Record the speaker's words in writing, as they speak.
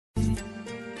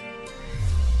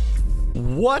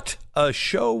What a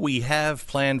show we have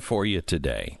planned for you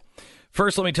today.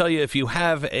 First, let me tell you, if you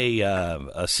have a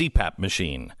CPAP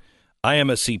machine, I am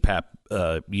a CPAP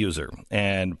user,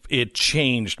 and it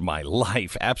changed my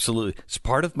life. Absolutely. It's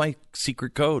part of my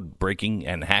secret code, breaking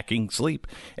and hacking sleep.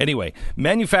 Anyway,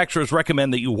 manufacturers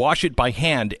recommend that you wash it by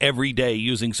hand every day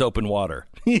using soap and water.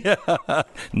 Yeah,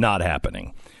 not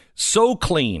happening. So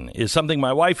Clean is something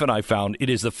my wife and I found. It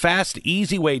is the fast,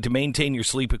 easy way to maintain your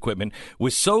sleep equipment.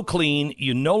 With So Clean,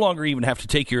 you no longer even have to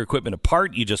take your equipment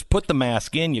apart. You just put the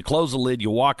mask in, you close the lid, you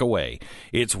walk away.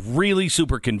 It's really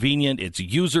super convenient. It's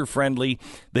user-friendly.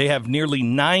 They have nearly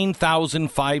 9,000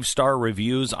 five-star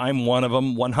reviews. I'm one of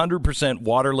them. 100%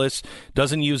 waterless.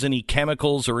 Doesn't use any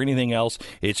chemicals or anything else.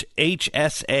 It's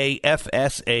HSA,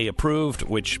 FSA approved,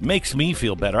 which makes me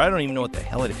feel better. I don't even know what the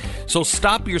hell it is. So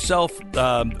stop yourself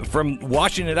from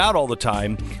washing it out all the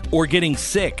time or getting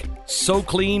sick. So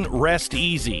Clean, rest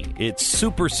easy. It's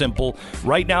super simple.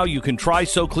 Right now, you can try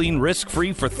So Clean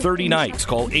risk-free for 30 nights.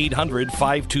 Call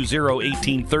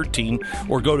 800-520-1813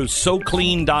 or go to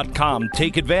SoClean.com.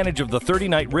 Take advantage of the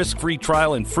 30-night risk-free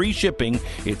trial and free shipping.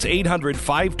 It's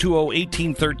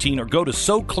 800-520-1813 or go to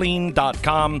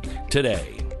SoClean.com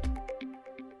today.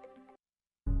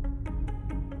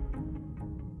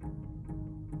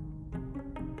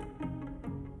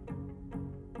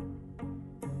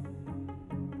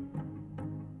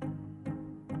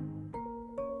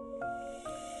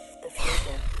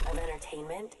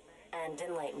 And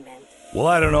enlightenment. Well,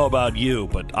 I don't know about you,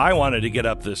 but I wanted to get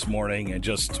up this morning and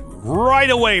just right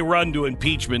away run to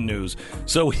impeachment news.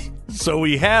 So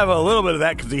we have a little bit of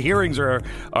that because the hearings are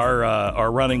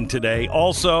running today.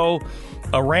 Also,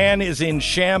 Iran is in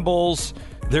shambles.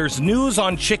 There's news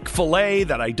on Chick-fil-A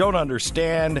that I don't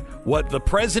understand. What the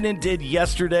president did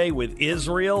yesterday with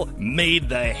Israel made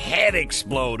the head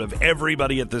explode of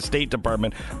everybody at the State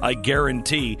Department, I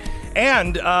guarantee.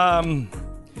 And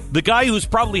the guy who's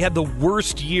probably had the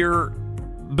worst year,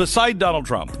 beside Donald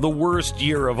Trump, the worst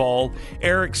year of all,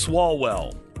 Eric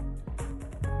Swalwell.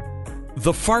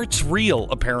 The fart's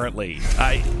real, apparently.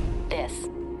 This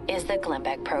is the Glenn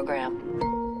Beck Program.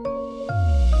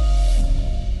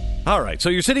 All right, so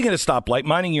you're sitting at a stoplight,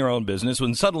 minding your own business,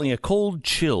 when suddenly a cold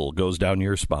chill goes down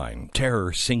your spine.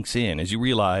 Terror sinks in as you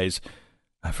realize,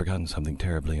 I've forgotten something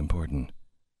terribly important.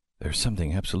 There's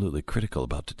something absolutely critical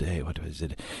about today. What is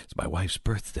it? It's my wife's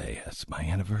birthday. It's my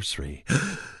anniversary.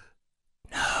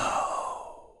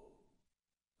 No.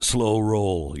 Slow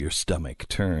roll. Your stomach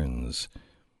turns.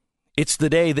 It's the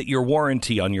day that your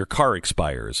warranty on your car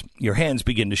expires. Your hands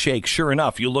begin to shake. Sure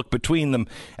enough, you look between them.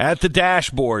 At the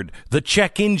dashboard, the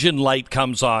check engine light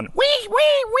comes on. Wee,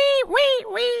 wee, wee, wee,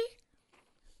 wee.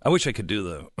 I wish I could do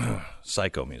the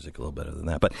psycho music a little better than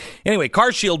that. But anyway,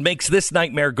 CarShield makes this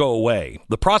nightmare go away.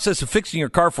 The process of fixing your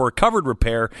car for a covered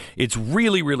repair, it's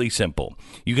really, really simple.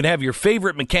 You can have your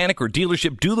favorite mechanic or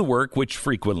dealership do the work, which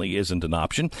frequently isn't an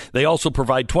option. They also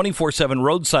provide 24/7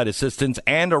 roadside assistance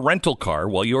and a rental car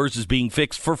while yours is being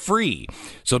fixed for free.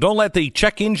 So don't let the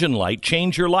check engine light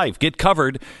change your life. Get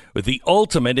covered with the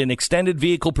ultimate in extended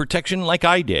vehicle protection like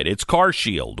I did. It's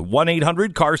CarShield.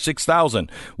 1-800-CAR-6000.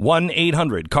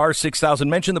 1-800-CAR-6000.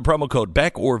 Mention the promo code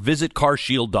Beck or visit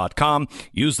carshield.com.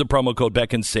 Use the promo code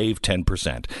Beck and save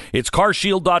 10%. It's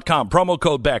carshield.com. Promo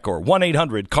code Beck or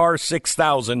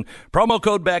 1-800-CAR-6000. Promo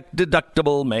code Beck.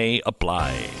 Deductible may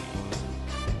apply.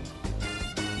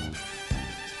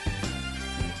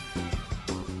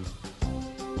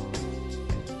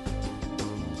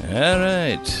 All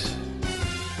right.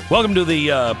 Welcome to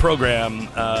the program.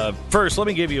 First, let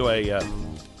me give you an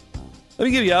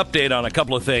update on a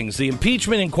couple of things. The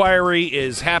impeachment inquiry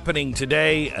is happening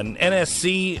today. An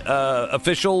NSC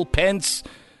official, Pence,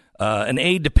 an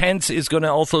aide to Pence, is going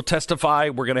to also testify.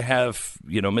 We're going to have,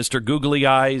 Mr. Googly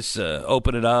Eyes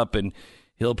open it up, and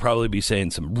he'll probably be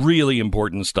saying some really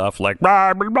important stuff like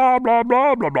blah, blah, blah, blah,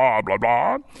 blah, blah, blah,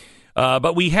 blah.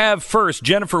 But we have first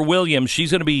Jennifer Williams.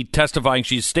 She's going to be testifying.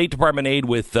 She's State Department aide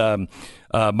with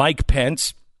Mike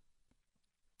Pence.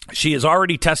 She has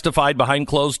already testified behind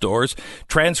closed doors.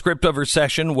 Transcript of her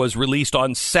session was released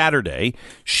on Saturday.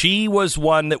 She was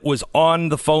one that was on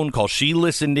the phone call. She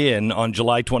listened in on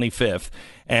July 25th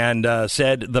and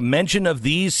said the mention of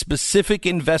these specific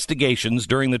investigations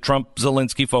during the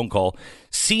Trump-Zelensky phone call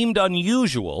seemed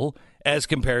unusual as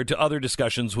compared to other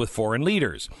discussions with foreign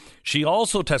leaders. She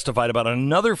also testified about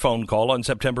another phone call on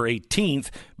September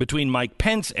 18th between Mike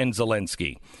Pence and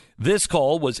Zelensky. This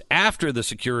call was after the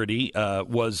security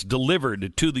was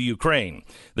delivered to the Ukraine.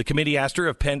 The committee asked her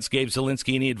if Pence gave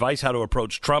Zelensky any advice how to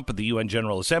approach Trump at the UN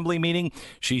General Assembly meeting.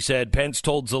 She said Pence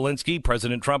told Zelensky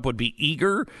President Trump would be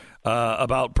eager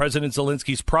about President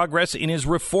Zelensky's progress in his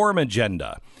reform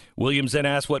agenda. Williams then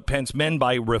asked what Pence meant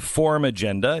by reform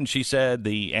agenda, and she said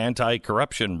the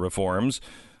anti-corruption reforms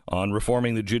on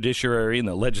reforming the judiciary and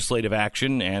the legislative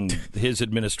action and his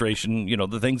administration, you know,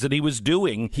 the things that he was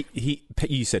doing.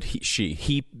 You said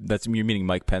he, that's, you're meaning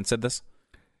Mike Pence said this?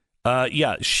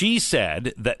 Yeah, she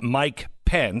said that Mike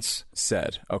Pence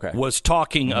was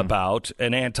talking about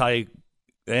an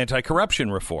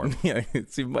anti-corruption reform. Yeah,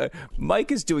 see,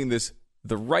 Mike is doing this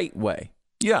the right way.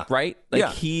 Yeah. Right?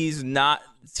 Like he's not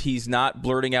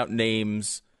blurting out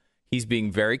names. He's being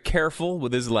very careful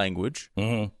with his language.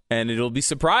 Mm-hmm. And it'll be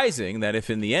surprising that if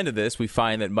in the end of this we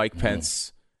find that Mike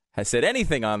Pence has said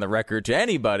anything on the record to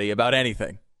anybody about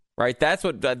anything. Right? That's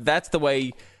the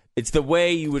way, it's the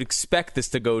way you would expect this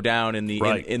to go down in the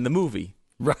in the movie.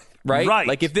 Right. Right?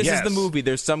 Like if this is the movie,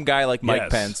 there's some guy like Mike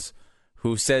Pence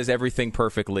who says everything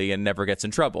perfectly and never gets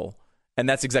in trouble. And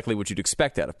that's exactly what you'd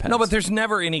expect out of Pence. No, but there's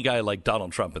never any guy like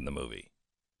Donald Trump in the movie.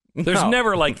 There's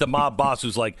never like the mob boss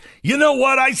who's like, you know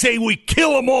what? I say we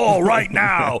kill them all right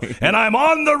now, and I'm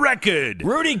on the record.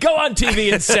 Rudy, go on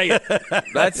TV and say it.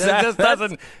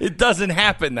 It doesn't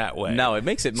happen that way. No, it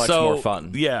makes it much more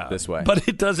fun. Yeah, this way. But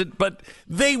it doesn't. But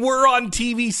they were on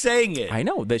TV saying it. I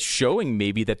know, that's showing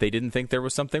maybe that they didn't think there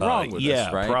was something wrong with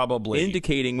this. Right? Probably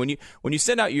indicating when you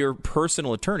send out your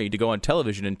personal attorney to go on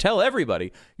television and tell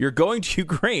everybody you're going to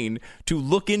Ukraine to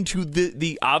look into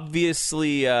the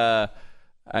obviously.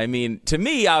 I mean, to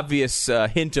me, obvious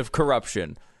hint of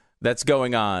corruption that's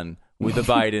going on with the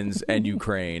Bidens and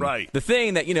Ukraine. Right. The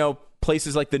thing that, you know,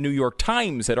 places like the New York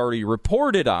Times had already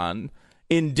reported on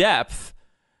in depth,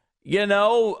 you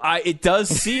know, it does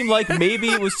seem like maybe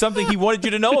it was something he wanted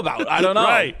you to know about. I don't know.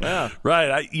 Right. Yeah.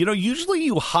 Right. Usually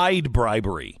you hide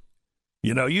bribery.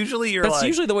 You know, usually That's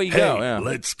usually the way you go. Yeah.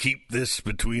 Let's keep this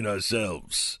between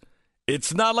ourselves.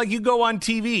 It's not like you go on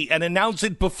TV and announce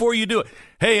it before you do it.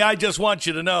 Hey, I just want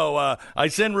you to know, I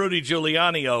sent Rudy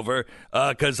Giuliani over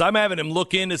because I'm having him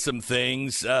look into some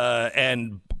things,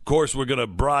 and of course we're going to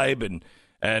bribe and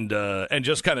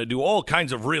just kind of do all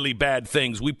kinds of really bad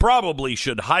things. We probably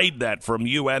should hide that from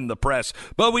you and the press,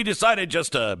 but we decided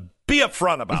just to be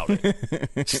upfront about it.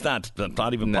 It's not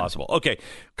even possible. Okay,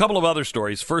 a couple of other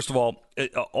stories. First of all,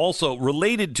 also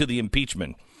related to the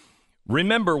impeachment.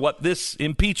 Remember what this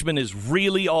impeachment is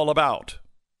really all about.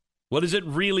 What is it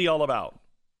really all about?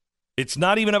 It's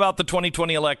not even about the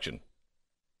 2020 election.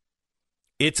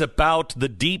 It's about the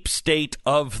deep state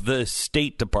of the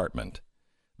State Department.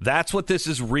 That's what this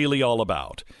is really all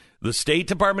about. The State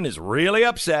Department is really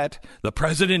upset. The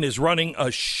president is running a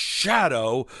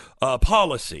shadow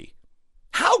policy.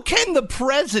 How can the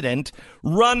president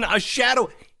run a shadow?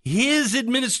 His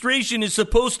administration is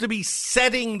supposed to be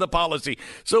setting the policy.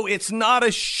 So it's not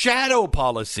a shadow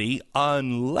policy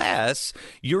unless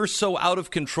you're so out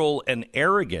of control and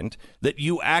arrogant that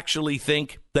you actually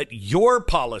think that your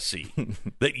policy,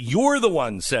 that you're the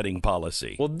one setting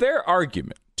policy. Well, their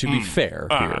argument, to be fair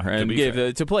here,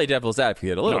 and to play devil's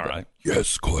advocate a little bit. Right.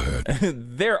 Yes, go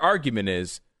ahead. Their argument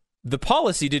is the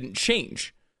policy didn't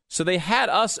change. So they had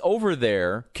us over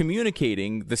there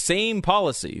communicating the same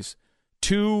policies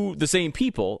to the same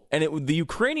people, and the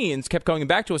Ukrainians kept coming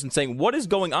back to us and saying, what is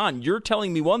going on? You're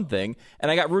telling me one thing, and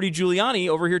I got Rudy Giuliani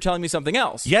over here telling me something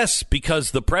else. Yes,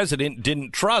 because the president didn't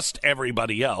trust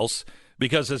everybody else,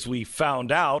 because as we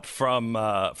found out from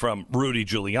Rudy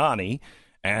Giuliani,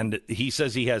 and he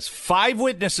says he has 5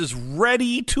 witnesses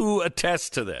ready to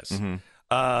attest to this,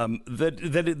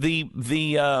 the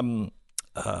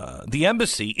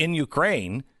embassy in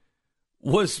Ukraine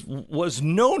was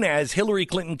known as Hillary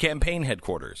Clinton campaign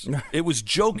headquarters. It was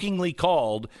jokingly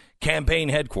called campaign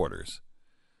headquarters.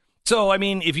 So, I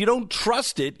mean, if you don't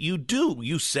trust it, you do.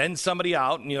 You send somebody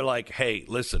out and you're like, hey,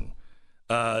 listen,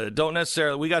 don't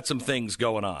necessarily, we got some things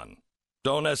going on.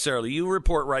 Don't necessarily, you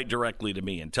report right directly to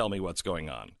me and tell me what's going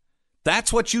on.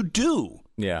 That's what you do.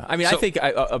 Yeah. I mean, I think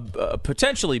a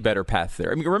potentially better path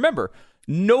there. I mean, remember,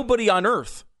 nobody on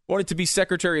earth wanted to be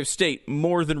Secretary of State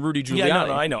more than Rudy Giuliani. Yeah,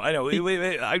 no, I know.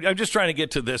 I'm just trying to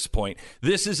get to this point.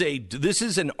 This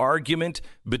is an argument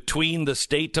between the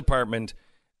State Department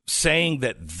saying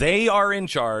that they are in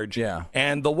charge,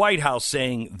 and the White House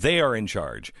saying they are in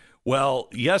charge. Well,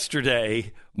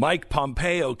 yesterday, Mike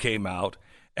Pompeo came out,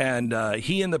 and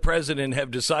he and the president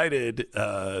have decided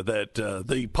that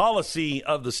the policy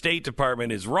of the State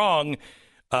Department is wrong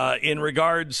in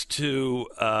regards to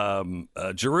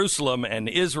Jerusalem and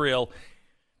Israel.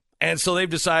 And so they've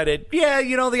decided,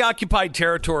 the occupied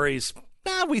territories,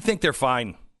 we think they're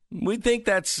fine. We think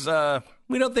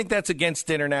we don't think that's against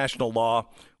international law.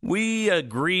 We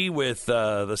agree with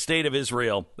the state of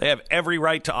Israel. They have every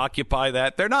right to occupy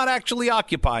that. They're not actually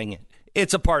occupying it.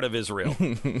 It's a part of Israel.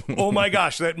 Oh my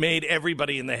gosh, that made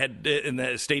everybody in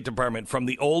the State Department, from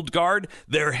the old guard,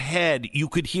 their head, you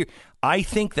could hear. I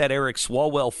think that Eric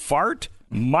Swalwell fart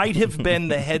might have been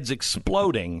the heads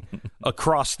exploding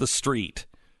across the street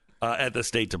at the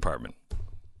State Department.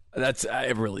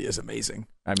 It really is amazing.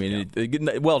 I mean,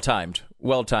 well timed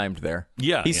there.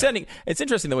 Yeah, sending. It's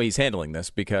interesting the way he's handling this,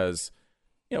 because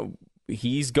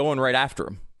he's going right after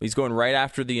him. He's going right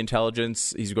after the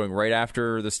intelligence. He's going right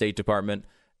after the State Department.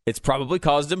 It's probably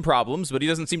caused him problems, but he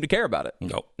doesn't seem to care about it.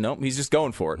 No, he's just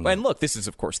going for it. And look, this is,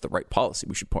 of course, the right policy.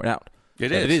 We should point out.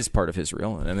 It is part of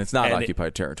Israel, and it's not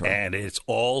occupied territory. And it's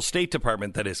all State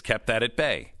Department that has kept that at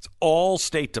bay. It's all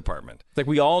State Department. It's like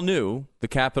we all knew the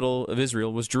capital of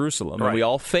Israel was Jerusalem, and we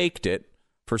all faked it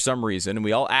for some reason, and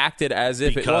we all acted as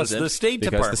if it wasn't. Because the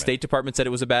State Department said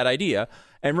it was a bad idea.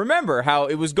 And remember how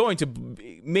it was going to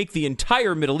make the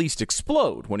entire Middle East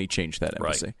explode when he changed that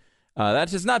embassy. Right.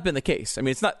 That has not been the case. I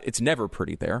mean, it's never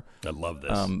pretty there. I love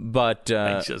this. But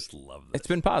I just love this. It's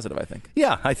been positive, I think.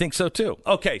 Yeah, I think so too.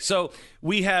 Okay, so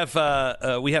we have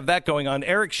that going on.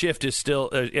 Eric Schiff is still.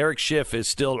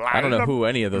 I don't know who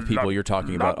any of the people you're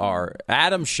talking about are.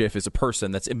 Adam Schiff is a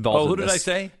person that's involved. Who in this. did I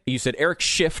say? You said Eric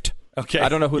Schiff. Okay, I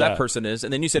don't know who that person is,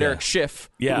 and then you said Eric Schiff,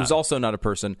 who's also not a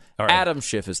person. Right. Adam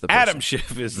Schiff is the person. Adam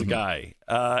Schiff is the guy.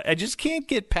 I just can't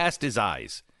get past his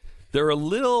eyes. They're a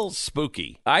little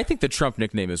spooky. I think the Trump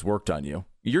nickname has worked on you.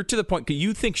 You're to the point,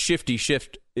 you think Shifty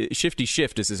Shift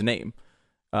is his name.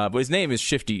 But his name is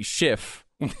Shifty Schiff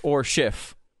or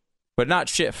Schiff, but not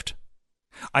Shift.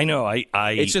 I know.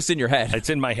 It's just in your head. It's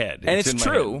in my head. And it's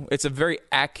true. It's a very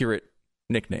accurate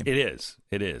nickname. It is.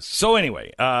 So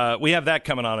anyway, we have that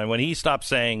coming on, and when he stops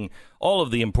saying all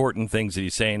of the important things that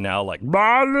he's saying now, like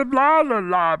blah, blah, blah,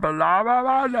 blah, blah, blah,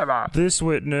 blah, blah, blah. This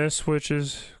witness, which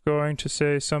is going to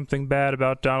say something bad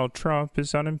about Donald Trump,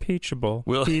 is unimpeachable.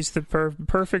 He's the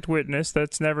perfect witness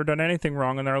that's never done anything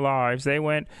wrong in their lives.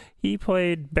 He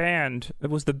played band. It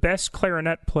was the best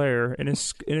clarinet player in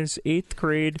his 8th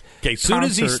grade. Okay, as soon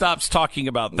as he stops talking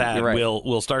about that,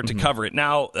 we'll start to cover it.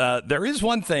 Now, there is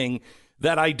one thing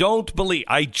that I don't believe.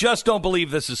 I just don't believe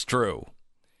this is true.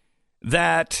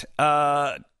 That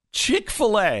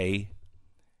Chick-fil-A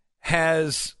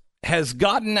has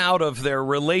gotten out of their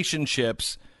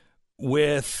relationships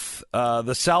with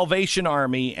the Salvation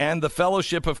Army and the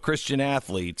Fellowship of Christian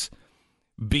Athletes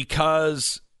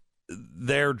because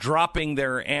they're dropping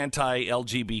their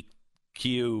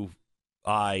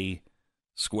anti-LGBTQI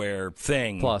square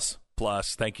thing. Plus,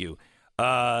 thank you.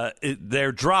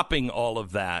 They're dropping all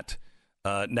of that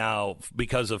now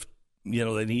because of,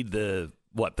 they need the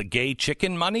gay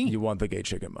chicken money? You want the gay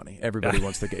chicken money. Everybody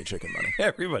wants the gay chicken money.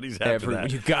 Everybody's after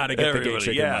that. You got to get the gay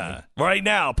chicken money. Right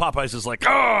now, Popeyes is like,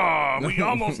 we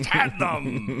almost had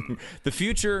them. The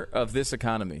future of this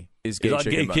economy is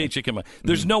gay chicken money.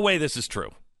 There's no way this is true.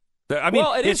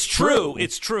 It's true.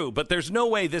 It's true, but there's no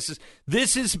way this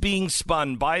is being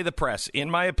spun by the press. In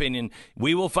my opinion,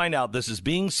 we will find out this is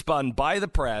being spun by the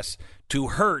press to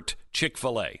hurt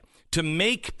Chick-fil-A, to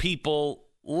make people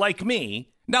like me.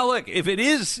 Now, look,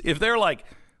 if they're like,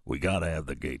 we got to have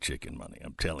the gay chicken money,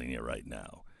 I'm telling you right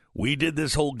now. We did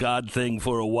this whole God thing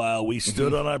for a while. We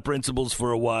stood on our principles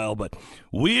for a while, but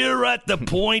we're at the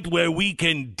point where we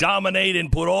can dominate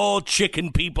and put all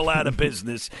chicken people out of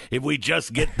business if we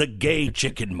just get the gay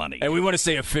chicken money. And we want to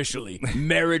say officially,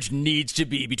 marriage needs to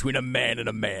be between a man and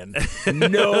a man.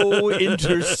 No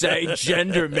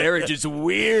intergender marriage is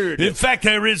weird. In fact,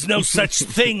 there is no such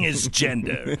thing as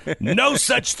gender. No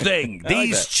such thing.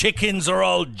 These chickens are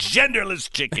all genderless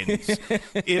chickens.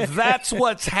 If that's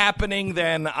what's happening,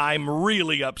 then I'm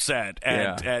really upset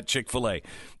at Chick-fil-A.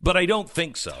 But I don't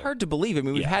think so. It's hard to believe. I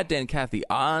mean, we've had Dan Cathy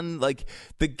on. Like,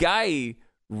 the guy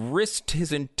risked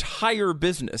his entire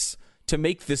business to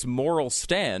make this moral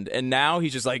stand, and now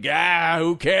he's just like,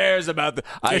 who cares about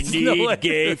I need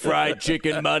gay fried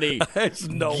chicken money. There's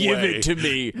no Give way. it to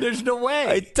me. There's no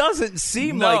way. It doesn't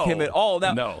seem like him at all.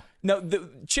 No.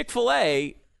 The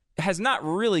Chick-fil-A has not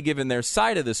really given their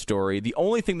side of the story. The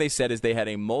only thing they said is they had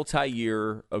a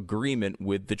multi-year agreement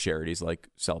with the charities like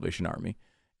Salvation Army,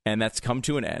 and that's come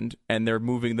to an end, and they're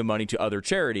moving the money to other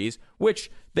charities,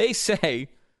 which they say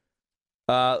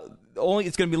it's going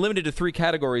to be limited to 3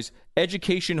 categories: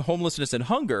 education, homelessness, and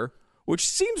hunger, which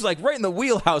seems like right in the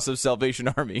wheelhouse of Salvation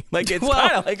Army. Like it's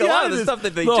kind of like a lot of the stuff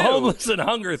that they do. The homeless and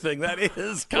hunger thing, that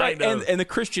is kind of. And the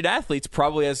Christian athletes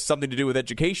probably has something to do with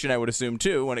education, I would assume,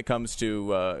 too, when it comes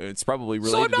to, it's probably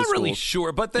related to So I'm not schools. really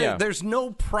sure, but there's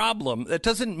no problem. That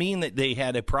doesn't mean that they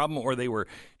had a problem or they were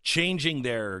changing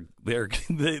they're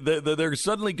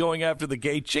suddenly going after the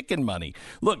gay chicken money.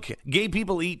 Look, gay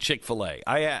people eat Chick-fil-A.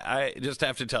 I just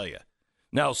have to tell you.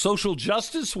 Now, social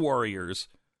justice warriors,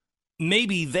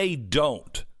 maybe they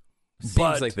don't.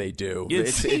 Seems like they do.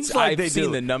 I've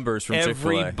seen the numbers from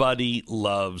Chick-fil-A. Everybody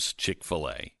loves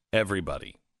Chick-fil-A.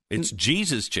 Everybody. It's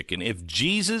Jesus chicken. If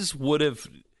Jesus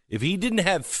if he didn't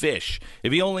have fish,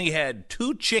 if he only had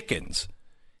 2 chickens,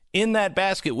 in that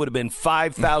basket would have been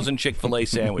 5,000 Chick-fil-A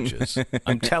sandwiches.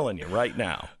 I'm telling you right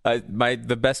now.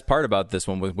 The best part about this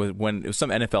one was when some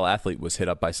NFL athlete was hit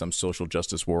up by some social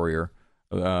justice warrior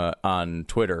on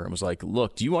Twitter and was like,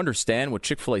 look, do you understand what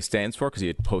Chick-fil-A stands for? Because he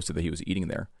had posted that he was eating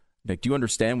there. Like, do you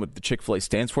understand what the Chick-fil-A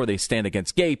stands for? They stand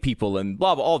against gay people and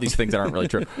blah, blah, all these things that aren't really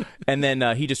true. And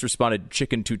then he just responded,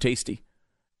 chicken too tasty.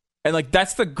 And, like,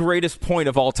 that's the greatest point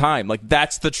of all time. Like,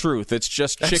 that's the truth. It's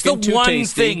just chicken too tasty. That's the one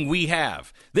thing we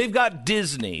have. They've got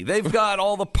Disney. They've got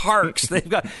all the parks. They've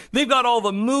got all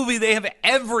the movie. They have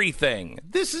everything.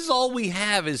 This is all we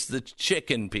have is the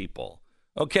chicken people.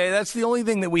 Okay, that's the only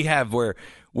thing that we have where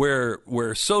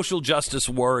social justice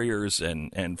warriors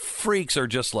and freaks are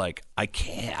just like,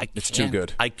 it's too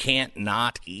good. I can't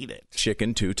not eat it.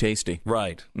 Chicken too tasty.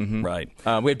 Right, right.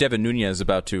 We have Devin Nunes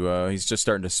about to, he's just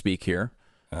starting to speak here.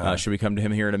 Should we come to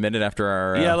him here in a minute after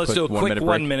our let's do a quick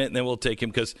 1 minute and then we'll take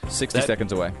him because 60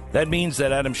 seconds away. That means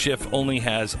that Adam Schiff only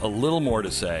has a little more to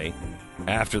say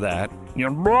after that.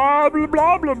 Blah, blah,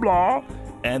 blah, blah, blah.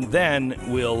 And then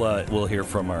we'll hear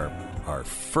from our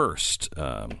first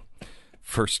what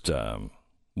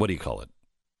do you call it?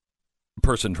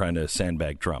 Person trying to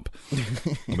sandbag Trump.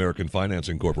 American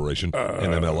Financing Corporation,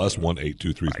 NMLS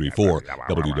 182334,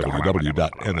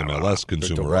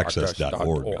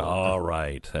 www.nmlsconsumeraccess.org. All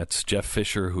right. That's Jeff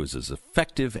Fisher, who's as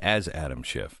effective as Adam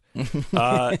Schiff.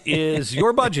 Is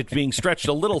your budget being stretched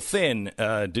a little thin?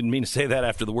 Didn't mean to say that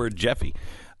after the word Jeffy.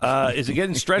 Is it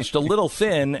getting stretched a little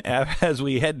thin as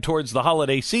we head towards the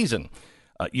holiday season?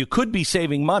 You could be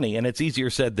saving money, and it's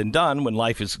easier said than done when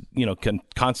life is,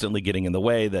 constantly getting in the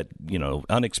way. That,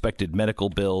 unexpected medical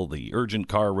bill, the urgent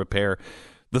car repair,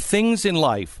 the things in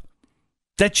life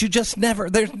that you just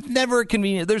there's never a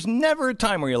convenient. There's never a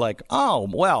time where you're like, oh,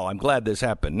 well, I'm glad this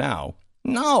happened now.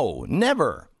 No,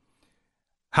 never.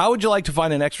 How would you like to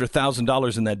find an extra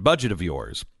 $1,000 in that budget of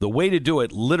yours? The way to do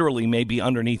it literally may be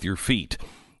underneath your feet.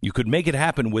 You could make it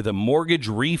happen with a mortgage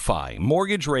refi.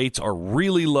 Mortgage rates are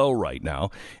really low right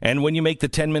now. And when you make the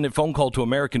 10-minute phone call to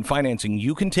American Financing,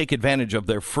 you can take advantage of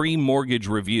their free mortgage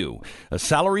review. A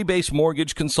salary-based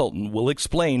mortgage consultant will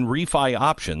explain refi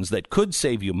options that could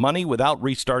save you money without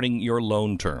restarting your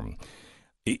loan term.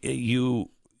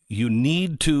 You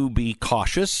need to be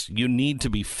cautious. You need to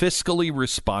be fiscally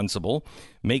responsible.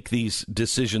 Make these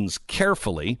decisions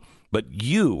carefully. But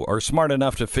you are smart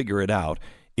enough to figure it out.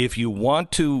 If you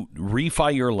want to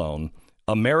refi your loan,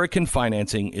 American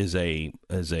Financing is a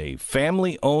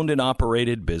family-owned and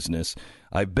operated business.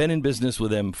 I've been in business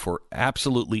with them for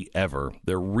absolutely ever.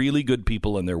 They're really good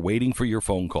people, and they're waiting for your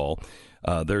phone call.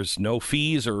 There's no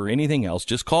fees or anything else.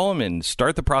 Just call them and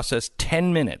start the process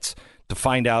 10 minutes to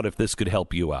find out if this could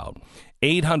help you out.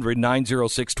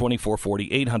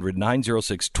 800-906-2440,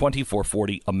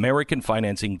 800-906-2440,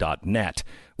 AmericanFinancing.net.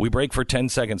 We break for 10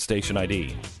 seconds, station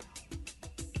ID.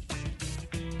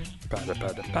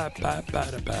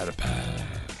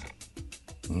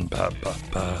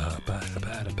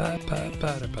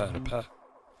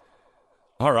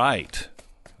 All right.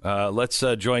 Let's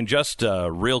join just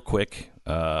real quick.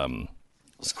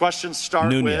 This question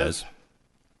starts with,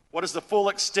 what is the full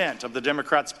extent of the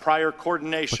Democrats' prior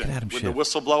coordination with the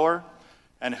whistleblower,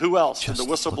 and who else did the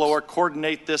whistleblower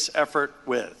coordinate this effort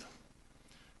with?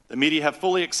 The media have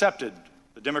fully accepted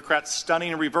the Democrats'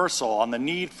 stunning reversal on the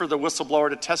need for the whistleblower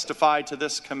to testify to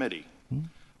this committee.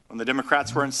 When the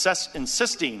Democrats were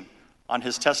insisting on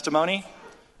his testimony,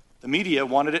 the media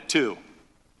wanted it too.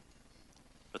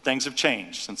 But things have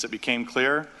changed since it became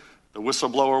clear the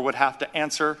whistleblower would have to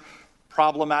answer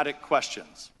problematic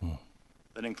questions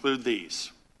that include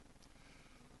these.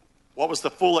 What was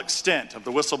the full extent of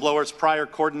the whistleblower's prior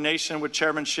coordination with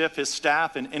Chairman Schiff, his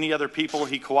staff, and any other people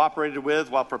he cooperated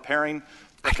with while preparing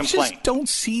the complaint? I just don't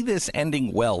see this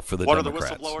ending well for the Democrats. What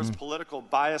are the whistleblower's political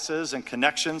biases and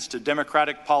connections to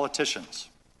Democratic politicians?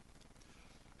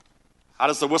 How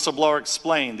does the whistleblower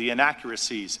explain the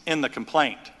inaccuracies in the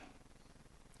complaint?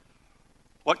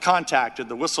 What contact did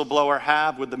the whistleblower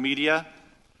have with the media,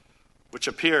 which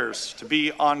appears to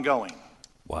be ongoing?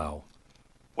 Wow.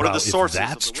 What are the sources of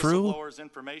the whistleblower's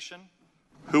information?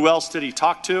 Who else did he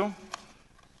talk to?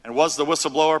 And was the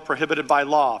whistleblower prohibited by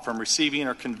law from receiving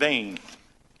or conveying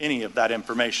any of that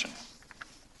information?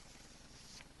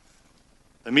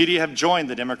 The media have joined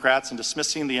the Democrats in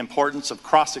dismissing the importance of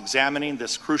cross-examining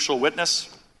this crucial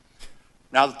witness.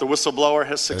 Now that the whistleblower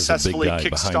has successfully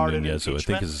kick-started impeachment, who I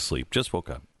think is asleep. Just woke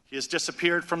up. He has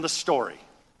disappeared from the story,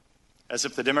 as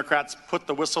if the Democrats put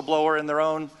the whistleblower in their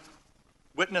own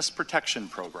witness protection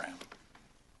program.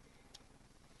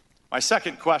 My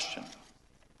second question: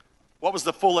 what was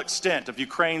the full extent of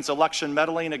Ukraine's election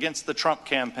meddling against the Trump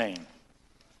campaign?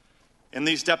 In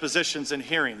these depositions and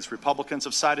hearings, Republicans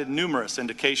have cited numerous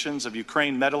indications of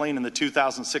Ukraine meddling in the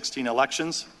 2016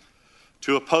 elections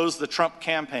to oppose the Trump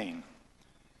campaign.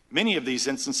 Many of these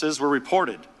instances were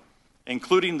reported,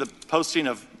 including the posting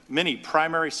of many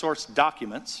primary source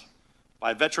documents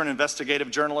by veteran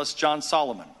investigative journalist John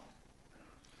Solomon.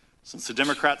 Since the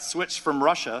Democrats switched from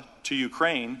Russia to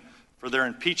Ukraine for their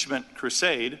impeachment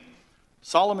crusade,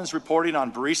 Solomon's reporting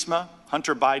on Burisma,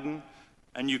 Hunter Biden,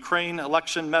 and Ukraine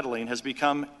election meddling has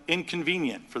become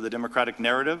inconvenient for the Democratic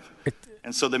narrative,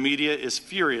 and so the media is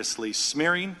furiously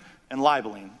smearing and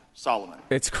libeling Solomon.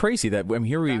 It's crazy that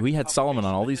here we had Solomon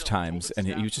on all these times, and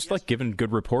he was just like given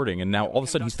good reporting, and now all of a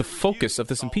sudden he's the focus of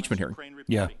this impeachment hearing.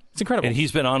 Yeah. It's incredible. And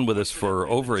he's been on with us for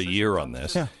over a year on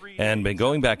this, and been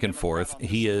going back and forth.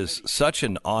 He is such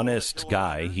an honest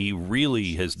guy. He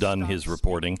really has done his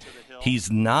reporting.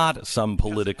 He's not some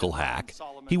political hack.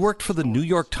 He worked for the New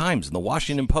York Times and the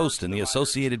Washington Post and the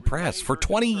Associated Press for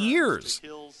 20 years,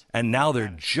 and now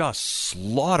they're just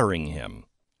slaughtering him.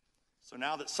 So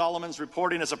now that Solomon's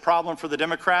reporting is a problem for the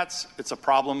Democrats, it's a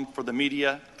problem for the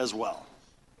media as well.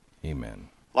 Amen.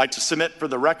 I'd like to submit for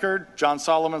the record John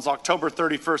Solomon's October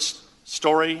 31st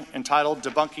story entitled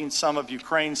 "Debunking Some of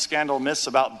Ukraine's Scandal Myths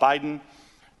About Biden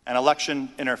and Election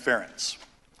Interference."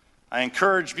 I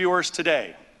encourage viewers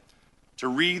today to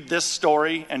read this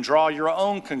story and draw your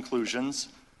own conclusions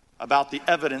about the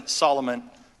evidence Solomon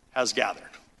has gathered.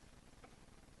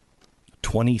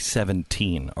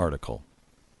 2017 article.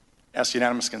 Ask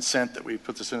unanimous consent that we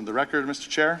put this into the record, Mr.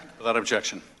 Chair. Without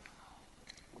objection.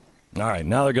 All right,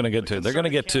 now they're going to get to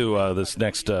this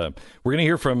next. We're going to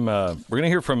hear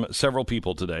from several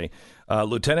people today.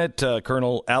 Lieutenant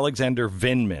Colonel Alexander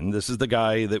Vindman. This is the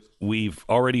guy that we've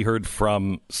already heard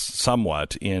from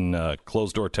somewhat in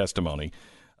closed door testimony.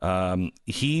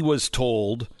 He was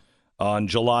told on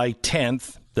July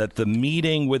 10th that the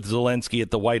meeting with Zelensky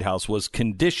at the White House was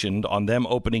conditioned on them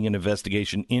opening an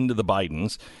investigation into the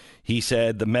Bidens. He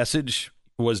said the message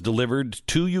was delivered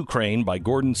to Ukraine by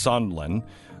Gordon Sondland.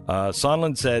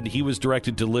 Sondland said he was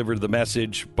directed to deliver the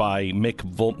message by Mick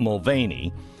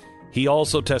Mulvaney. He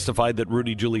also testified that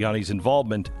Rudy Giuliani's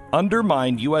involvement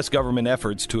undermined U.S. government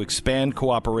efforts to expand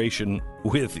cooperation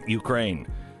with Ukraine.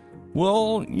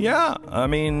 Well, yeah. I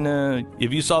mean,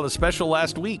 if you saw the special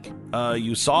last week,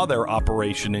 you saw their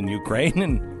operation in Ukraine,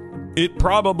 and it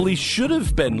probably should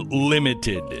have been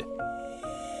limited.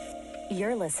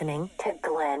 You're listening to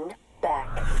Glenn Beck.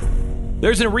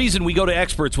 There's a reason we go to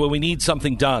experts when we need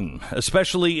something done,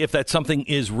 especially if that something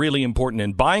is really important.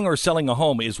 And buying or selling a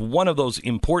home is one of those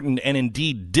important and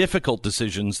indeed difficult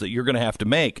decisions that you're going to have to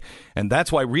make. And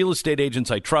that's why Real Estate Agents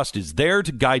I Trust is there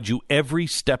to guide you every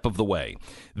step of the way.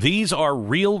 These are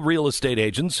real estate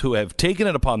agents who have taken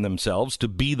it upon themselves to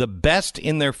be the best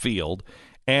in their field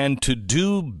and to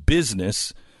do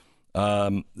business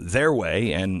their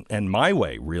way and my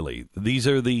way, really. These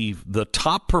are the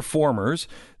top performers.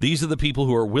 These are the people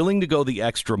who are willing to go the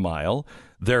extra mile.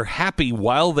 They're happy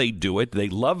while they do it. They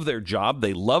love their job.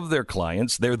 They love their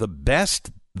clients. They're the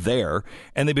best there,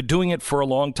 and they've been doing it for a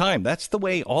long time. That's the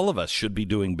way all of us should be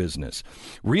doing business.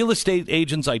 Real Estate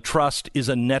Agents I Trust is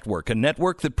a network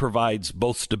that provides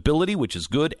both stability, which is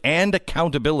good, and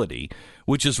accountability,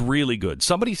 which is really good.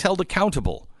 Somebody's held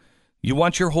accountable. You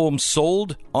want your home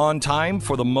sold on time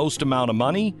for the most amount of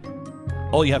money?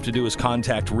 All you have to do is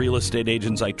contact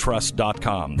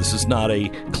realestateagentsitrust.com. This is not a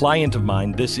client of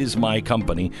mine. This is my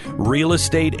company.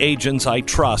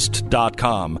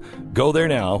 realestateagentsitrust.com. Go there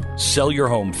now. Sell your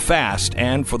home fast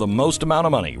and for the most amount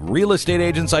of money.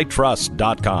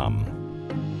 realestateagentsitrust.com.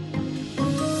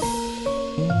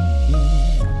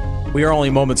 We are only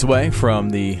moments away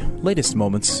from the latest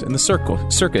moments in the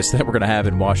circus that we're going to have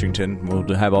in Washington.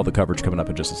 We'll have all the coverage coming up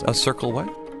in just a second. A circle what?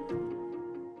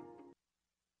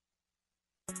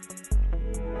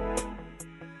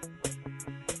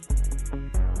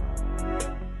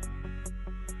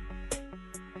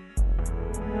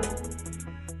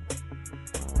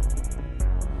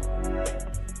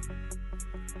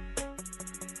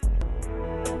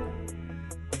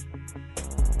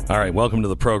 All right, welcome to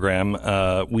the program.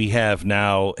 We have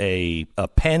now a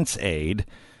Pence aide,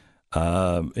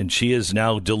 and she is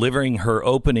now delivering her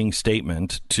opening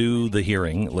statement to the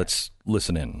hearing. Let's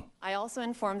listen in. I also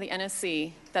informed the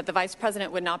NSC that the Vice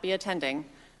President would not be attending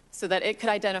so that it could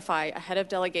identify a head of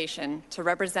delegation to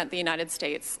represent the United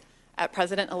States at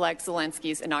President-elect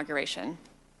Zelensky's inauguration.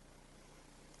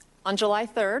 On July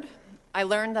 3rd, I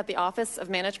learned that the Office of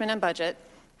Management and Budget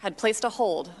had placed a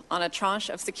hold on a tranche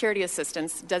of security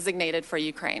assistance designated for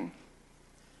Ukraine.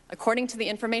 According to the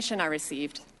information I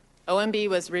received, OMB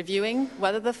was reviewing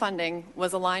whether the funding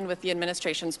was aligned with the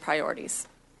administration's priorities.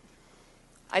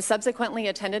 I subsequently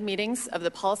attended meetings of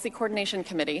the Policy Coordination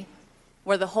Committee,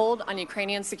 where the hold on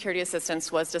Ukrainian security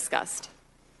assistance was discussed.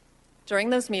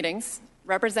 During those meetings,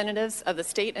 representatives of the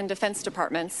state and defense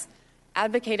departments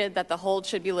advocated that the hold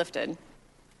should be lifted,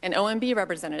 and OMB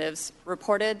representatives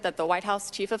reported that the White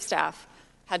House Chief of Staff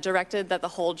had directed that the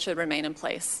hold should remain in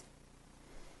place.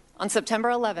 On September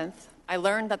 11th, I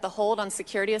learned that the hold on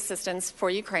security assistance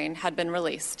for Ukraine had been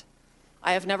released.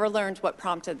 I have never learned what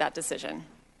prompted that decision.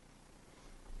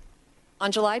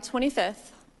 On July 25th,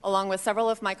 along with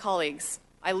several of my colleagues,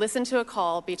 I listened to a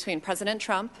call between President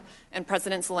Trump and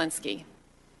President Zelensky,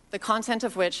 the content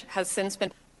of which has since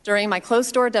been. During my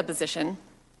closed-door deposition,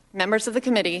 members of the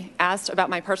committee asked about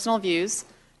my personal views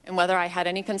and whether I had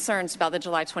any concerns about the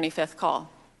July 25th call.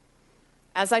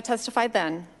 As I testified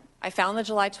then, I found the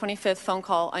July 25th phone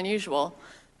call unusual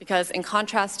because, in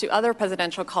contrast to other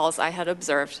presidential calls I had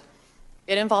observed,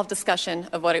 it involved discussion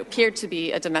of what appeared to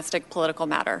be a domestic political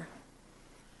matter.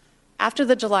 After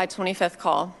the July 25th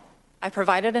call, I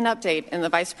provided an update in the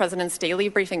Vice President's daily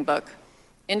briefing book,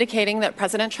 indicating that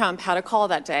President Trump had a call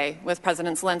that day with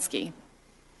President Zelensky.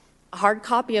 A hard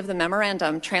copy of the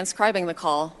memorandum transcribing the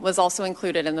call was also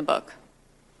included in the book.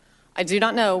 I do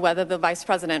not know whether the Vice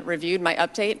President reviewed my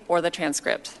update or the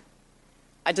transcript.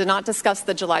 I did not discuss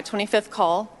the July 25th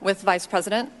call with the Vice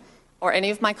President or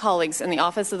any of my colleagues in the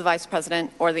Office of the Vice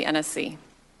President or the NSC.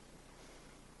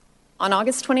 On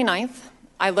August 29th,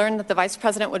 I learned that the Vice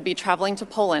President would be traveling to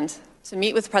Poland to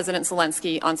meet with President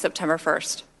Zelensky on September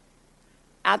 1st.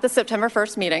 At the September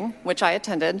 1st meeting, which I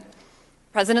attended,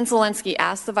 President Zelensky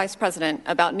asked the Vice President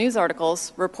about news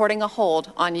articles reporting a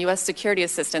hold on U.S. security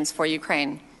assistance for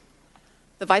Ukraine.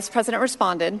 The Vice President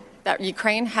responded that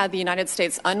Ukraine had the United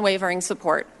States' unwavering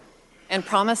support and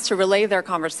promised to relay their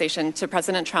conversation to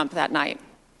President Trump that night.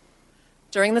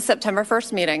 During the September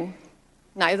 1st meeting,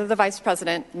 neither the Vice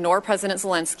President nor President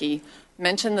Zelensky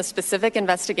mentioned the specific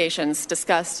investigations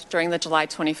discussed during the July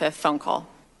 25th phone call.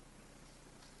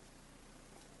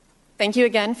 Thank you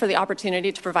again for the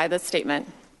opportunity to provide this statement.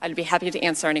 I'd be happy to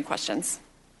answer any questions.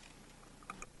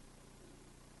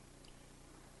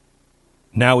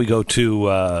 Now we go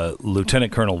to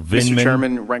Lieutenant Colonel Vindman Mr.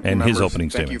 Chairman, ranking and members, his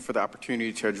opening statement. Thank you for the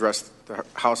opportunity to address the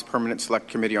House Permanent Select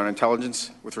Committee on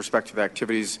Intelligence with respect to the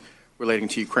activities relating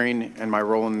to Ukraine and my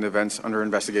role in the events under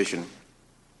investigation.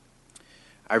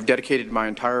 I've dedicated my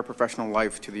entire professional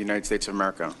life to the United States of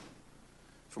America.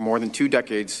 For more than 2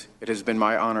 decades, it has been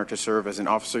my honor to serve as an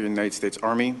officer in the United States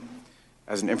Army.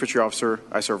 As an infantry officer,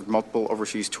 I served multiple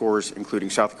overseas tours, including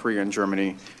South Korea and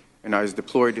Germany, and I was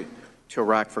deployed to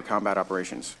Iraq for combat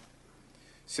operations.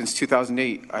 Since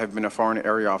 2008, I have been a foreign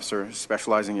area officer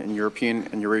specializing in European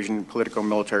and Eurasian political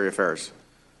military affairs.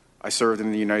 I served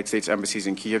in the United States embassies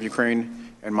in Kiev,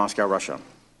 Ukraine, and Moscow, Russia.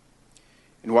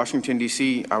 In Washington,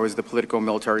 D.C., I was the political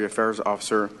military affairs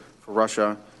officer for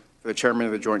Russia for the chairman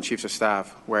of the Joint Chiefs of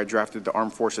Staff, where I drafted the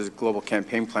Armed Forces Global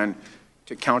Campaign Plan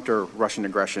to counter Russian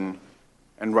aggression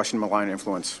and Russian malign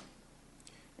influence.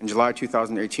 In July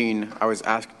 2018, I was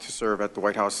asked to serve at the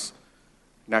White House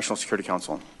National Security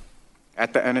Council.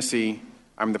 At the NSC,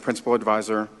 I'm the principal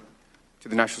advisor to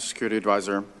the National Security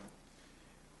Advisor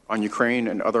on Ukraine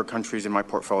and other countries in my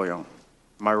portfolio.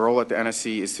 My role at the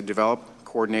NSC is to develop,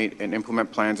 coordinate, and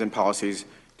implement plans and policies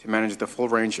to manage the full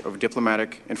range of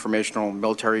diplomatic, informational,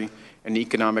 military, and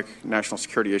economic national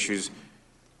security issues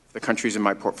for the countries in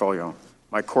my portfolio.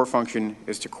 My core function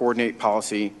is to coordinate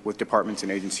policy with departments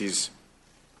and agencies.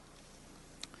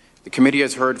 The committee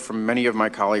has heard from many of my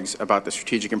colleagues about the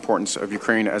strategic importance of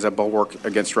Ukraine as a bulwark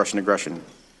against Russian aggression.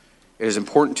 It is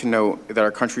important to note that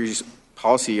our country's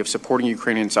policy of supporting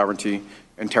Ukrainian sovereignty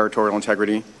and territorial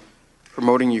integrity,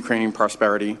 promoting Ukrainian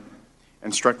prosperity,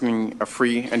 and strengthening a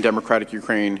free and democratic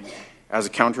Ukraine as a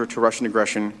counter to Russian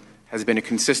aggression has been a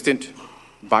consistent,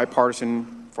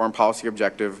 bipartisan foreign policy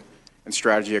objective and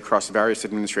strategy across various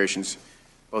administrations,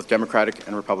 both Democratic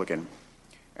and Republican,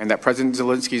 and that President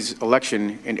Zelensky's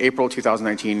election in April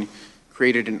 2019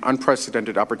 created an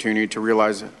unprecedented opportunity to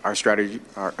realize our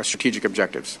strategic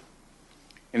objectives.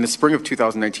 In the spring of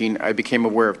 2019, I became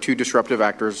aware of two disruptive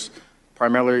actors,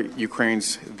 primarily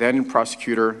Ukraine's then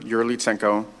prosecutor Yuri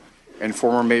Lutsenko and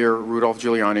former Mayor Rudolph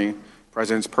Giuliani,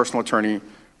 President's personal attorney,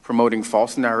 promoting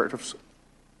false narratives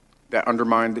that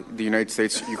undermined the United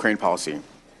States Ukraine policy.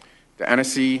 The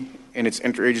NSC and its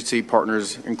interagency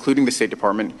partners, including the State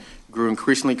Department, grew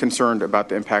increasingly concerned about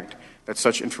the impact that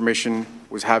such information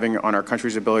was having on our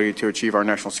country's ability to achieve our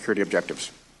national security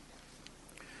objectives.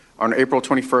 On April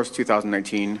 21st,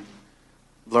 2019,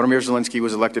 Volodymyr Zelensky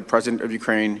was elected president of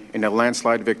Ukraine in a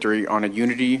landslide victory on a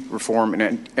unity, reform,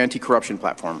 and anti-corruption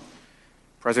platform.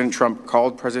 President Trump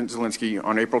called President Zelensky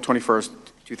on April 21st,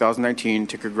 2019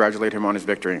 to congratulate him on his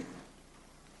victory.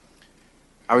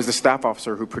 I was the staff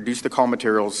officer who produced the call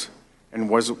materials and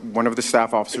was one of the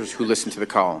staff officers who listened to the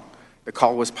call. The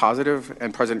call was positive,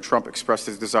 and President Trump expressed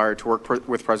his desire to work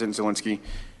with President Zelensky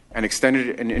and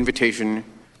extended an invitation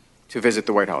to visit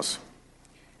the White House.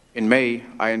 In May,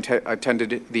 I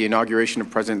attended the inauguration of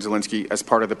President Zelensky as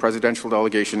part of the presidential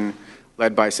delegation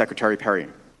led by Secretary Perry.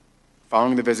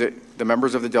 Following the visit, the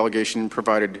members of the delegation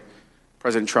provided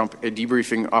President Trump a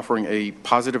debriefing offering a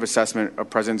positive assessment of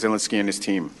President Zelensky and his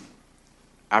team.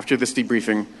 After this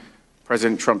debriefing,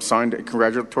 President Trump signed a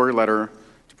congratulatory letter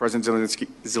to President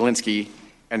Zelensky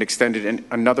and extended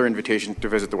another invitation to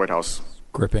visit the White House.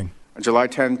 Gripping. On July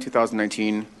 10,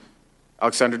 2019,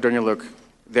 Alexander Danylyuk,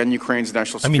 then Ukraine's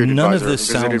national security none advisor, of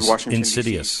this visited sounds Washington,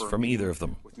 insidious D.C. from either of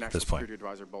them at this point.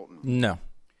 Advisor Bolton. No.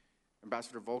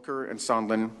 Ambassadors Volker and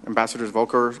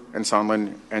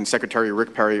Sondland, and Secretary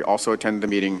Rick Perry also attended the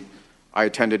meeting. I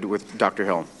attended with Dr.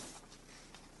 Hill.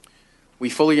 We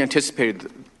fully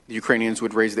anticipated the Ukrainians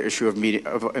would raise the issue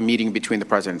of a meeting between the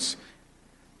presidents.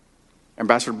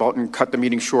 Ambassador Bolton cut the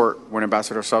meeting short when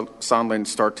Ambassador Sondland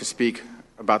started to speak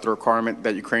about the requirement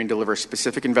that Ukraine deliver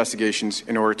specific investigations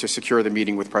in order to secure the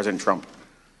meeting with President Trump.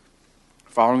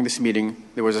 Following this meeting,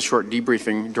 there was a short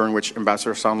debriefing during which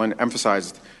Ambassador Sondland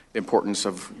emphasized the importance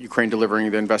of Ukraine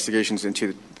delivering the investigations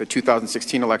into the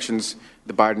 2016 elections,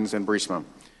 the Bidens, and Burisma.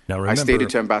 Now remember, I stated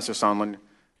to Ambassador Sondland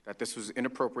that this was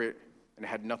inappropriate and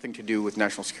had nothing to do with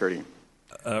national security.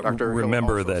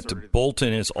 Remember that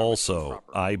Bolton is also,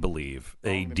 I believe,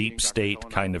 a deep state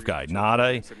kind of guy. Not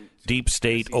a deep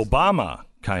state Obama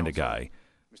kind of guy,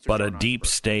 but a deep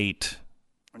state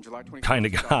kind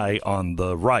of guy on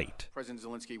the right. President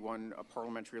Zelensky won a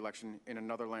parliamentary election in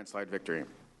another landslide victory.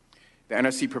 The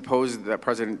NSC proposed that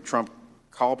President Trump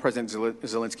call President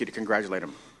Zelensky to congratulate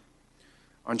him.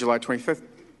 On July 25th,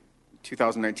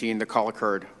 2019, the call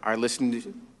occurred. I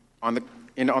listened on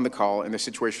the call in the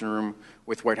Situation Room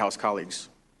with White House colleagues.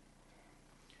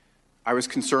 I was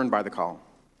concerned by the call.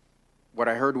 What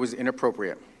I heard was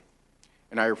inappropriate,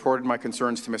 and I reported my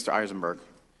concerns to Mr. Eisenberg.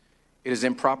 It is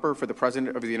improper for the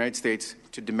President of the United States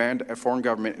to demand a foreign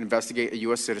government investigate a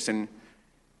U.S. citizen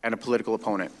and a political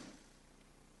opponent.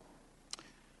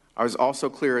 I was also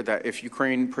clear that if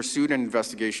Ukraine pursued an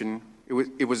investigation,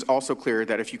 it was also clear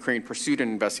that if Ukraine pursued an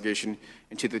investigation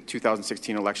into the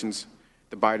 2016 elections,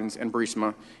 the Bidens and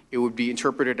Burisma, it would be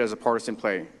interpreted as a partisan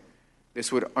play.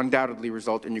 This would undoubtedly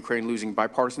result in Ukraine losing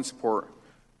bipartisan support,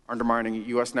 undermining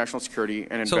U.S. national security,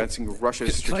 and advancing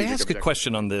Russia's strategic objectives. Can I ask a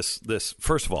question on this?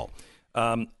 First of all,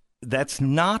 that's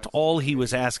not all he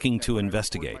was asking to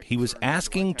investigate. He was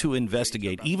asking to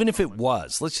investigate, even if it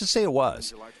was, let's just say it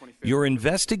was, you're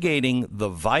investigating the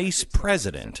vice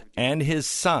president and his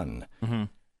son,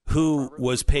 who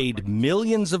was paid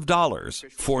millions of dollars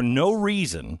for no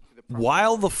reason,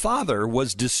 while the father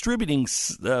was distributing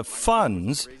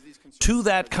funds to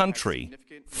that country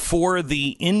for the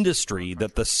industry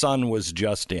that the son was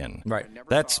just in. Right.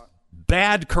 That's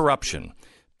bad corruption.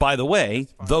 By the way,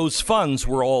 those funds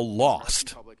were all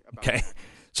lost. Okay?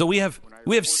 So we have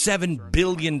 $7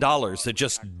 billion that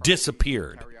just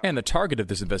disappeared. And the target of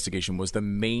this investigation was the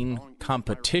main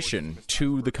competition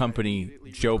to the company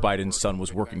Joe Biden's son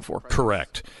was working for.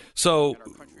 Correct. So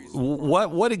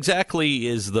what exactly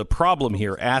is the problem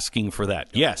here asking for that?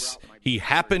 Yes, he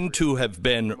happened to have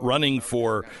been running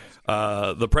for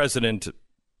the president,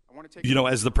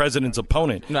 as the president's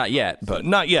opponent. Not yet,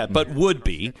 but would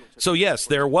be. So yes,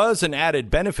 there was an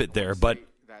added benefit there, but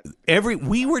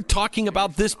we were talking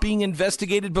about this being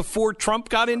investigated before Trump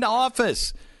got into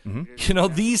office.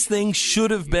 These things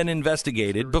should have been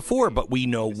investigated before, but we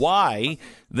know why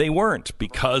they weren't,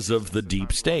 because of the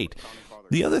deep state.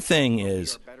 The other thing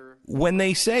is, when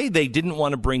they say they didn't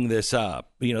want to bring this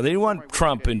up, they didn't want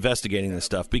Trump investigating this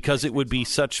stuff because it would be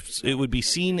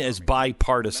seen as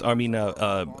partisan.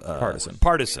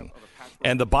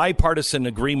 And the bipartisan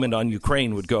agreement on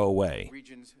Ukraine would go away.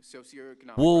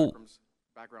 Well,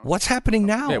 What's happening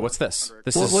now? Yeah, what's this?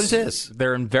 What is this?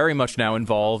 They're very much now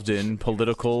involved in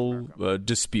political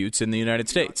disputes in the United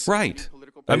States. Right.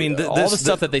 I mean, all the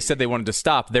stuff that they said they wanted to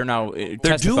stop, they're now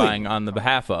testifying on the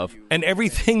behalf of. And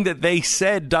everything that they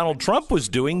said Donald Trump was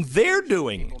doing, they're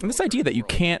doing. And this idea that you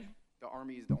can't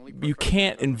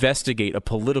investigate a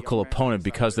political opponent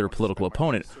because they're a political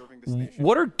opponent.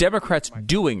 What are Democrats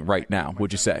doing right now,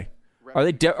 would you say?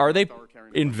 Are they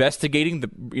investigating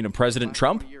President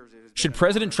Trump? Should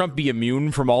President Trump be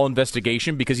immune from all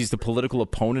investigation because he's the political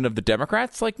opponent of the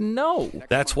Democrats? Like, no.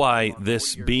 That's why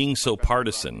this being so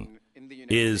partisan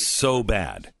is so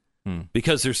bad.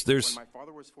 Because there's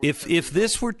if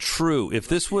this were true, if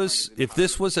this was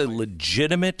a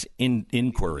legitimate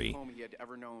inquiry,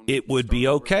 it would be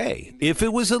okay. If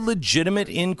it was a legitimate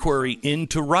inquiry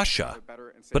into Russia,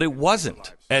 but it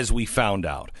wasn't, as we found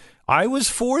out. I was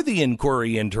for the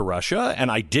inquiry into Russia,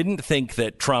 and I didn't think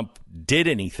that Trump did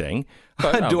anything.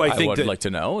 I would like to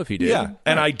know if he did. Yeah,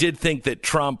 and I did think that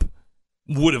Trump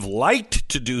would have liked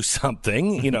to do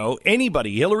something.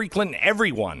 Anybody, Hillary Clinton,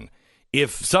 everyone.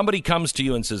 If somebody comes to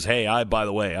you and says, "Hey, by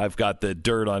the way, I've got the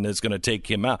dirt on this, going to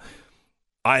take him out,"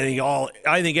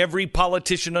 I think every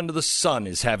politician under the sun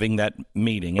is having that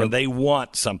meeting, and they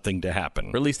want something to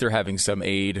happen. Or at least they're having some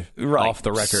aide off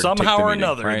the record. Somehow or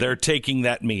another, they're taking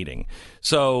that meeting.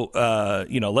 So,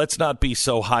 let's not be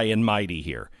so high and mighty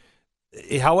here.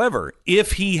 However,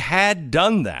 if he had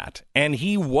done that and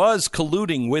he was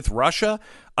colluding with Russia,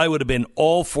 I would have been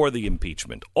all for the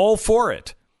impeachment, all for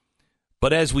it.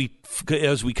 But as we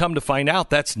come to find out,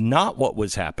 that's not what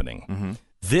was happening. Mm-hmm.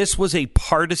 This was a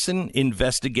partisan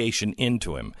investigation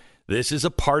into him. This is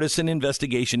a partisan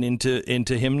investigation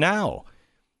into him now.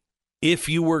 If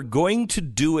you were going to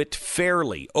do it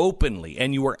fairly, openly,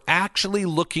 and you were actually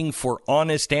looking for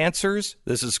honest answers,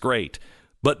 this is great.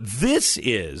 But this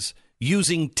is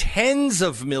using tens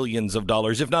of millions of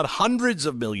dollars, if not hundreds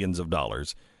of millions of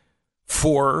dollars,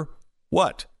 for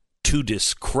what? To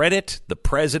discredit the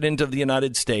president of the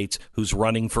United States who's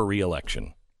running for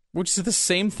re-election. Which is the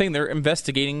same thing they're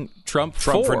investigating Trump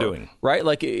for doing. Right?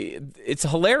 Like, it's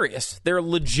hilarious. They're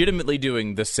legitimately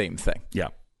doing the same thing. Yeah.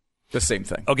 The same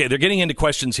thing. Okay, they're getting into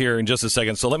questions here in just a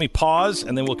second. So let me pause,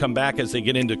 and then we'll come back as they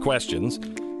get into questions,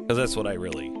 because that's what I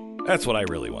really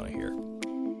want to hear.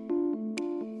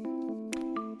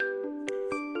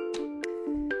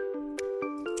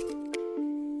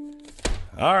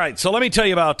 All right, so let me tell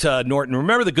you about Norton.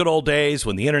 Remember the good old days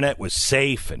when the internet was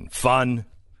safe and fun?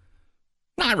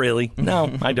 Not really.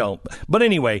 No, I don't. But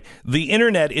anyway, the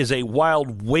internet is a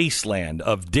wild wasteland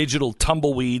of digital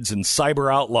tumbleweeds and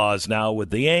cyber outlaws now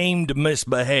with the aim to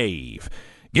misbehave.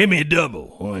 Give me a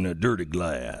double on a dirty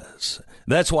glass.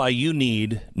 That's why you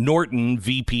need Norton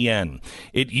VPN.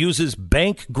 It uses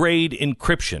bank-grade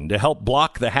encryption to help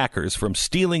block the hackers from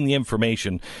stealing the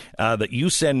information that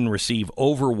you send and receive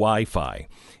over Wi-Fi.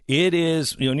 It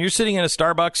is, when you're sitting in a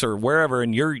Starbucks or wherever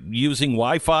and you're using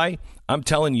Wi-Fi, I'm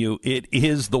telling you, it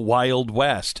is the Wild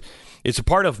West. It's a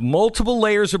part of multiple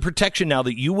layers of protection now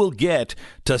that you will get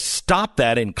to stop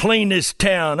that and clean this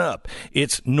town up.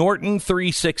 It's Norton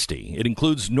 360. It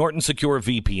includes Norton Secure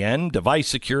VPN, device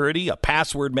security, a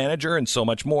password manager, and so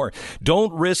much more.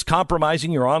 Don't risk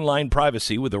compromising your online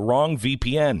privacy with the wrong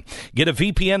VPN. Get a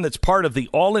VPN that's part of the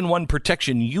all-in-one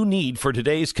protection you need for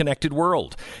today's connected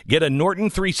world. Get a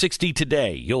Norton 360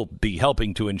 today. You'll be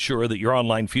helping to ensure that your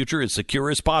online future is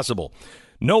secure as possible.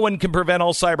 No one can prevent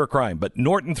all cybercrime, but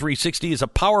Norton 360 is a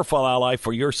powerful ally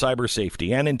for your cyber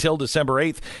safety. And until December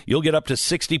 8th, you'll get up to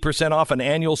 60% off an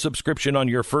annual subscription on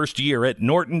your first year at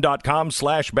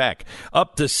norton.com/Beck.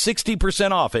 Up to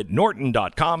 60% off at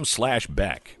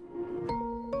norton.com/Beck.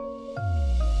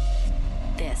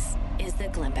 This is the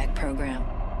Glenn Beck Program.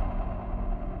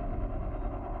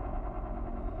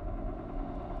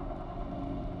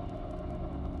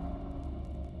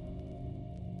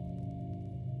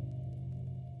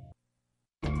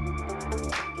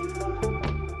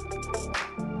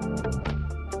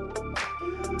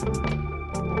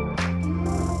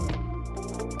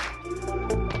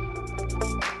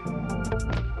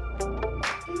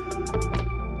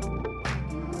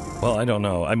 Well, I don't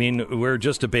know. I mean, we're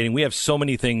just debating. We have so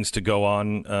many things to go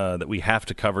on that we have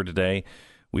to cover today.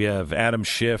 We have Adam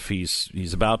Schiff.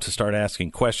 He's about to start asking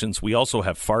questions. We also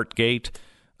have Fartgate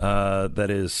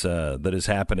that is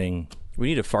happening. We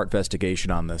need a fart investigation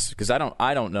on this because I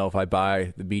don't know if I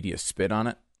buy the media spin on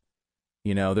it.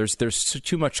 You know, there's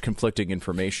too much conflicting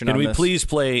information on this. Can we please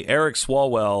play Eric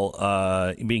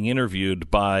Swalwell being interviewed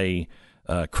by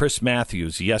Chris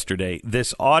Matthews yesterday?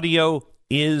 This audio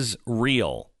is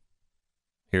real.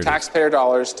 taxpayer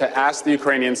dollars to ask the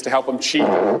Ukrainians to help them cheat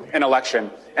an election.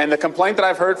 And the complaint that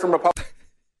I've heard from Republicans...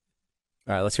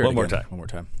 All right, let's hear it One more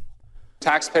time.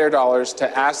 Taxpayer dollars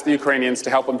to ask the Ukrainians to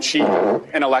help them cheat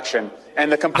an election.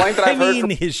 And the complaint that I've heard from...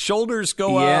 his shoulders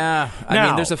go up. Yeah. I Now,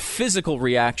 mean, there's a physical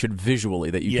reaction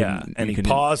visually that you can... and you he can,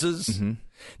 pauses. Mm-hmm.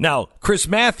 Now, Chris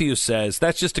Matthews says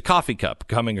that's just a coffee cup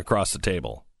coming across the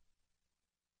table.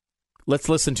 Let's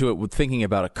listen to it with thinking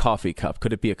about a coffee cup.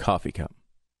 Could it be a coffee cup?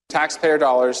 Taxpayer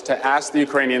dollars to ask the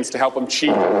Ukrainians to help them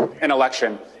cheat an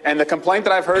election. And the complaint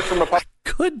that I've heard from Republicans...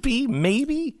 Could be,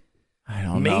 maybe. I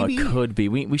don't know. It could be.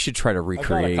 We should try to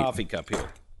recreate. I've got a coffee cup here.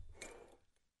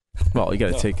 Well, you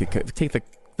got to take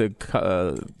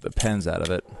the pens out of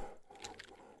it.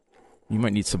 You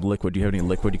might need some liquid. Do you have any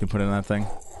liquid you can put in that thing?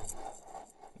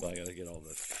 Well, I got to get all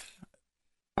this.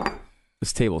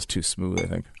 This table's too smooth, I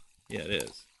think. Yeah, it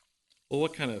is. Well,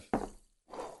 what kind of...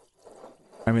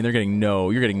 I mean, you're getting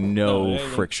no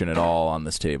friction at all on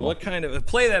this table. What kind of...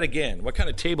 Play that again. What kind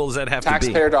of table does that have to be?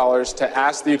 Taxpayer dollars to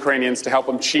ask the Ukrainians to help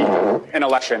them cheat an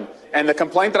election. And the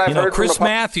complaint that I've heard Chris from...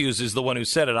 Matthews is the one who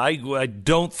said it. I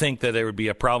don't think that there would be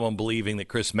a problem believing that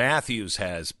Chris Matthews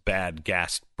has bad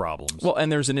gas problems. Well,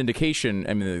 and there's an indication,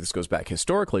 I mean, this goes back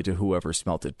historically to whoever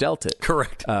smelt it, dealt it.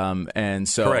 Correct. And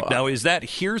so... Correct. Now, is that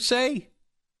hearsay?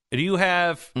 Do you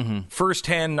have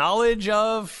firsthand knowledge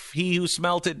of he who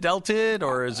smelt it, dealt it,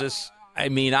 or is this... I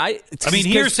mean,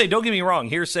 hearsay, don't get me wrong,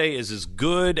 hearsay is as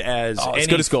good as... as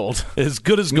good as gold. As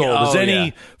good as gold. As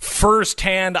any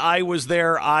firsthand, I was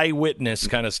there, eyewitness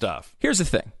kind of stuff. Here's the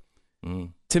thing.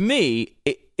 To me,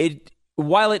 it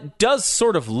while it does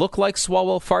sort of look like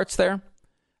Swalwell farts there,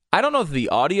 I don't know if the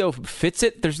audio fits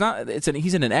it. He's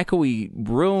in an echoey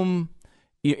room.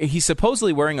 He's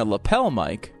supposedly wearing a lapel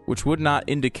mic, which would not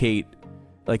indicate,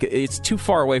 like, it's too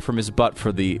far away from his butt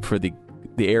for the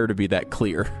air to be that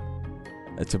clear.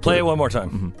 Play it one more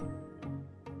time.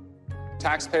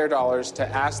 Taxpayer dollars to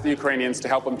ask the Ukrainians to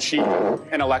help them cheat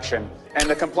an election. And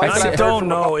the complaint that I don't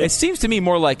know. It seems to me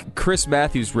more like Chris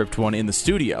Matthews ripped one in the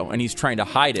studio, and he's trying to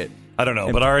hide it. I don't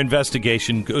know, but our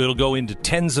investigation, it'll go into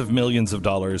tens of millions of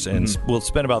dollars, and we'll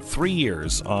spend about 3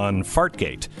 years on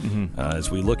Fartgate as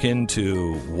we look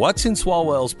into what's in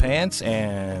Swalwell's pants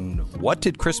and what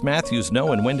did Chris Matthews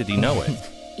know and when did he know it.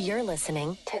 You're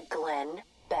listening to Glenn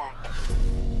Beck.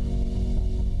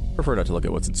 I prefer not to look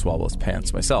at what's in Swalwell's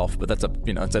pants myself, but that's up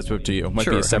to you. It might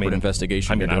be a separate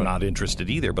investigation. I'm not interested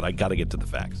either, but I got to get to the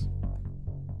facts.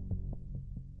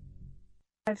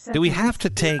 Do we have to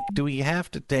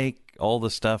take all the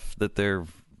stuff that they're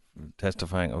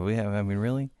testifying?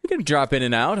 Really? We can drop in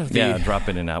and out. Drop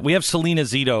in and out. We have Salena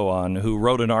Zito on, who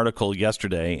wrote an article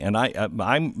yesterday, and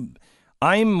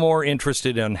I'm more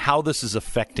interested in how this is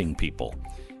affecting people.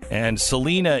 And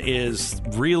Salena is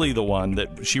really the one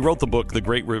that she wrote the book, The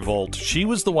Great Revolt. She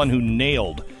was the one who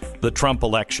nailed the Trump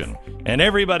election, and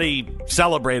everybody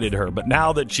celebrated her. But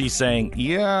now that she's saying,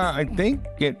 yeah, I think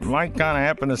it might kind of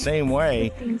happen the same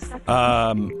way,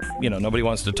 nobody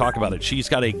wants to talk about it. She's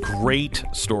got a great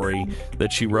story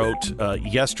that she wrote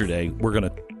yesterday. We're going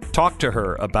to talk to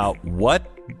her about what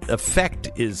effect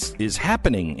is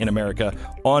happening in America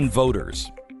on voters.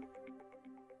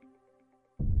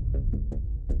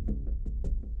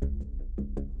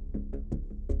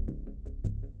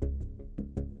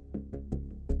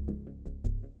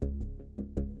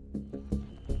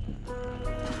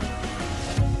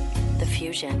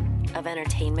 Fusion of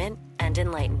entertainment and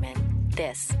enlightenment.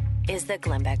 This is the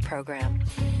Glenn Beck Program.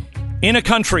 In a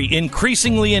country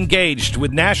increasingly engaged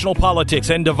with national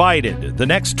politics and divided, the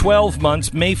next 12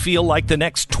 months may feel like the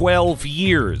next 12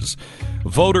 years.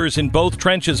 Voters in both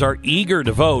trenches are eager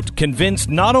to vote, convinced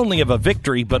not only of a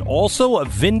victory, but also of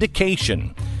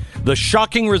vindication. The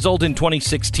shocking result in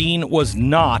 2016 was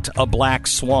not a black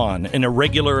swan, an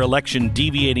irregular election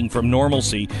deviating from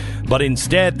normalcy, but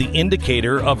instead the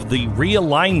indicator of the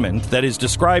realignment that is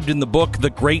described in the book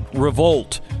The Great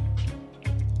Revolt.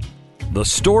 The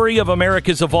story of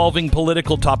America's evolving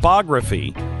political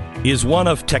topography is one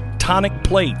of tectonic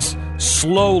plates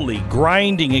slowly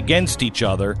grinding against each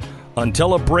other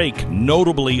until a break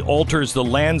notably alters the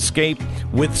landscape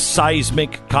with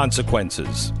seismic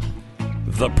consequences.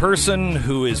 The person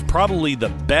who is probably the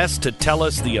best to tell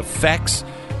us the effects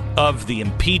of the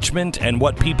impeachment and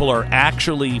what people are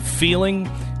actually feeling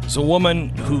is a woman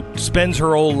who spends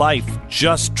her whole life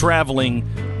just traveling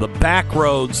the back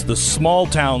roads, the small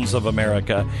towns of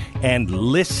America, and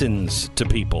listens to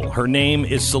people. Her name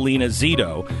is Salena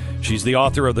Zito. She's the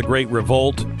author of The Great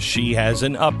Revolt. She has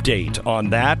an update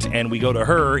on that, and we go to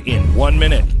her in 1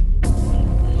 minute.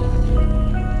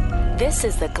 This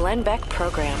is the Glenn Beck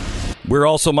Program. We're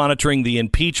also monitoring the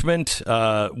impeachment.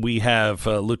 We have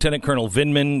Lieutenant Colonel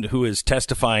Vindman, who is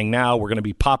testifying now. We're going to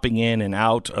be popping in and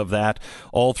out of that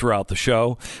all throughout the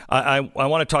show. I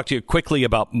want to talk to you quickly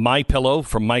about MyPillow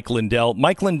from Mike Lindell.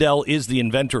 Mike Lindell is the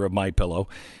inventor of MyPillow,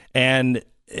 and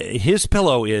his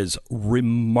pillow is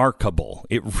remarkable.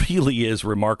 It really is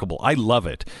remarkable. I love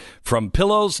it. From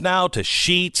pillows now to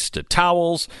sheets to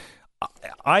towels.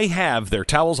 I have their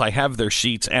towels, I have their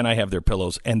sheets, and I have their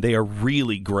pillows, and they are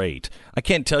really great. I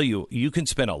can't tell you, you can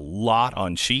spend a lot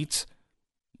on sheets.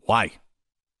 Why?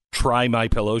 Try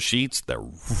MyPillow sheets. They're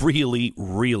really,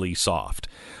 really soft.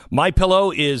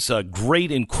 MyPillow is a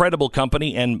great, incredible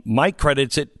company, and Mike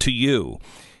credits it to you.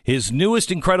 His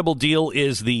newest incredible deal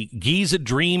is the Giza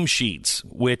Dream Sheets,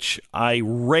 which I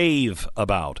rave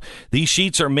about. These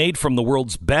sheets are made from the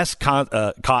world's best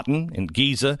cotton in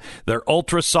Giza. They're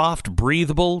ultra soft,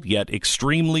 breathable, yet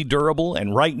extremely durable.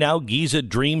 And right now, Giza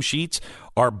Dream Sheets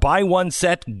are buy one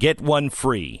set, get one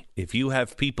free. If you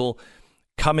have people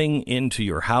coming into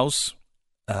your house,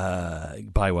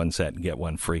 buy one set and get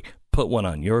one free. Put one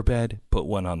on your bed, put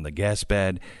one on the guest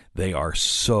bed. They are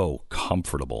so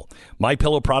comfortable.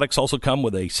 MyPillow products also come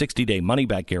with a 60-day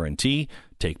money-back guarantee.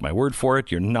 Take my word for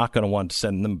it. You're not going to want to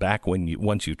send them back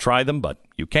once you try them, but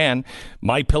you can.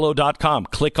 MyPillow.com.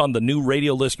 Click on the new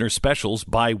radio listener specials.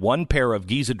 Buy one pair of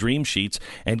Giza Dream Sheets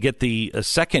and get the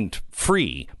second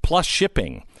free plus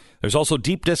shipping. There's also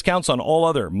deep discounts on all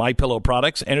other MyPillow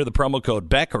products. Enter the promo code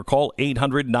BECK or call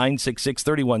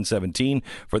 800-966-3117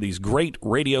 for these great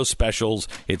radio specials.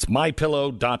 It's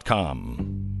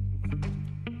MyPillow.com.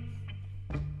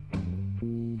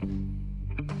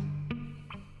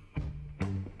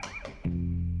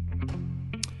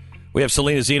 We have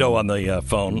Salena Zito on the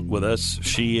phone with us.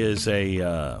 She is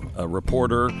a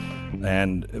reporter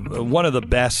and one of the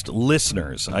best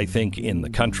listeners, I think, in the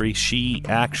country. She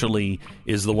actually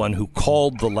is the one who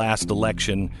called the last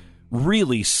election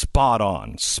really spot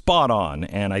on.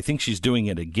 And I think she's doing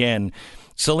it again.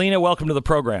 Salena, welcome to the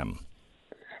program.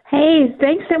 Hey,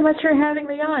 thanks so much for having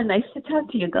me on. Nice to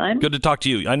talk to you, Glenn. Good to talk to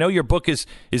you. I know your book is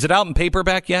it out in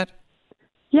paperback yet?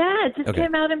 Yeah, it just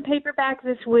came out in paperback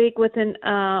this week with an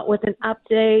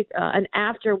update, an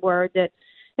afterword that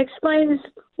explains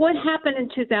what happened in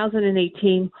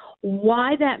 2018,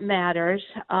 why that matters,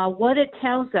 what it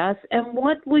tells us, and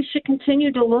what we should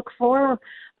continue to look for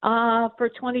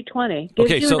 2020.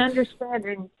 Gives you an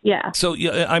understanding. Yeah. So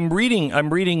I'm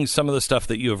reading some of the stuff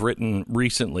that you have written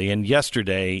recently, and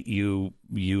yesterday you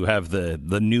have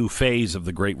the new phase of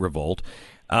the Great Revolt,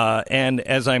 and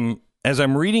as I'm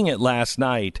reading it last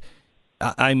night,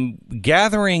 I'm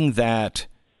gathering that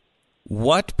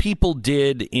what people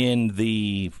did in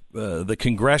the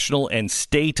congressional and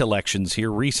state elections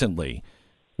here recently,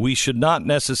 we should not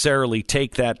necessarily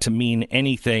take that to mean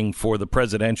anything for the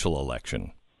presidential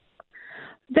election.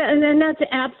 And that's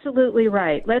absolutely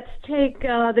right. Let's take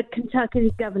the Kentucky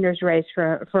governor's race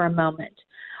for a moment.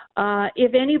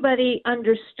 If anybody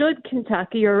understood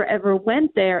Kentucky or ever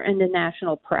went there in the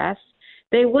national press,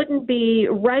 they wouldn't be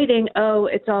writing, oh,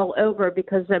 it's all over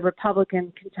because the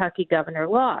Republican Kentucky governor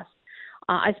lost.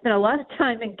 I spent a lot of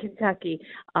time in Kentucky.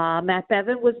 Matt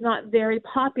Bevin was not very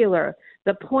popular.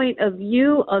 The point of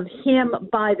view of him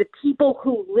by the people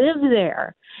who live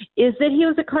there is that he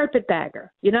was a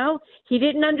carpetbagger. You know, he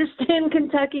didn't understand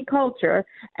Kentucky culture,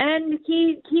 and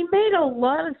he made a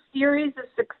lot of series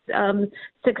of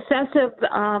successive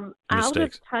out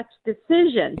of touch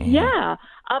decisions. Mm-hmm. Yeah,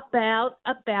 about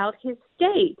his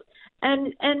state.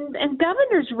 And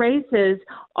governors' races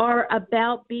are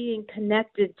about being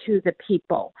connected to the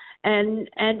people, and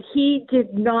he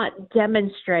did not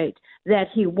demonstrate that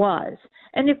he was.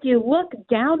 And if you look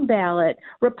down ballot,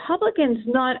 Republicans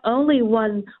not only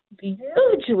won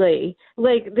hugely,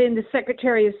 like in the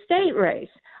Secretary of State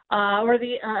race or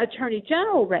the Attorney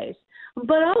General race,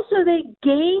 but also they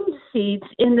gained seats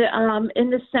in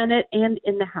the Senate and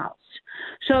in the House.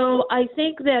 So I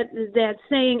think that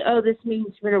saying, oh, this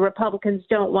means Republicans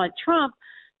don't want Trump,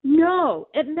 no,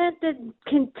 it meant that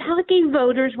Kentucky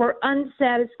voters were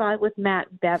unsatisfied with Matt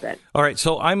Bevin. All right,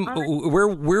 so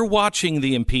we're watching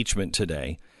the impeachment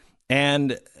today,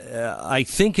 and I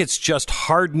think it's just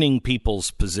hardening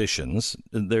people's positions.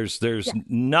 There's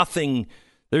nothing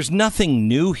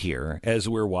new here as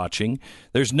we're watching.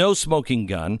 There's no smoking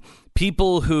gun.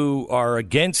 People who are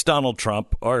against Donald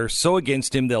Trump are so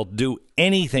against him they'll do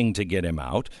anything to get him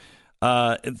out.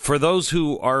 For those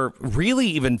who are really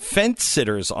even fence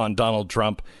sitters on Donald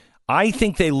Trump, I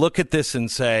think they look at this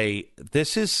and say,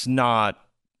 this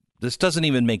doesn't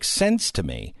even make sense to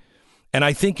me. And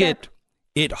I think it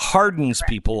hardens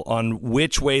people on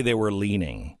which way they were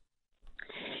leaning.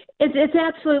 It's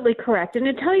absolutely correct. And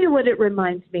to tell you what it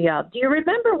reminds me of, do you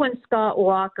remember when Scott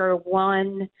Walker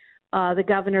won the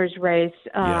governor's race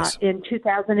Yes. in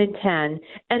 2010,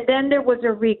 and then there was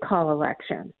a recall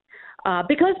election?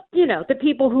 Because, the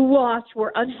people who lost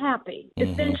were unhappy.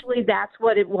 Mm-hmm. Essentially, that's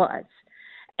what it was.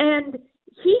 And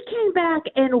he came back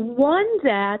and won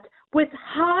that with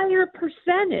higher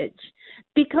percentage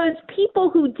because people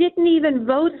who didn't even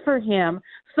vote for him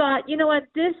thought, you know what,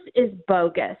 this is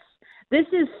bogus. This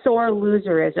is sore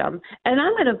loserism, and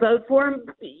I'm going to vote for him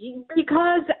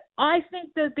because I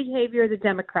think the behavior of the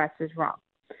Democrats is wrong.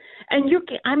 And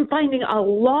I'm finding a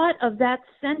lot of that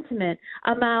sentiment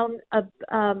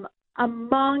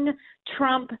among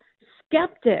Trump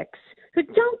skeptics who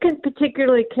don't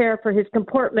particularly care for his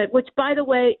comportment, which, by the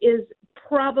way, is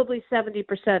probably 70%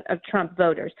 of Trump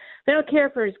voters. They don't care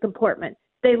for his comportment.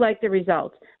 They like the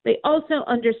results. They also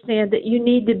understand that you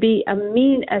need to be a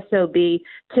mean SOB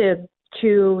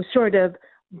to sort of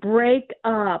break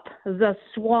up the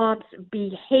swamp's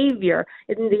behavior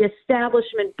and the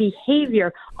establishment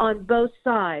behavior on both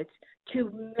sides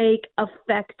to make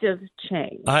effective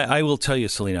change. I will tell you,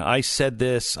 Salena, I said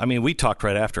this. I mean, we talked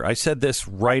right after. I said this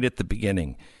right at the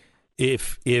beginning.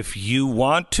 If you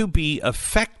want to be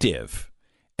effective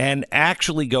and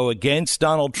actually go against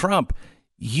Donald Trump,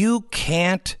 you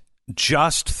can't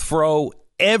just throw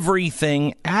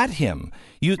everything at him.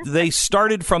 They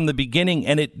started from the beginning,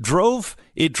 and it drove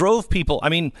people. I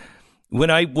mean, when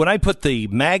I put the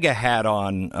MAGA hat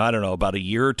on, I don't know, about a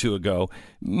year or two ago,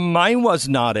 mine was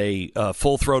not a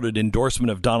full-throated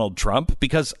endorsement of Donald Trump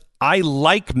because I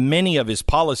like many of his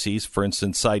policies. For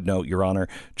instance, side note, Your Honor,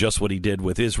 just what he did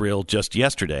with Israel just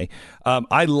yesterday.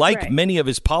 I like many of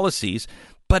his policies,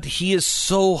 but he is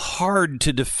so hard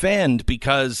to defend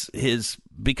because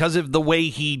of the way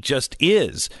he just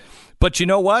is. But you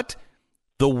know what?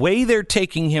 The way they're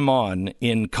taking him on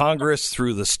in Congress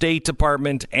through the State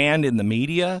Department and in the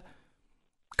media,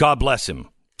 God bless him.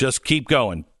 Just keep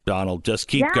going, Donald. Just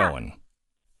keep going.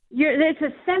 It's a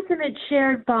sentiment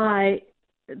shared by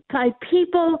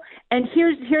people, and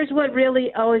here's what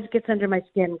really always gets under my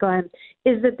skin, Glenn,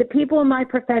 is that the people in my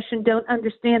profession don't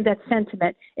understand that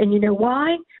sentiment. And you know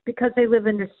why? Because they live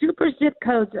in the super zip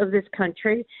codes of this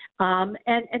country, and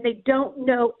they don't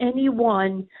know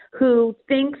anyone who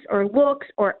thinks or looks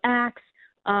or acts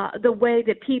the way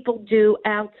that people do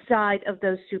outside of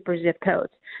those super zip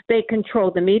codes. They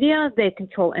control the media, they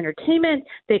control entertainment,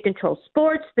 they control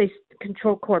sports, they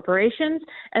control corporations,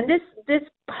 and this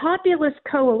populist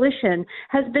coalition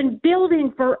has been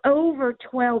building for over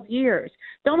 12 years.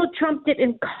 Donald Trump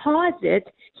didn't cause it.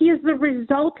 He is the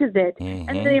result of it. Mm-hmm.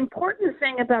 And the important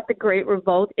thing about the Great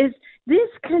Revolt is this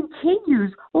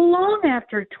continues long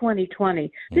after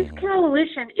 2020. This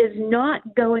coalition is not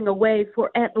going away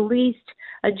for at least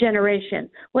a generation.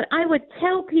 What I would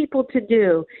tell people to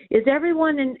do is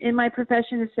everyone in my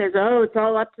profession says, oh, it's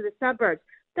all up to the suburbs.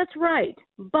 That's right,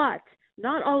 but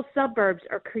not all suburbs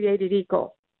are created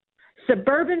equal.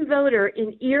 Suburban voter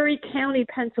in Erie County,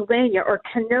 Pennsylvania, or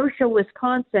Kenosha,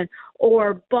 Wisconsin,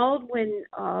 or Baldwin,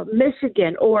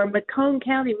 Michigan, or Macomb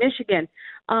County, Michigan,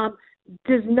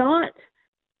 does not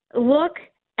look,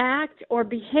 act, or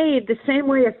behave the same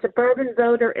way a suburban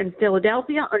voter in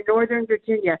Philadelphia or Northern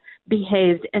Virginia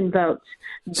behaves and votes.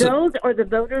 Those are the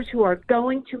voters who are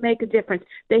going to make a difference.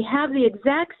 They have the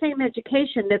exact same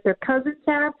education that their cousins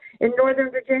have in Northern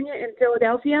Virginia and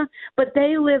Philadelphia, but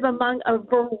they live among a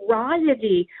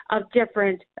variety of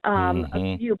different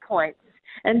viewpoints.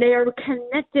 And they are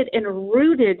connected and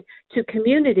rooted to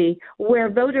community, where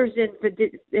voters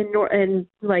in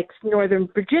like Northern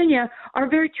Virginia are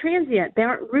very transient. They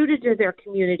aren't rooted to their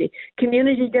community.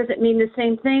 Community doesn't mean the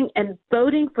same thing, and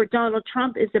voting for Donald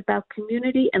Trump is about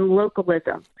community and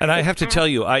localism. And I have to tell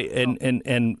you,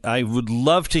 I would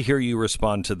love to hear you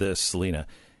respond to this, Salena.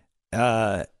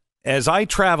 As I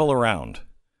travel around,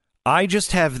 I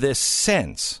just have this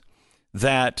sense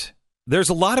that there's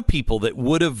a lot of people that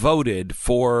would have voted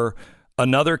for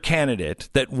another candidate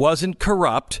that wasn't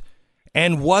corrupt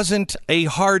and wasn't a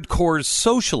hardcore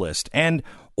socialist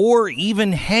or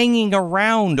even hanging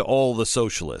around all the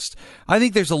socialists. I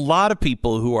think there's a lot of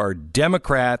people who are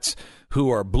Democrats,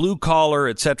 who are blue collar,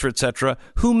 et cetera,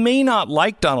 who may not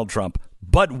like Donald Trump,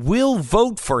 but will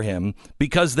vote for him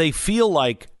because they feel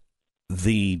like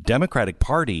the Democratic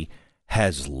Party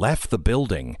has left the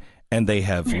building and they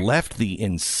have left the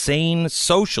insane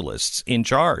socialists in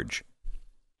charge.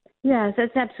 Yes,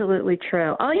 that's absolutely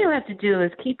true. All you have to do is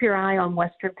keep your eye on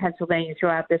Western Pennsylvania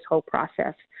throughout this whole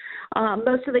process.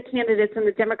 Most of the candidates on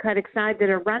the Democratic side that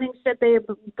are running said they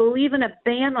believe in a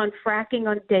ban on fracking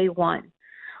on day one.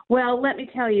 Well, let me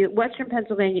tell you, Western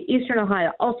Pennsylvania, Eastern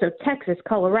Ohio, also Texas,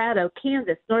 Colorado,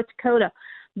 Kansas, North Dakota,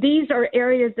 these are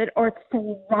areas that are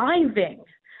thriving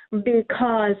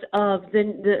because of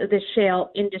the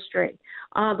shale industry.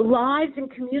 Lives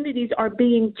and communities are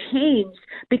being changed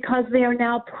because they are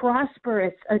now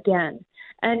prosperous again.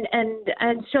 And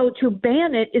so to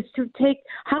ban it is to take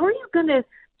 – how are you going to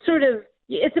sort of –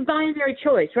 it's a binary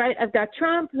choice, right? I've got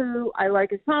Trump, who I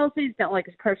like his policies, don't like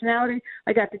his personality.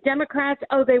 I got the Democrats.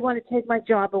 Oh, they want to take my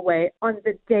job away on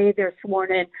the day they're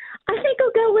sworn in. I think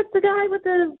I'll go with the guy with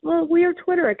the weird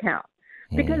Twitter account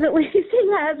because at least he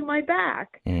has my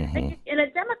back. And a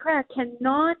Democrat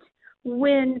cannot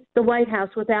win the White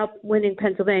House without winning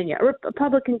Pennsylvania. A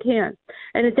Republican can.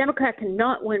 And a Democrat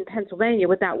cannot win Pennsylvania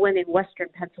without winning Western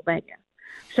Pennsylvania.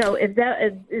 So if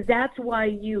that's why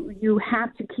you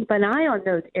have to keep an eye on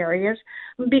those areas,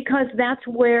 because that's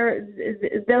where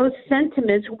those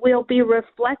sentiments will be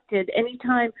reflected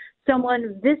anytime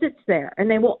someone visits there,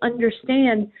 and they will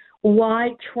understand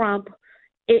why Trump,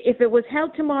 if it was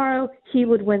held tomorrow, he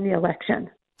would win the election.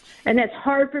 And that's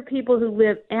hard for people who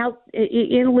live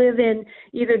in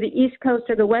either the East Coast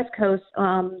or the West Coast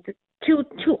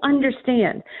to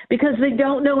understand, because they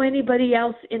don't know anybody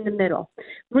else in the middle.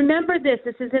 Remember this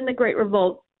is in the Great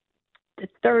Revolt.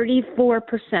 34%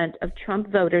 of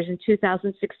Trump voters in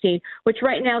 2016, which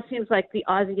right now seems like the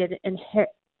Ozzie and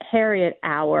Harriet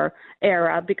hour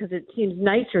era because it seems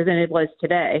nicer than it was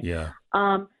today. Yeah.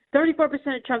 34%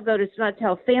 of Trump voters did not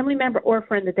tell a family member or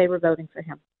friend that they were voting for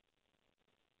him.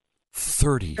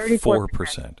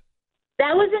 34%.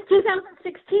 That was in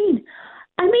 2016.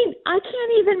 I mean,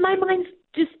 my mind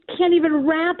just can't even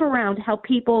wrap around how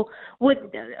people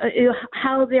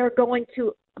how they're going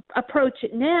to approach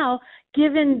it now,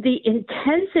 given the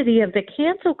intensity of the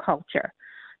cancel culture.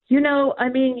 You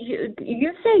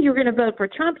say you're going to vote for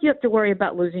Trump, you have to worry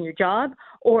about losing your job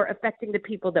or affecting the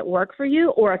people that work for you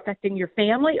or affecting your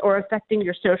family or affecting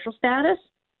your social status.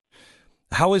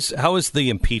 How is the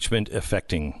impeachment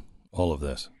affecting all of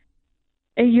this?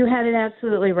 You had it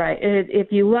absolutely right.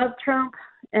 If you love Trump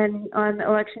and on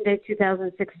Election Day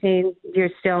 2016, you're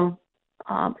still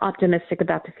optimistic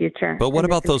about the future. But what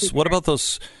about those? What about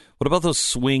those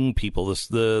swing people?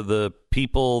 The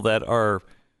people that are,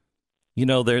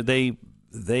 they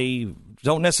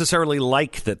don't necessarily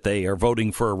like that they are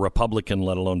voting for a Republican,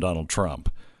 let alone Donald Trump.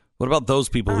 What about those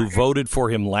people who voted for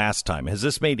him last time? Has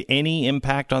this made any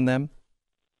impact on them?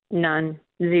 None.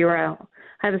 Zero.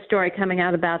 I have a story coming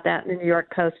out about that in the New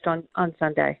York Post on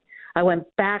Sunday. I went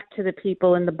back to the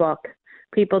people in the book,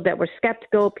 people that were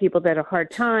skeptical, people that had a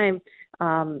hard time,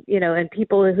 and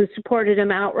people who supported him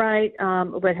outright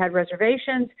but had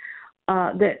reservations.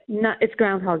 It's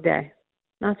Groundhog Day.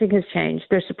 Nothing has changed.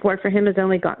 Their support for him has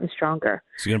only gotten stronger.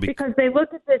 Because they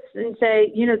look at this and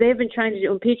say, they've been trying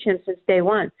to impeach him since day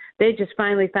one. They just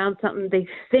finally found something they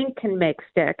think can make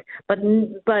stick, but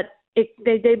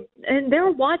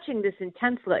they're watching this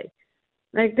intensely.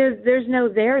 Like there's no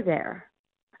there.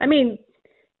 I mean,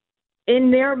 in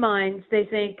their minds, they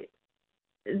think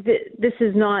this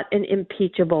is not an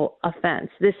impeachable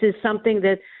offense. This is something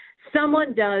that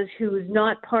someone does who is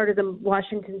not part of the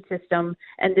Washington system,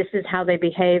 and this is how they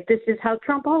behave. This is how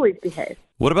Trump always behaved.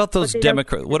 What about those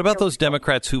Democrats? What about those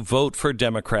Democrats who vote for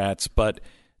Democrats, but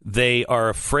they are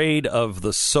afraid of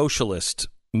the socialist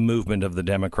movement of the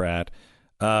Democrat?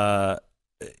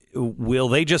 Will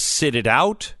they just sit it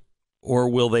out? Or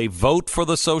will they vote for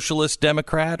the socialist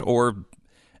Democrat or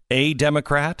a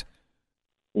Democrat?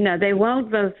 No, they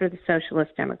won't vote for the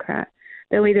socialist Democrat.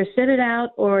 They'll either sit it out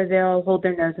or they'll hold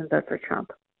their nose and vote for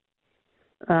Trump.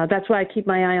 That's why I keep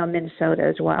my eye on Minnesota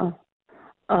as well.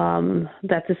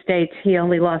 That's a state he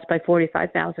only lost by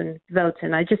 45,000 votes,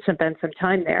 and I just spent some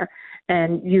time there,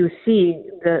 and you see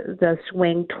the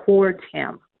swing towards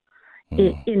him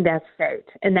in that state,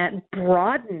 and that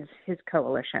broadens his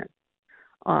coalition.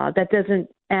 That doesn't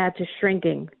add to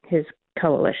shrinking his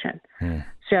coalition.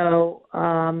 So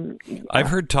I've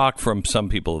heard talk from some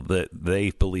people that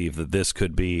they believe that this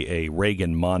could be a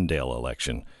Reagan-Mondale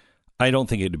election. I don't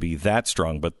think it would be that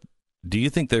strong, but do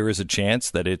you think there is a chance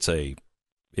that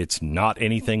it's not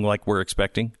anything like we're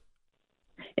expecting?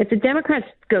 If the Democrats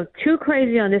go too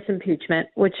crazy on this impeachment,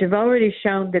 which have already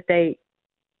shown that they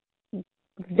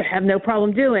have no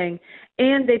problem doing,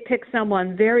 and they pick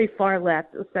someone very far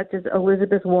left, such as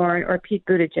Elizabeth Warren or Pete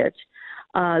Buttigieg,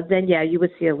 then, yeah, you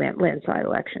would see a landslide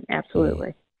election.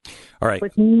 Absolutely. All right.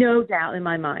 With no doubt in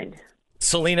my mind.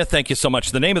 Salena, thank you so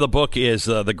much. The name of the book is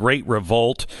The Great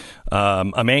Revolt.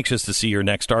 I'm anxious to see your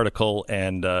next article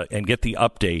and get the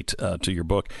update to your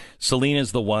book. Salena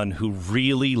is the one who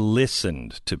really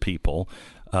listened to people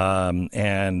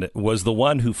and was the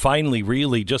one who finally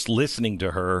really, just listening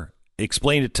to her,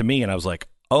 explained it to me, and I was like,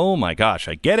 oh my gosh,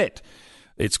 I get it.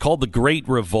 It's called The Great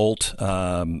Revolt,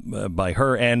 by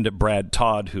her and Brad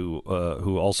Todd, who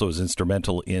also is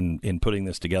instrumental in putting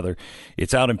this together.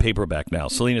 It's out in paperback now.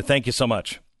 Salena, thank you so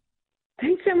much.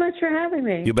 Thanks so much for having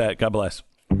me. You bet. God bless.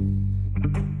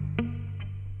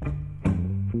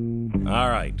 All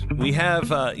right. We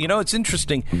have, it's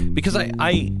interesting because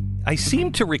I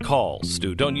seem to recall,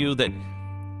 Stu, don't you, that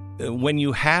when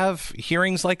you have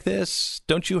hearings like this,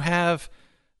 don't you have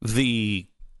the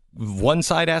one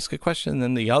side ask a question,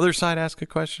 then the other side ask a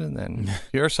question, then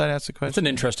your side asks a question? That's an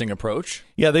interesting approach.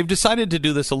 Yeah, they've decided to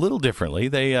do this a little differently.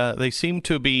 They seem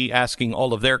to be asking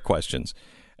all of their questions,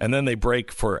 and then they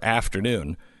break for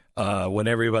afternoon when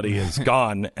everybody is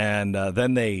gone, and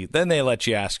then they let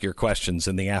you ask your questions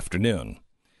in the afternoon.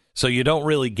 So you don't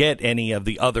really get any of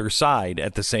the other side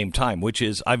at the same time, which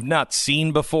is I've not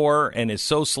seen before and is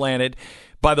so slanted.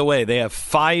 By the way, they have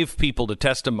 5 people to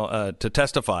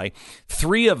testify.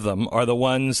 3 of them are the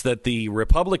ones that the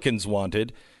Republicans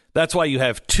wanted. That's why you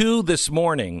have 2 this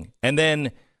morning. And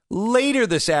then later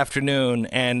this afternoon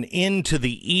and into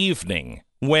the evening,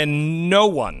 when no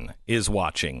one is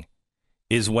watching,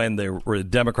 is when the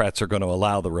Democrats are going to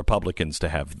allow the Republicans to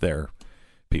have their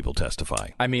people testify.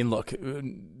 I mean, look,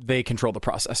 they control the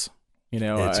process.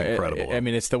 It's incredible. I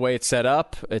mean, it's the way it's set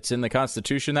up. It's in the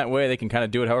Constitution that way. They can kind of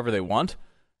do it however they want.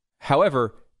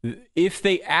 However, if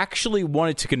they actually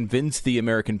wanted to convince the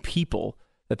American people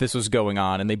that this was going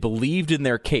on and they believed in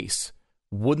their case,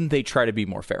 wouldn't they try to be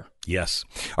more fair? Yes.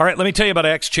 All right, let me tell you about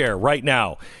X-Chair right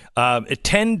now.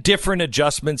 10 different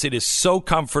adjustments. It is so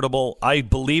comfortable. I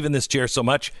believe in this chair so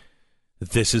much.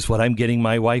 This is what I'm getting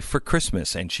my wife for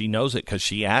Christmas, and she knows it because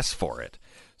she asked for it.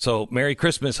 So, Merry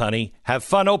Christmas, honey. Have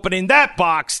fun opening that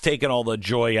box, taking all the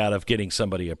joy out of getting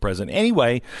somebody a present.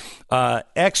 Anyway,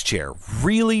 X-Chair,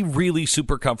 really, really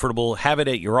super comfortable. Have it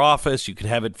at your office. You can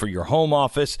have it for your home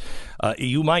office.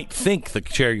 You might think the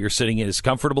chair you're sitting in is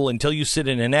comfortable until you sit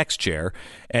in an X-Chair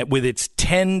with its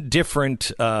 10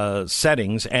 different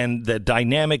settings and the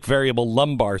dynamic variable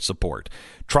lumbar support.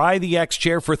 Try the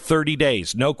X-Chair for 30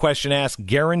 days. No question asked.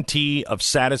 Guarantee of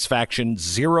satisfaction.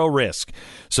 0 risk.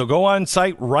 So go on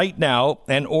site right now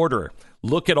and order.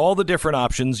 Look at all the different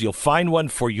options. You'll find one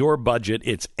for your budget.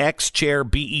 It's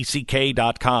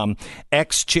xchairbeck.com,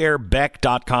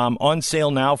 xchairbeck.com. On sale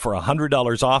now for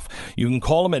 $100 off. You can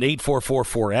call them at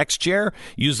 8444-XChair.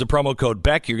 Use the promo code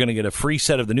BECK. You're going to get a free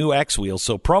set of the new X wheels.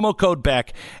 So promo code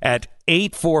BECK at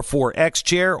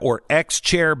 844-XChair or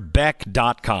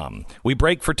xchairbeck.com. We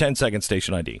break for 10 seconds.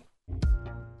 Station ID.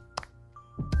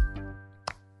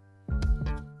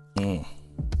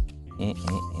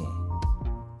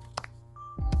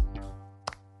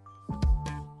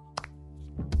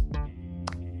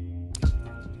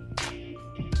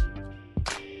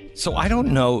 So I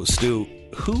don't know, Stu,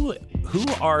 who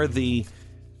are the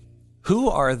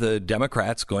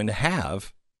Democrats going to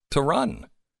have to run?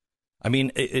 I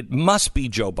mean, it must be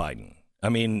Joe Biden. I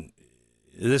mean,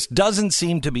 this doesn't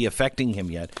seem to be affecting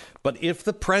him yet. But if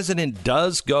the president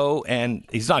does go, and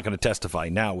he's not going to testify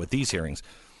now with these hearings,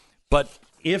 but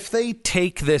if they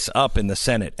take this up in the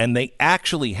Senate and they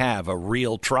actually have a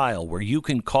real trial where you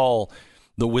can call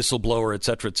the whistleblower, et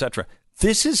cetera,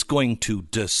 this is going to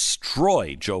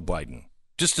destroy Joe Biden.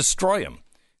 Just destroy him.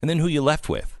 And then who you left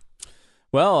with?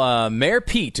 Well, Mayor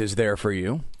Pete is there for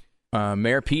you.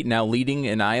 Mayor Pete now leading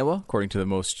in Iowa, according to the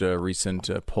most recent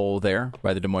poll there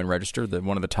by the Des Moines Register,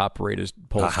 one of the top-rated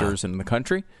pollsters in the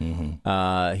country.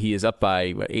 Mm-hmm. He is up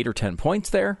by 8 or 10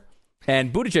 points there.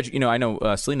 And Buttigieg, I know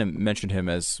Salena mentioned him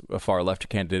as a far-left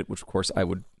candidate, which, of course, I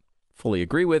would fully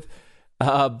agree with.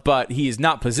 But he is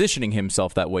not positioning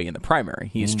himself that way in the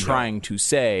primary. He is trying to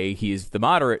say he is the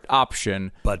moderate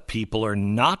option. But people are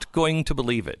not going to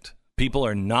believe it. People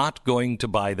are not going to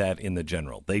buy that in the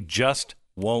general. They just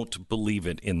won't believe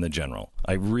it in the general.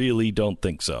 I really don't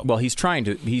think so. Well, he's trying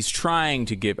to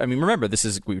give. I mean, remember,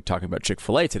 we were talking about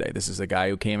Chick-fil-A today. This is a guy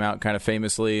who came out kind of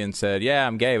famously and said, "Yeah,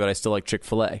 I'm gay, but I still like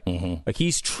Chick-fil-A." Mm-hmm. Like,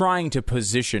 he's trying to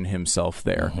position himself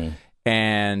there. Mm-hmm.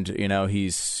 And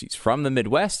he's from the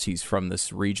Midwest. He's from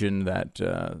this region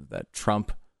that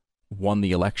Trump won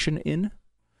the election in.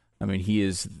 I mean,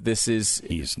 he's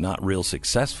not real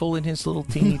successful in his little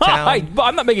teeny town.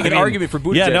 I'm not making an argument for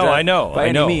Buttigieg. Yeah, no, I know. By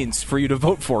any means, for you to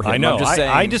vote for him. I know. I'm just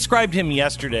saying. I described him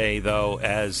yesterday, though,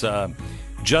 as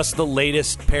just the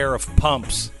latest pair of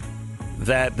pumps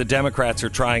that the Democrats are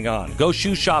trying on. Go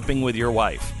shoe shopping with your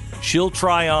wife. She'll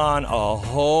try on a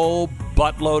whole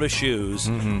buttload of shoes,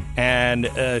 and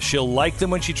she'll like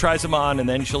them when she tries them on, and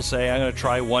then she'll say, I'm going to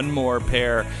try one more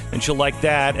pair, and she'll like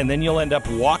that, and then you'll end up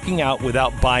walking out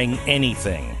without buying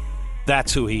anything.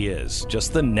 That's who he is,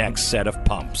 just the next set of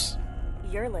pumps.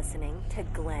 You're listening to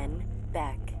Glenn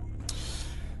Beck.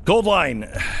 Goldline.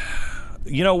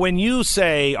 You know, when you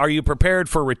say, are you prepared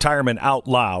for retirement out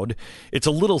loud, it's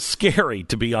a little scary,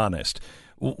 to be honest.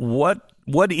 What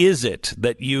is it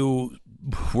that you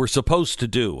were supposed to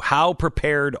do? How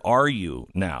prepared are you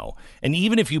now? And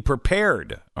even if you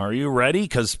prepared, are you ready?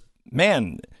 Because,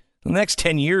 man, the next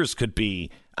 10 years could be,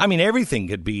 everything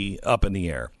could be up in the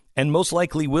air, and most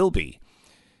likely will be.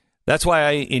 That's why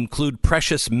I include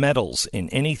precious metals in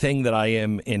anything that I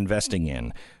am investing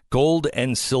in. Gold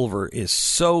and silver is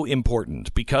so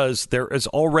important because there is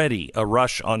already a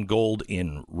rush on gold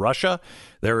in Russia.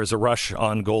 There is a rush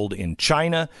on gold in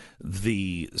China.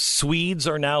 The Swedes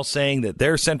are now saying that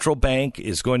their central bank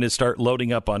is going to start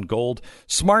loading up on gold.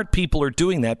 Smart people are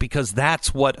doing that because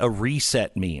that's what a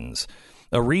reset means.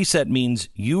 A reset means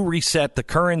you reset the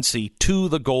currency to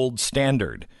the gold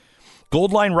standard.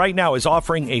 Goldline right now is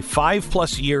offering a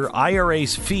 5+ year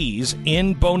IRA's fees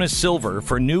in bonus silver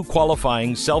for new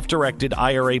qualifying self-directed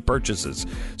IRA purchases.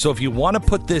 So if you want to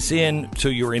put this in to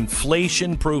your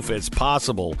inflation-proof as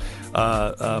possible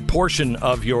portion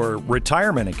of your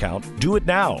retirement account, do it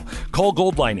now. Call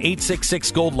Goldline,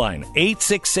 866-GOLDLINE,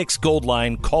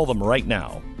 866-GOLDLINE. Call them right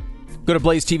now. Go to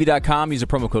blazetv.com, use a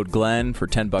promo code Glenn for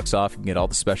 $10 off. You can get all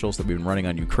the specials that we've been running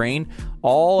on Ukraine.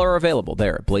 All are available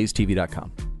there at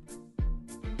blazetv.com.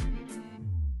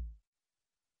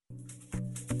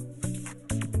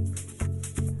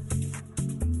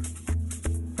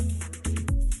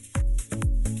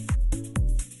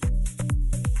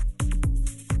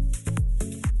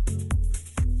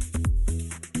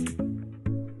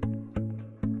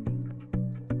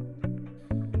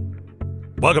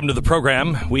 Welcome to the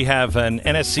program. We have an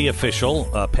NSC official,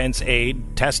 Pence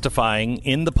aide, testifying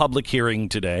in the public hearing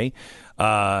today.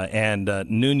 And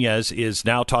Nunes is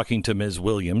now talking to Ms.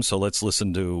 Williams, so let's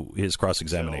listen to his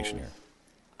cross-examination here.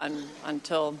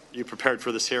 Until... You prepared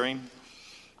for this hearing?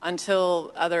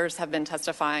 Until others have been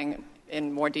testifying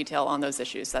in more detail on those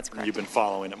issues, that's correct. You've been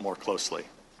following it more closely?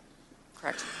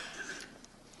 Correct.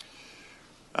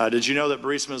 Did you know that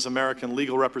Burisma's American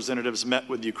legal representatives met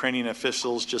with Ukrainian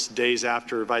officials just days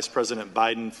after Vice President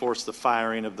Biden forced the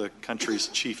firing of the country's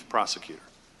chief prosecutor?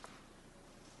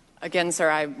 Again,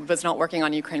 sir, I was not working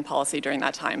on Ukraine policy during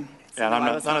that time. So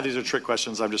and none of these are trick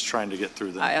questions. I'm just trying to get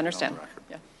through them. I understand.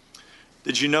 Yeah.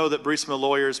 Did you know that Burisma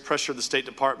lawyers pressured the State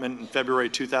Department in February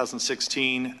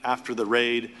 2016 after the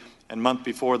raid and month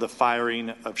before the firing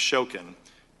of Shokin,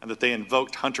 and that they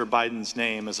invoked Hunter Biden's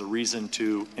name as a reason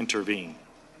to intervene?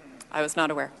 I was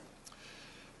not aware.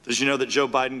 Did you know that Joe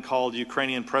Biden called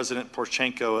Ukrainian President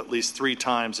Poroshenko at least 3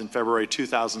 times in February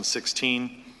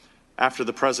 2016 after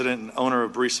the president and owner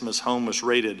of Burisma's home was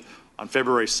raided on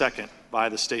February 2nd by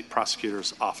the state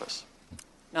prosecutor's office?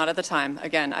 Not at the time.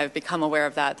 Again, I've become aware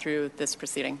of that through this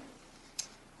proceeding.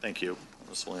 Thank you,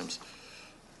 Ms. Williams.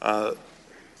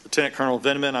 Lieutenant Colonel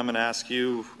Vindman, I'm going to ask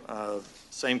you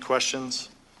same questions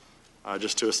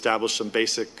just to establish some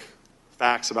basic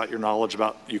facts about your knowledge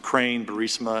about Ukraine,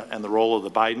 Burisma, and the role of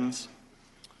the Bidens.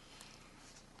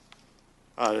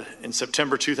 In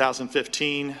September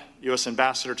 2015, U.S.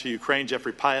 Ambassador to Ukraine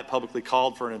Jeffrey Pyatt publicly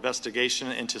called for an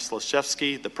investigation into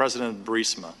Slashevsky, the president of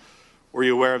Burisma. Were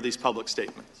you aware of these public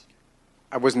statements?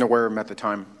 I wasn't aware of them at the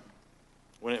time.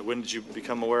 When did you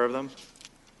become aware of them?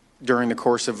 During the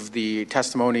course of the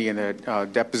testimony and the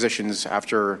depositions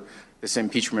after this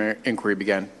impeachment inquiry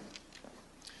began.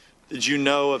 Did you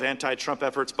know of anti-Trump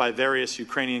efforts by various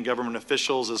Ukrainian government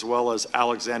officials as well as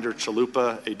Alexander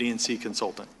Chalupa, a DNC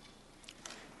consultant?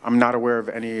 I'm not aware of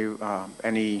any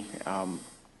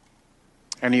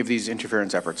of these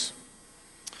interference efforts.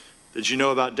 Did you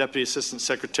know about Deputy Assistant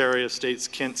Secretary of State's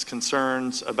Kent's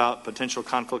concerns about potential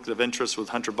conflict of interest with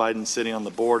Hunter Biden sitting on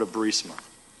the board of Burisma?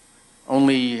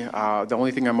 The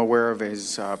only thing I'm aware of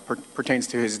is pertains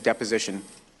to his deposition.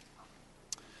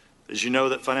 Did you know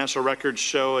that financial records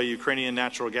show a Ukrainian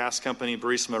natural gas company,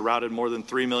 Burisma, routed more than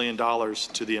 $3 million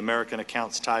to the American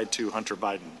accounts tied to Hunter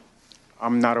Biden?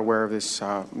 I'm not aware of this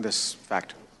this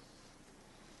fact.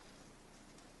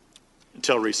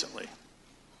 Until recently.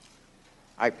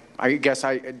 I guess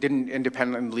I didn't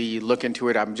independently look into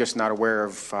it. I'm just not aware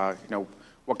of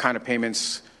what kind of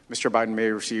payments Mr. Biden may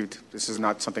have received. This is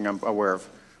not something I'm aware of.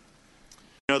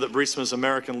 You know that Burisma's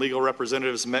American legal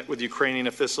representatives met with Ukrainian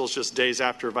officials just days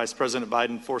after Vice President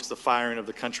Biden forced the firing of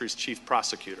the country's chief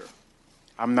prosecutor.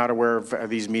 I'm not aware of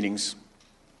these meetings.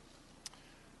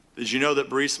 Did you know that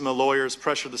Burisma lawyers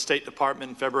pressured the State Department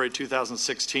in February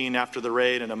 2016 after the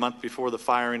raid and a month before the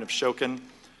firing of Shokin, and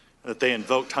that they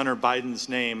invoked Hunter Biden's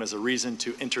name as a reason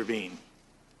to intervene?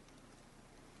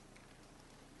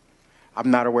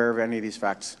 I'm not aware of any of these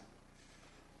facts.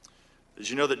 Did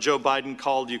you know that Joe Biden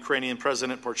called Ukrainian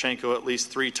President Poroshenko at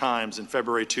least 3 times in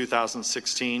February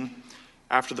 2016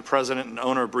 after the president and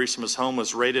owner of Burisma's home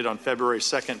was raided on February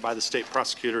 2nd by the state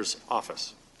prosecutor's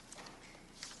office?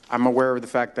 I'm aware of the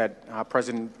fact that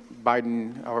President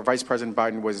Biden, or Vice President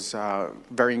Biden, was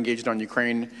very engaged on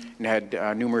Ukraine and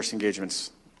had numerous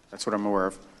engagements. That's what I'm aware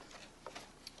of.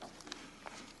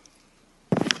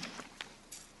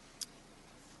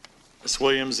 Ms.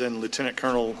 Williams and Lieutenant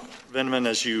Colonel Vindman,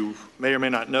 as you may or may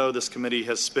not know, this committee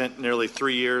has spent nearly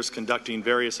 3 years conducting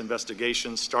various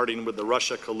investigations, starting with the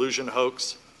Russia collusion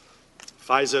hoax,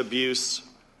 FISA abuse,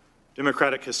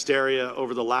 Democratic hysteria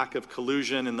over the lack of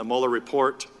collusion in the Mueller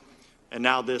report, and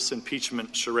now this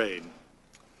impeachment charade.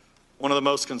 One of the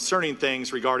most concerning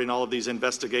things regarding all of these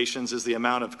investigations is the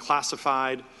amount of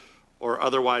classified or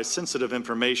otherwise sensitive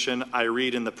information I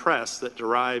read in the press that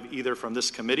derive either from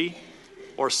this committee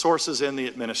or sources in the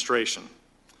administration.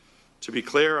 To be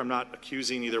clear, I'm not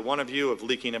accusing either one of you of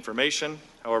leaking information.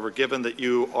 However, given that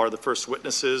you are the first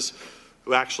witnesses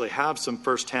who actually have some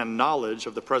firsthand knowledge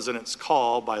of the president's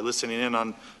call by listening in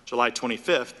on July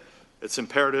 25th, it's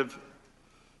imperative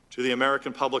to the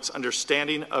American public's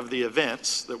understanding of the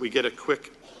events that we get a few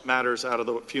matters out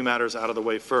of the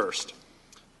way first.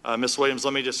 Ms. Williams,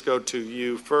 let me just go to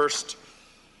you first.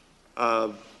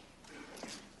 For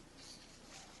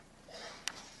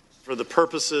the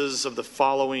purposes of the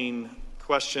following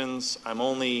questions, I'm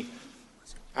only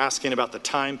asking about the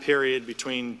time period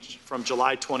from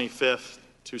July 25th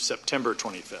to September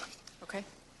 25th. Okay.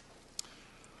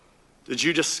 Did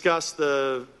you discuss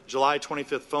the July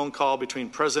 25th phone call between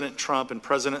President Trump and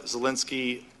President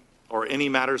Zelensky, or any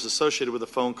matters associated with the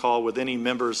phone call, with any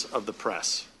members of the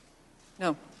press?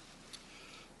 No.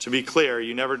 To be clear,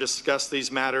 you never discussed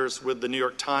these matters with the New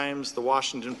York Times, the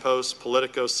Washington Post,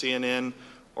 Politico, CNN,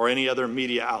 or any other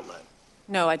media outlet?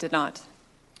 No, I did not.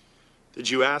 Did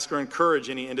you ask or encourage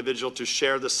any individual to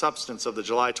share the substance of the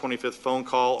July 25th phone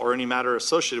call or any matter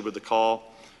associated with the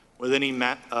call with any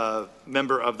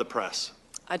member of the press?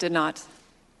 I did not.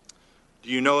 Do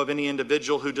you know of any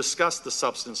individual who discussed the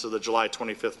substance of the July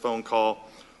 25th phone call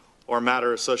or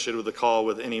matter associated with the call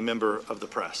with any member of the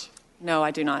press? No,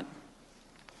 I do not.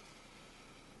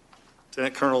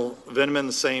 Lieutenant Colonel Vindman,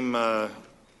 the same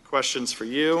questions for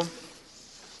you.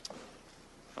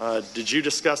 Did you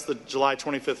discuss the July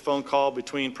 25th phone call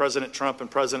between President Trump and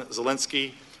President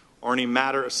Zelensky or any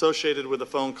matter associated with the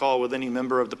phone call with any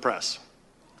member of the press?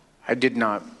 I did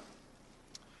not.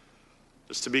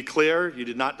 Just to be clear, you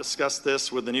did not discuss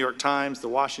this with the New York Times, the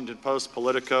Washington Post,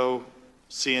 Politico,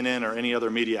 CNN, or any other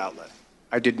media outlet?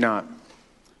 I did not.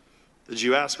 Did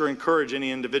you ask or encourage any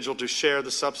individual to share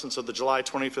the substance of the July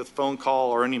 25th phone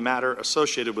call or any matter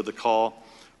associated with the call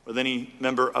with any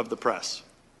member of the press?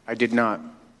 I did not.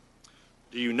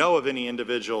 Do you know of any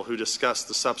individual who discussed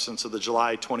the substance of the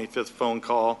July 25th phone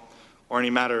call or any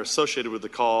matter associated with the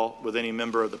call with any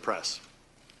member of the press?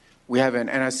 We have an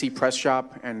NSC press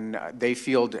shop, and they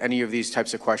field any of these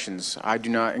types of questions. I do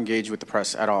not engage with the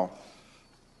press at all.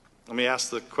 Let me ask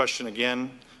the question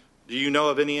again. Do you know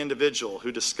of any individual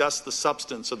who discussed the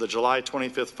substance of the July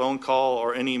 25th phone call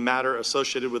or any matter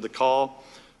associated with the call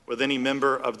with any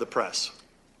member of the press?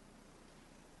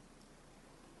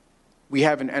 We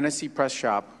have an NSC press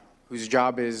shop whose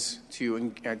job is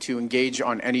to engage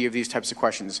on any of these types of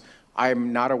questions. I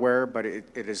am not aware, but it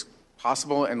is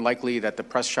possible and likely that the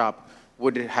press shop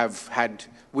would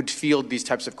field these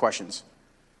types of questions.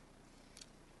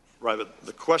 Right, but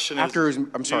the question is,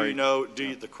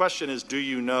 the question is, do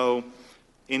you know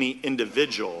any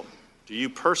individual, do you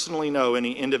personally know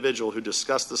any individual who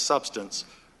discussed the substance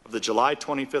of the July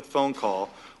 25th phone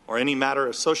call or any matter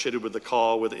associated with the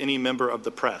call with any member of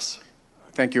the press?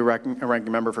 Thank you,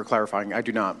 Ranking Member, for clarifying. I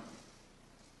do not.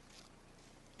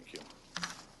 Thank you.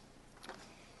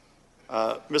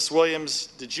 Ms. Williams,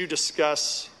 did you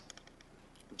discuss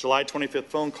the July 25th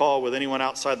phone call with anyone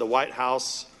outside the White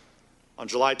House on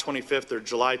July 25th or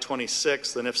July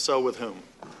 26th, and if so, with whom?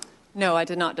 No, I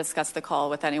did not discuss the call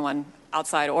with anyone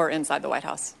outside or inside the White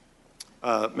House.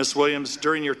 Ms. Williams,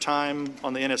 during your time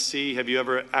on the NSC, have you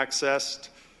ever accessed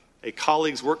a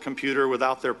colleague's work computer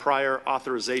without their prior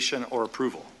authorization or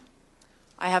approval?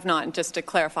 I have not. And just to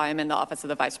clarify, I'm in the Office of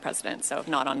the Vice President, so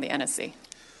not on the NSC.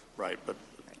 Right, but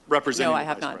representing the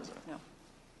Vice President. No, I have not.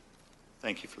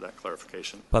 Thank you for that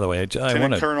clarification. By the way, I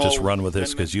want to just run with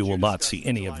this because you will not see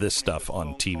any of this stuff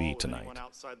on TV tonight.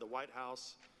 Outside the White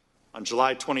House on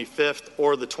July 25th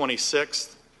or the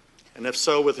 26th? And if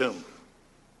so, with whom?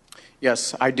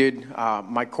 Yes, I did.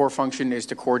 My core function is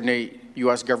to coordinate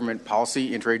U.S. government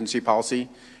policy, interagency policy,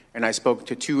 and I spoke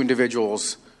to 2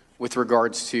 individuals with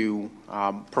regards to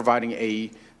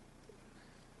providing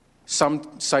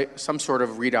some sort of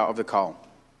readout of the call.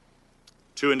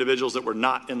 2 individuals that were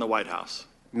not in the White House?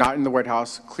 Not in the White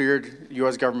House, cleared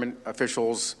U.S. government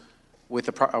officials with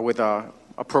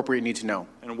appropriate need to know.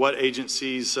 And what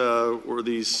agencies were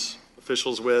these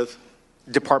officials with?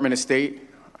 Department of State,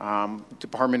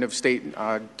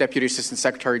 Deputy Assistant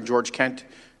Secretary George Kent,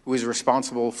 who is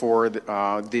responsible for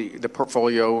the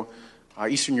portfolio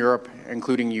Eastern Europe,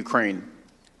 including Ukraine,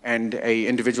 and an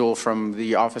individual from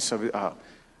the office of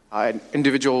an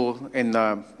individual in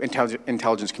the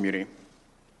intelligence community.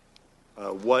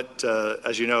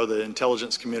 As you know, the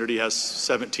intelligence community has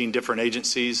 17 different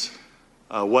agencies.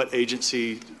 What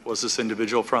agency was this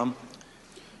individual from?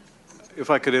 If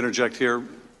I could interject here,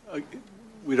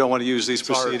 we don't want to use these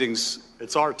proceedings.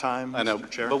 It's our time, I know, Mr.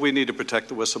 Chair. but we need to protect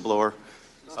the whistleblower.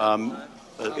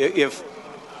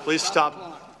 Please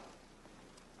stop.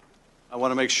 I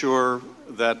want to make sure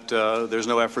that there's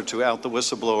no effort to out the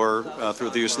whistleblower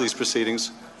through the use of these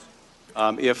proceedings.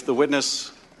 If the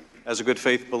witness has a good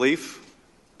faith belief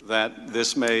that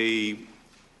this may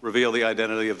reveal the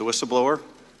identity of the whistleblower,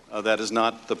 that is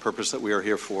not the purpose that we are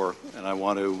here for, and I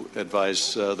want to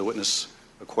advise the witness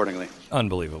accordingly.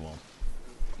 Unbelievable.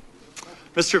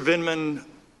 Mr. Vindman,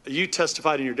 you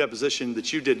testified in your deposition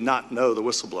that you did not know the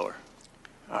whistleblower.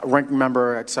 Ranking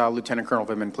member, it's Lieutenant Colonel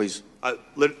Vindman, please.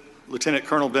 Lieutenant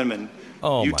Colonel Vindman,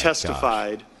 you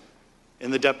testified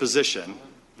in the deposition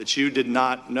that you did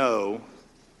not know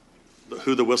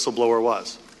who the whistleblower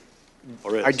was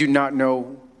or is. I do not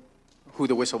know who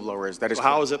the whistleblower is. That is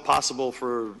how is it possible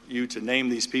for you to name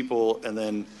these people and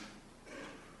then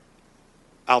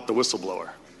out the whistleblower?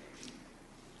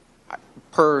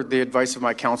 Per the advice of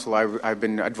my counsel, I've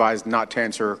been advised not to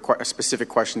answer specific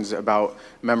questions about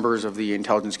members of the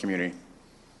intelligence community.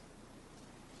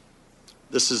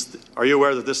 Are you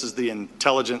aware that this is the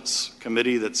Intelligence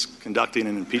Committee that's conducting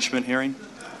an impeachment hearing?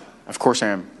 Of course I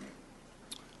am.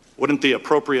 Wouldn't the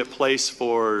appropriate place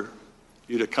for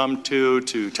you to come to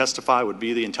testify would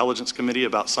be the Intelligence Committee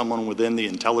about someone within the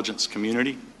intelligence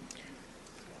community?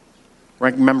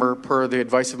 Ranking member, per the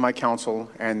advice of my counsel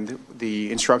and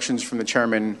the instructions from the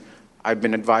chairman, I've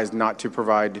been advised not to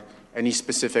provide any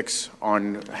specifics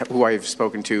on who I've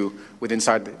spoken to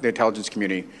inside the intelligence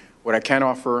community. What I can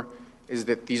offer is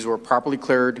that these were properly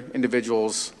cleared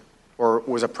individuals, or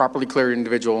was a properly cleared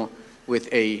individual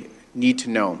with a need to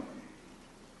know.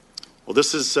 Well,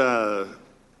 this is,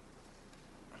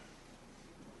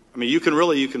 you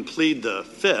can plead the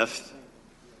fifth,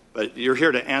 but you're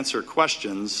here to answer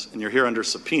questions, and you're here under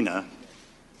subpoena.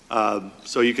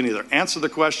 So you can either answer the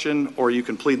question or you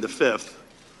can plead the fifth.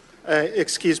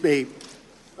 Excuse me.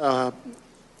 On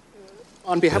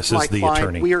behalf of my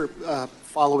client, we are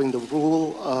following the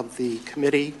rule of the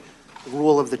committee, the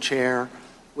rule of the chair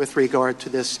with regard to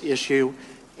this issue,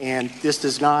 and this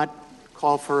does not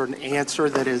call for an answer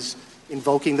that is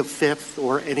invoking the fifth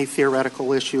or any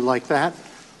theoretical issue like that.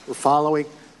 We're following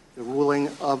the ruling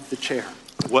of the chair.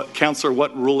 Counselor,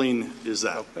 what ruling is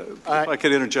that? If I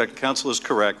could interject, counsel is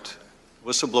correct.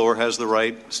 Whistleblower has the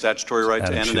right, statutory right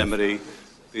to anonymity.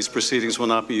 These proceedings will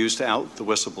not be used to out the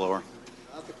whistleblower.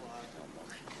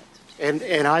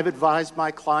 And I've advised my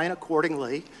client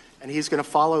accordingly, and he's going to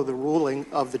follow the ruling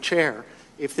of the chair.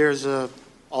 If there's an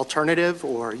alternative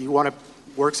or you want to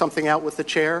work something out with the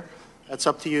chair, that's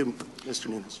up to you, Mr.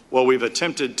 Nunes. Well, we've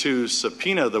attempted to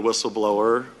subpoena the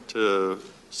whistleblower to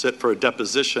sit for a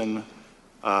deposition.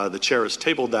 The chair has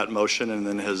tabled that motion and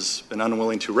then has been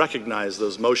unwilling to recognize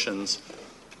those motions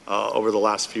over the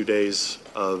last few days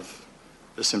of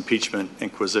this impeachment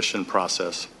inquisition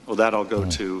process. With that, I'll go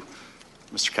to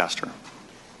Mr. Castor.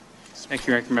 Thank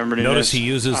you, Ranking Member Nunes. Notice he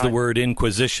uses the word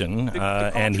inquisition,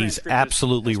 and he's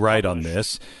absolutely right on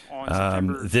this.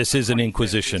 This is an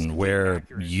inquisition where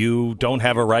you don't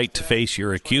have a right to face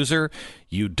your accuser.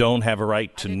 You don't have a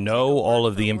right to know all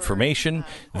of the information.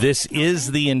 This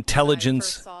is the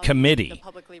Intelligence Committee.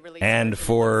 And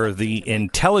for the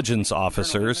intelligence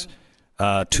officers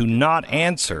to not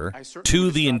answer to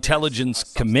the Intelligence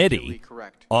Committee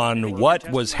on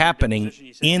what was happening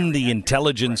in the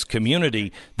intelligence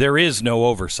community, there is no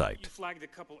oversight.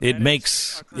 It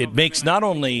makes not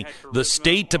only the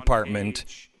State Department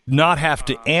not have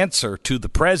to answer to the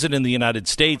President of the United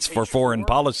States for foreign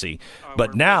policy,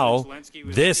 but now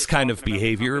this kind of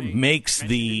behavior makes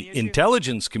the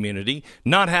intelligence community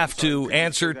not have to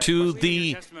answer to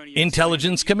the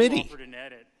Intelligence Committee.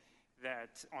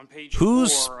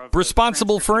 Who's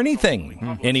responsible for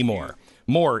anything anymore?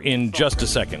 More in just a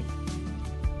second.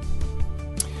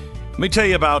 Let me tell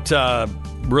you about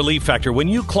relief factor. When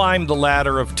you climb the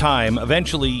ladder of time,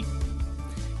 eventually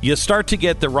you start to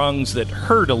get the rungs that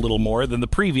hurt a little more than the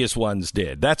previous ones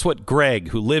did. That's what Greg,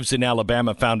 who lives in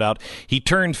Alabama, found out. He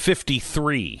turned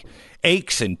 53.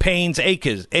 Aches and pains,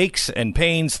 aches and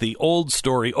pains, the old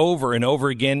story over and over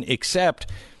again, except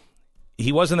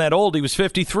he wasn't that old. He was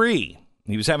 53.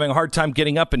 He was having a hard time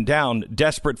getting up and down,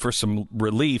 desperate for some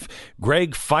relief.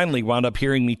 Greg finally wound up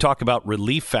hearing me talk about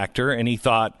relief factor, and he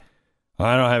thought,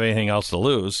 I don't have anything else to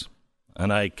lose,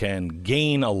 and I can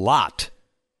gain a lot.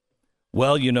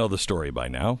 Well, you know the story by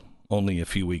now. Only a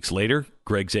few weeks later,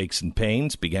 Greg's aches and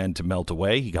pains began to melt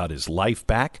away. He got his life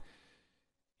back.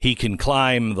 He can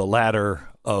climb the ladder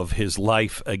of his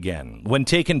life again. When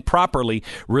taken properly,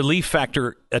 Relief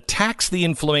Factor attacks the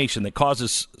inflammation that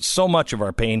causes so much of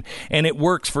our pain, and it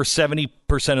works for 70%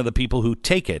 of the people who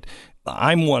take it.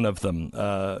 I'm one of them.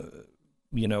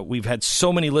 We've had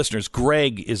so many listeners.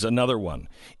 Greg is another one.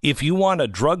 If you want a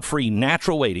drug-free,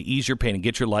 natural way to ease your pain and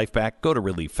get your life back, go to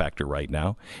Relief Factor right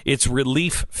now. It's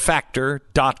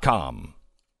ReliefFactor.com.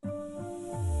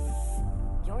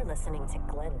 You're listening to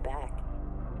Glenn Beck.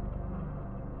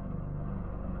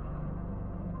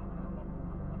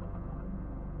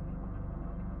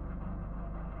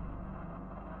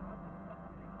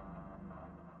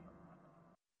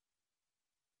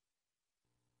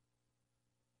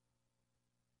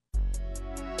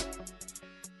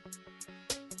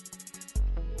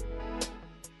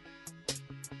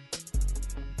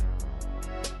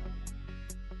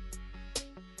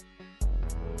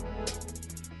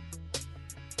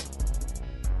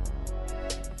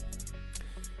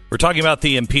 We're talking about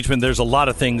the impeachment. There's a lot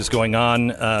of things going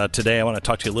on today. I want to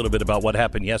talk to you a little bit about what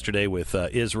happened yesterday with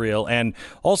Israel and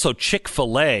also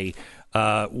Chick-fil-A,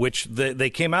 which they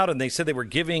came out and they said they were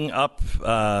giving up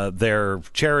their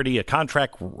charity. A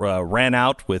contract ran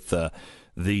out with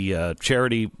the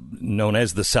charity known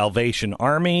as the Salvation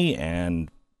Army,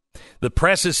 and the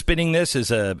press is spinning this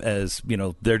as you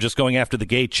know, they're just going after the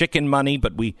gay chicken money.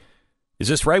 But is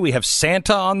this right? We have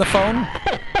Santa on the phone.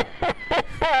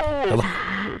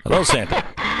 Hello, Santa.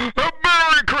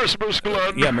 Merry Christmas,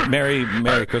 Glenn. Yeah, Merry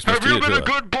Christmas to you. Have you been a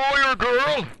good boy or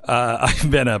girl?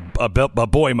 I've been a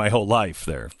boy my whole life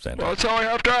there, Santa. Well, that's how I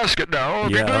have to ask it now.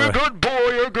 Have you been a good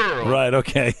boy or girl? Right,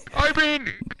 okay. I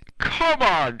mean, come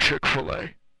on,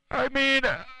 Chick-fil-A. I mean,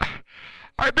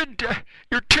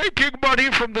 you're taking money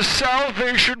from the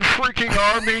Salvation freaking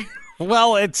Army.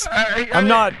 Well, I'm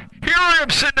not. Here I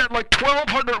am sitting at like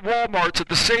 1,200 Walmarts at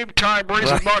the same time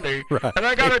raising money, and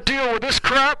I got to deal with this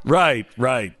crap? Right.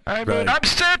 I mean, I'm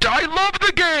Santa. I love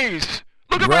the gays.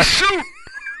 Look at my suit.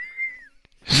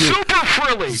 Super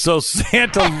frilly. So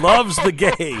Santa loves the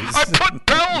gays. I put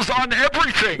bells on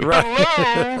everything. Right.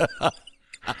 Hello.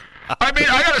 I mean,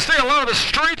 I got to say, a lot of the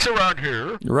streets around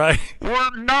here were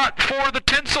not for the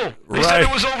tinsel. They said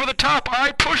it was over the top.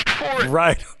 I pushed for it.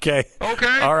 Right, okay.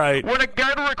 Okay? All right. When I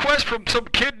got a request from some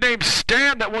kid named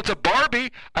Stan that wants a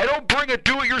Barbie, I don't bring a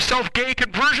do-it-yourself gay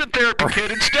conversion therapy kid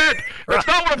instead. That's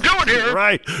not what I'm doing here.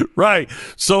 Right.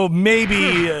 So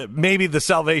maybe the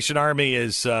Salvation Army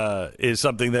is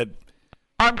something that...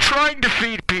 I'm trying to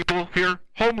feed people here,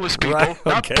 homeless people,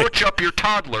 not butch up your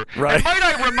toddler. Right. And might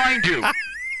I remind you...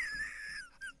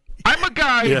 I'm a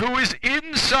guy who is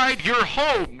inside your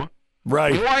home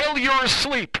while you're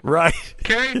asleep. Right.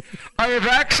 Okay? I have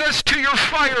access to your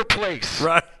fireplace.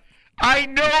 Right. I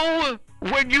know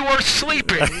when you are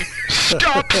sleeping.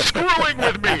 Stop screwing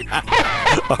with me.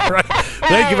 All right.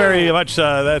 Thank you very much.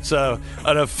 That's an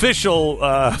official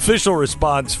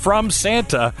response from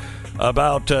Santa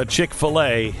about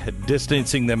Chick-fil-A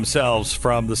distancing themselves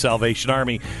from the Salvation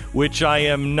Army, which I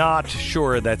am not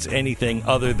sure that's anything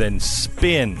other than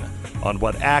spin on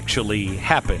what actually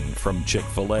happened from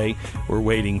Chick-fil-A. We're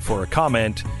waiting for a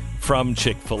comment from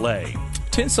Chick-fil-A.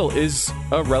 Tinsel is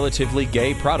a relatively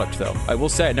gay product, though. I will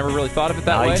say, I never really thought of it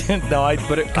that way. I didn't know.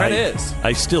 But it kind of is.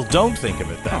 I still don't think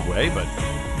of it that way, but...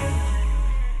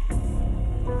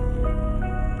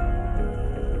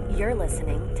 You're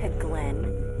listening to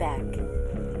Glenn Beck.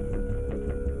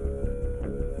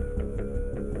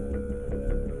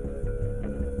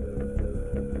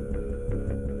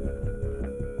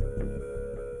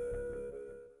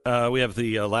 We have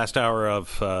the last hour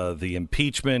of the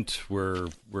impeachment. We're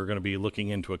going to be looking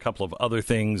into a couple of other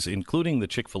things, including the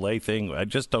Chick-fil-A thing. I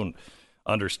just don't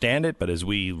understand it, but as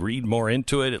we read more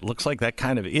into it, it looks like that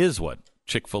kind of is what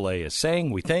Chick-fil-A is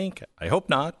saying. We think. I hope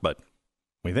not, but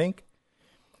we think.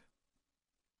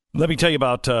 Let me tell you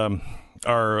about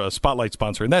our Spotlight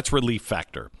sponsor, and that's Relief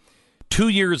Factor. 2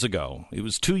 years ago. It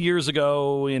was 2 years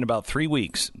ago in about 3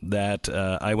 weeks that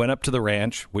I went up to the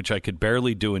ranch, which I could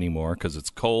barely do anymore because it's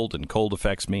cold and cold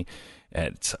affects me.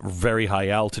 It's very high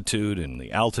altitude and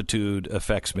the altitude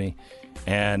affects me.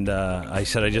 And I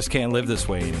said, I just can't live this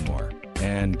way anymore.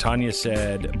 And Tanya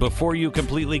said, before you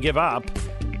completely give up,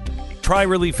 try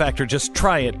Relief Factor. Just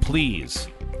try it, please.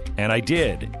 And I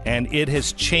did, and it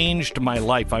has changed my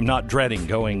life. I'm not dreading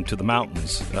going to the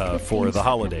mountains for the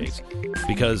holidays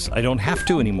because I don't have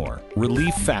to anymore.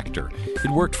 Relief Factor.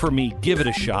 It worked for me. Give it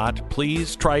a shot.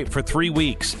 Please try it for 3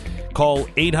 weeks. Call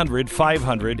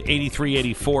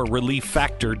 800-500-8384,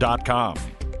 relieffactor.com.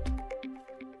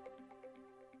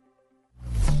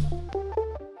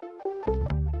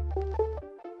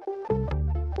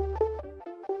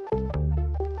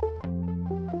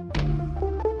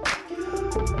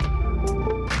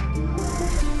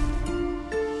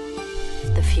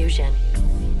 Fusion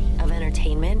of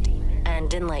entertainment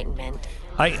and enlightenment.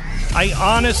 I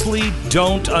honestly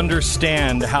don't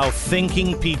understand how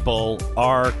thinking people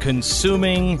are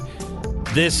consuming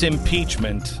this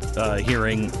impeachment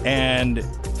hearing and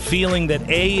feeling that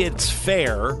A, it's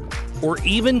fair or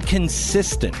even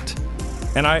consistent.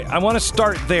 And I want to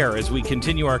start there as we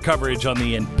continue our coverage on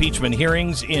the impeachment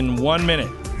hearings in 1 minute.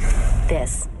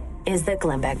 This is the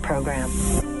Glenn Beck Program.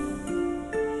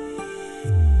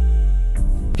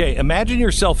 Okay, imagine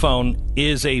your cell phone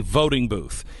is a voting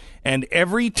booth, and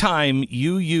every time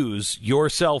you use your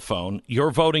cell phone,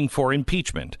 you're voting for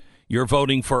impeachment. You're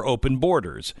voting for open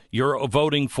borders. You're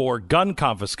voting for gun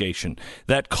confiscation.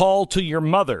 That call to your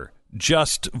mother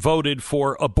just voted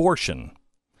for abortion.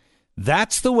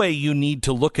 That's the way you need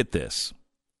to look at this.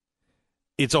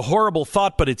 It's a horrible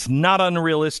thought, but it's not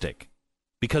unrealistic.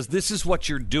 Because this is what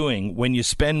you're doing when you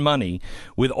spend money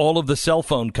with all of the cell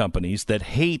phone companies that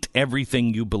hate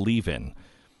everything you believe in.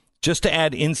 Just to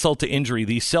add insult to injury,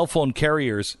 these cell phone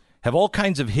carriers have all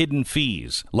kinds of hidden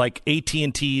fees, like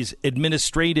AT&T's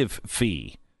administrative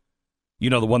fee.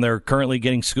 You know, the one they're currently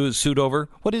getting sued over?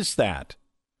 What is that?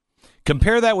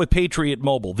 Compare that with Patriot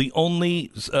Mobile, the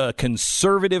only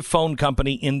conservative phone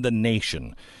company in the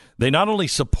nation. They not only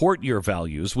support your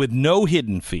values with no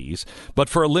hidden fees, but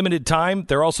for a limited time,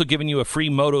 they're also giving you a free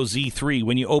Moto Z3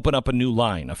 when you open up a new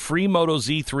line. A free Moto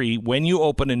Z3 when you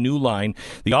open a new line.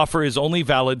 The offer is only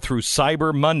valid through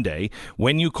Cyber Monday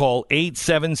when you call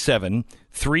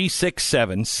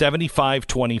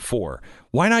 877-367-7524.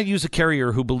 Why not use a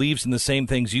carrier who believes in the same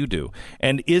things you do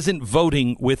and isn't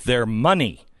voting with their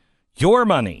money? Your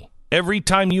money. Every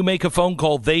time you make a phone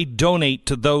call, they donate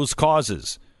to those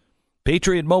causes.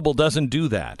 Patriot Mobile doesn't do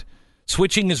that.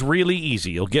 Switching is really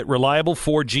easy. You'll get reliable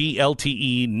 4G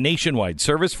LTE nationwide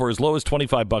service for as low as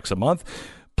 $25 a month.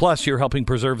 Plus, you're helping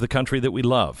preserve the country that we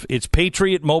love. It's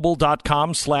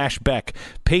patriotmobile.com/Beck.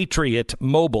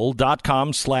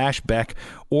 Patriotmobile.com/Beck.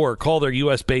 Or call their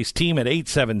U.S.-based team at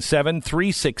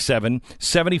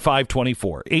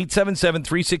 877-367-7524.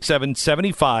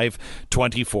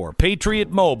 877-367-7524.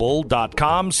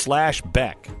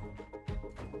 Patriotmobile.com/Beck.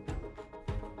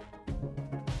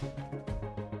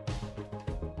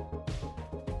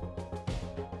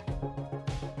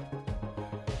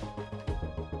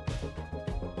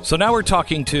 So now we're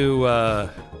talking to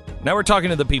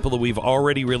the people that we've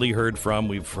already really heard from.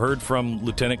 We've heard from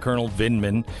Lieutenant Colonel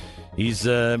Vindman. He's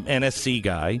an NSC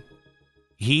guy.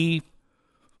 He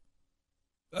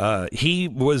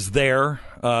was there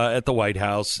at the White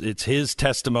House. It's his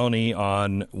testimony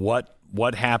on what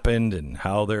happened and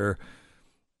how there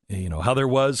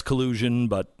was collusion,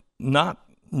 but not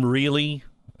really.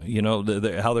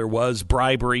 How there was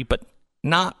bribery, but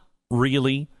not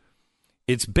really.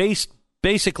 It's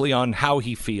basically on how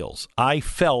he feels. I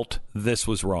felt this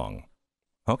was wrong.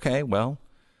 Okay, well,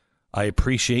 I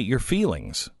appreciate your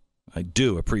feelings. I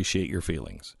do appreciate your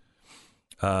feelings.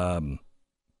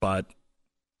 But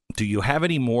do you have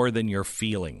any more than your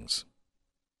feelings?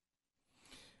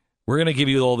 We're going to give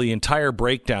you all the entire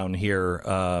breakdown here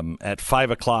at 5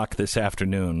 o'clock this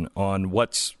afternoon on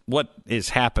what is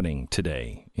happening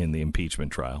today in the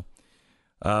impeachment trial.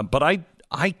 But I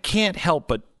can't help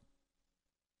but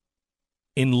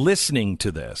in listening to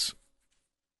this,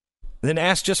 then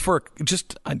ask just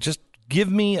give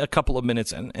me a couple of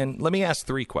minutes and let me ask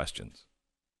 3 questions.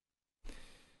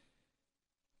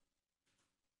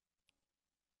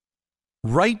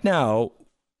 Right now,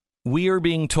 we are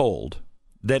being told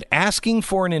that asking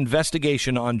for an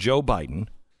investigation on Joe Biden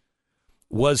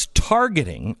was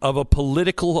targeting of a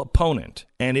political opponent,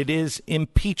 and it is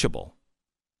impeachable.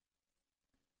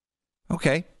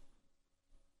 Okay.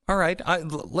 All right.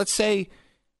 Let's say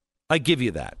I give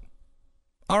you that.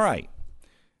 All right.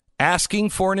 asking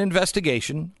for an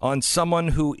investigation on someone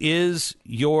who is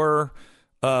your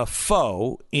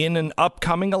foe in an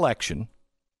upcoming election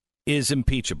is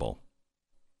impeachable.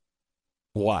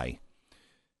 Why?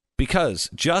 Because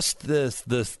just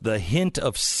the hint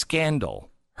of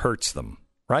scandal hurts them,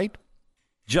 right?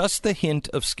 Just the hint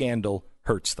of scandal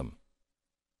hurts them.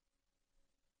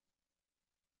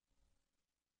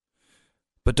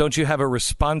 But don't you have a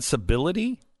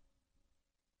responsibility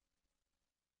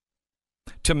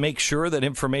to make sure that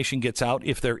information gets out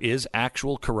if there is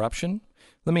actual corruption?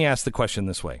 Let me ask the question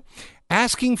this way.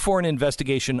 Asking for an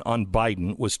investigation on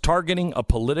Biden was targeting a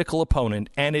political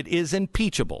opponent, and it is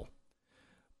impeachable.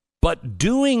 But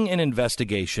doing an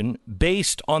investigation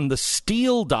based on the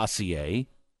Steele dossier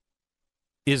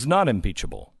is not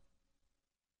impeachable.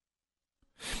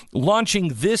 Launching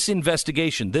this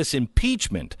investigation, this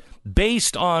impeachment,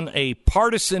 based on a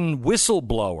partisan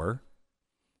whistleblower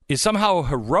is somehow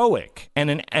heroic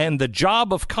and the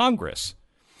job of Congress,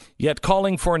 yet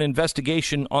calling for an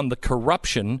investigation on the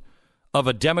corruption of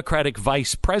a Democratic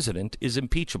vice president is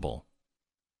impeachable.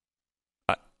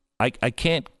 I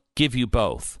can't give you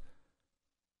both.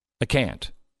 I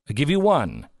can't. I give you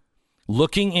one.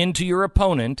 Looking into your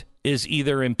opponent is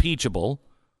either impeachable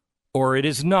or it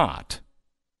is not.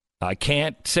 I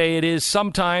can't say it is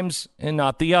sometimes and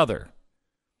not the other.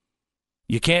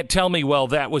 You can't tell me, well,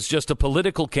 that was just a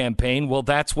political campaign. Well,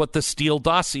 that's what the Steele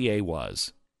dossier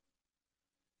was.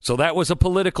 So that was a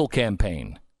political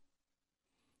campaign.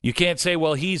 You can't say,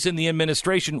 well, he's in the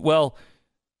administration. Well,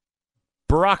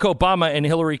 Barack Obama and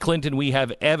Hillary Clinton, we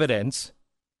have evidence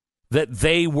that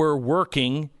they were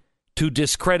working to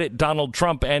discredit Donald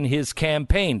Trump and his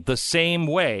campaign, the same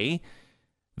way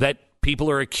that people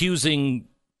are accusing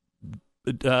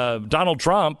Donald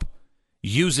Trump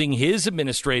using his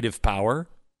administrative power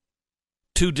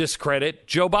to discredit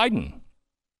Joe Biden.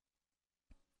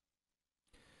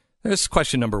 This is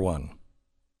question number one.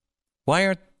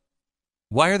 Why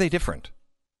are they different?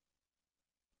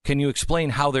 Can you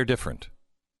explain how they're different?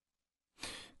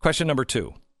 Question number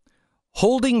two.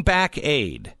 Holding back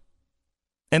aid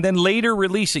and then later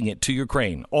releasing it to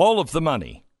Ukraine, all of the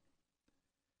money,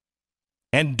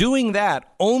 and doing that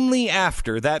only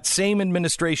after that same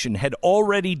administration had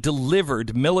already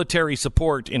delivered military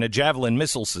support in a Javelin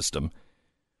missile system,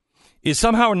 is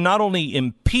somehow not only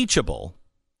impeachable,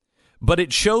 but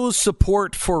it shows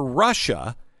support for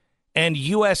Russia and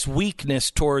U.S.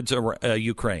 weakness towards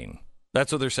Ukraine.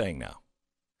 That's what they're saying now.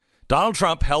 Donald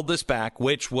Trump held this back,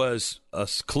 which was a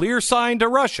clear sign to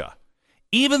Russia.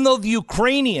 Even though the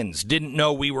Ukrainians didn't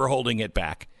know we were holding it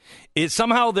back,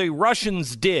 somehow the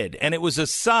Russians did, and it was a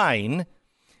sign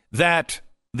that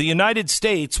the United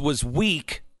States was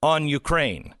weak on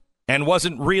Ukraine and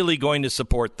wasn't really going to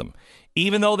support them.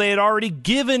 Even though they had already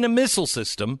given a missile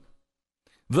system,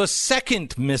 the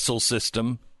second missile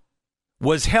system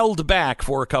was held back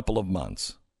for a couple of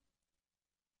months.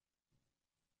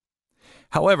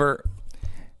 However,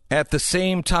 at the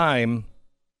same time,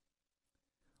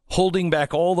 holding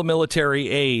back all the military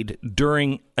aid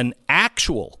during an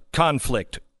actual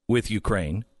conflict with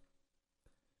Ukraine,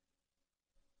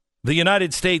 the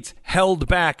United States held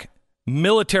back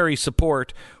military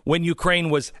support when Ukraine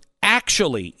was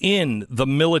actually in the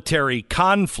military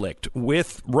conflict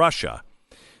with Russia.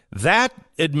 That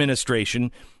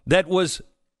administration that was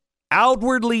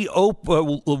outwardly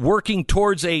working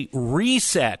towards a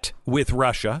reset with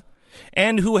Russia,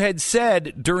 and who had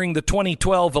said during the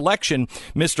 2012 election,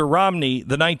 Mr. Romney,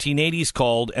 the 1980s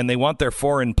called, and they want their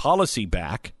foreign policy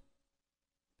back,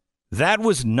 that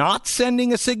was not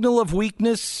sending a signal of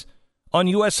weakness on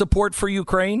U.S. support for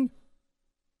Ukraine?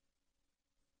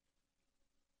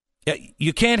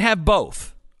 You can't have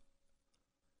both.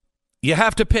 You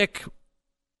have to pick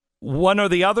one or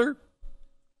the other.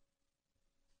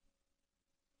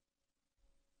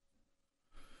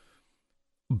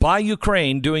 By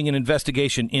Ukraine doing an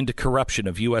investigation into corruption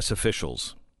of U.S.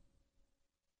 officials.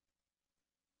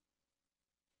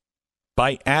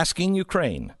 By asking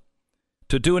Ukraine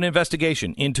to do an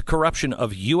investigation into corruption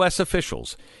of U.S.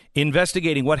 officials,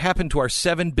 investigating what happened to our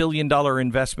 $7 billion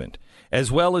investment,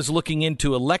 as well as looking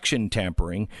into election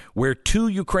tampering, where 2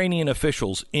 Ukrainian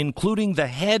officials, including the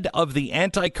head of the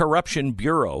Anti-Corruption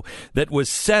Bureau that was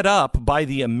set up by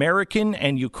the American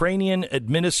and Ukrainian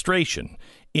administration,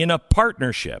 in a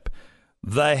partnership,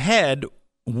 the head,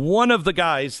 one of the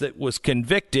guys that was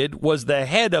convicted was the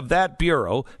head of that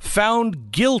bureau,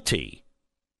 found guilty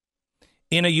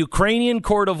in a Ukrainian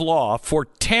court of law for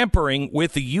tampering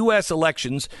with the U.S.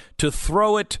 elections to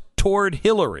throw it toward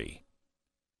Hillary.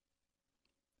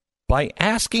 By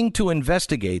asking to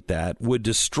investigate that would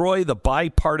destroy the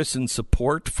bipartisan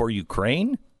support for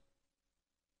Ukraine?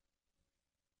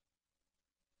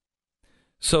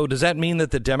 So does that mean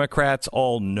that the Democrats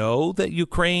all know that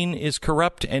Ukraine is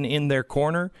corrupt and in their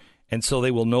corner, and so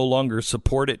they will no longer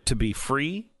support it to be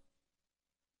free?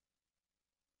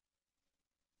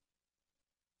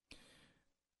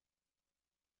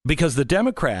 Because the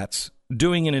Democrats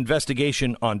doing an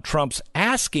investigation on Trump's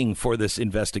asking for this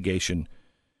investigation,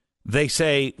 they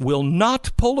say will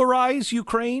not polarize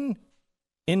Ukraine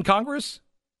in Congress?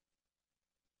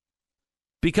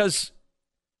 Because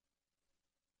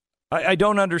I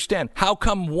don't understand. How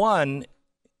come one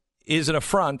is an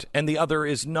affront and the other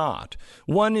is not?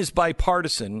 One is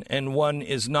bipartisan and one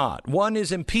is not. One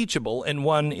is impeachable and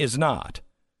one is not.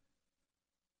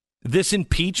 This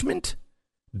impeachment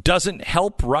doesn't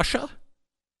help Russia?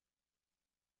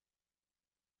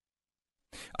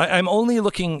 I'm only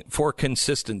looking for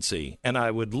consistency, and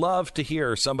I would love to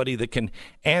hear somebody that can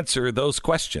answer those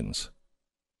questions.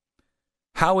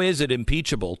 How is it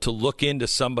impeachable to look into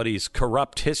somebody's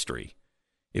corrupt history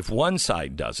if one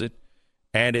side does it,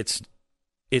 and it's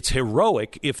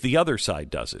heroic if the other side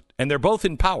does it, and they're both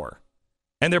in power,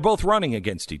 and they're both running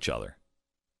against each other?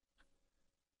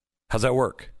 How's that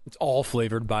work? It's all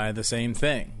flavored by the same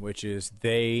thing, which is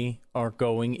they are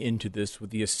going into this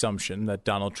with the assumption that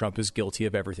Donald Trump is guilty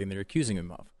of everything they're accusing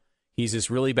him of. He's this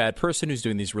really bad person who's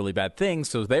doing these really bad things,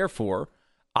 so therefore,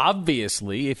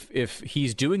 obviously, if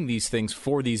he's doing these things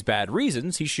for these bad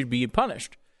reasons, he should be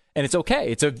punished. And it's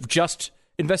okay. It's a just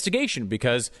investigation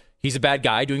because he's a bad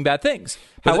guy doing bad things.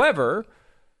 However,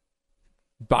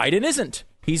 Biden isn't.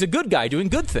 He's a good guy doing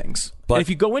good things. But and if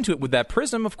you go into it with that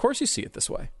prism, of course you see it this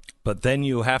way. But then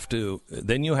you have to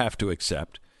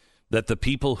accept that the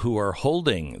people who are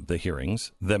holding the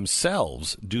hearings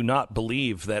themselves do not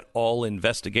believe that all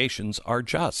investigations are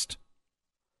just.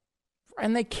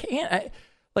 And they can't.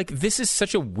 This is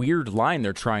such a weird line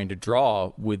they're trying to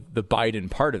draw with the Biden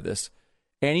part of this.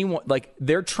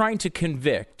 They're trying to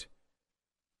convict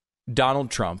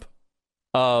Donald Trump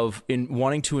of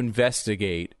wanting to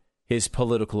investigate his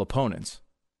political opponents.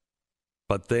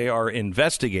 But they are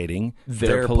investigating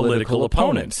their political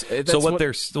opponents. So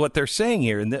what they're saying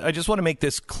here, and I just want to make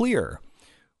this clear,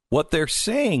 what they're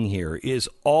saying here is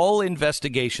all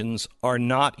investigations are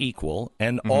not equal,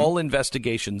 and all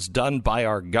investigations done by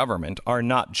our government are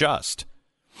not just.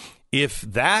 If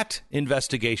that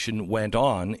investigation went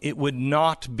on, it would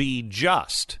not be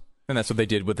just. And that's what they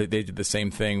did. They did the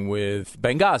same thing with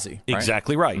Benghazi. Right?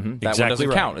 Exactly right. That one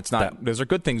doesn't count. It's not. Those are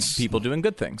good things. People doing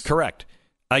good things. Correct.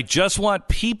 I just want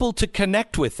people to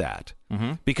connect with that,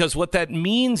 because what that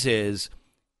means is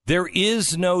there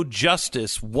is no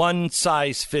justice, one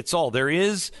size fits all. There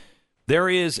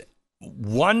is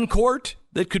one court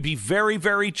that could be very,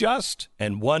 very just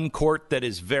and one court that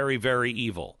is very, very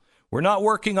evil. We're not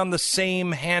working on the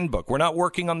same handbook. We're not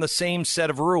working on the same set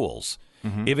of rules.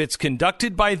 If it's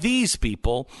conducted by these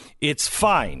people, it's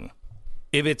fine.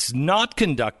 If it's not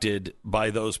conducted by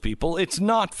those people, it's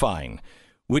not fine.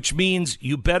 Which means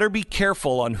you better be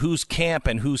careful on whose camp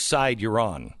and whose side you're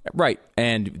on. Right.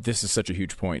 And this is such a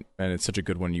huge point, and it's such a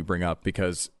good one you bring up,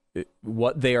 because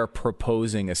what they are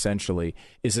proposing essentially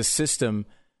is a system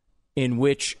in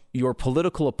which your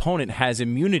political opponent has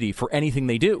immunity for anything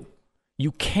they do.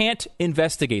 You can't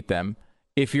investigate them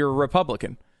if you're a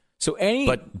Republican. So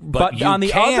but on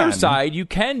the other side, you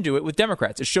can do it with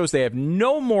Democrats. It shows they have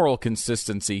no moral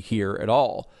consistency here at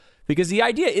all, because the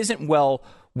idea isn't, well,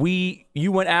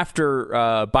 you went after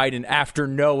Biden after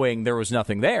knowing there was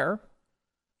nothing there.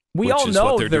 We all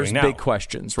know there's big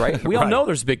questions, right? We all know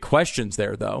there's big questions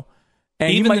there, though.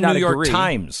 And even the New York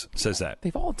Times says that.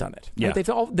 They've all done it. Yeah.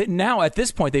 Now, at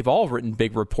this point, they've all written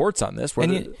big reports on this where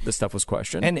the stuff was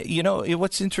questioned. And,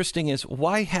 what's interesting is,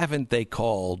 why haven't they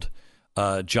called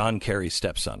John Kerry's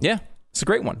stepson? Yeah, it's a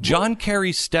great one. John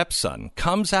Kerry's stepson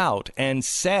comes out and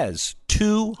says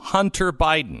to Hunter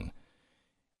Biden,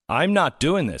 I'm not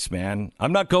doing this, man.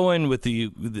 I'm not going with the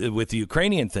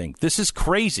Ukrainian thing. This is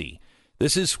crazy.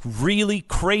 This is really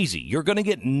crazy. You're going to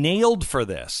get nailed for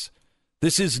this.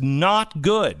 This is not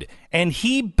good. And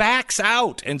he backs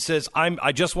out and says,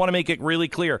 I just want to make it really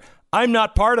clear. I'm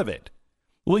not part of it.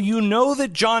 Well, you know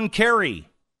that John Kerry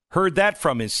heard that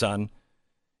from his son.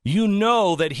 You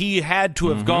know that he had to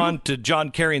have gone to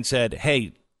John Kerry and said,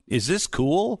 hey, is this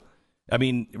cool? I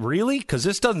mean, really? Because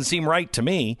this doesn't seem right to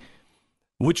me.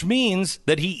 Which means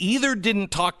that he either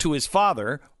didn't talk to his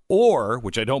father, or,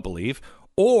 which I don't believe,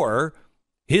 or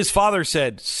his father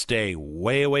said, stay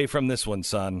way away from this one,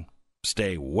 son.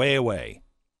 Stay way away.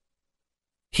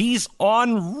 He's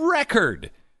on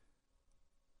record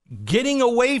getting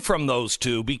away from those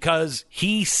two because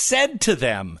he said to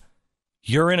them,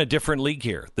 you're in a different league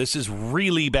here. This is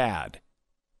really bad.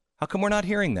 How come we're not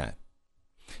hearing that?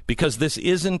 because this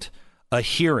isn't a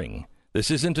hearing.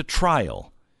 This isn't a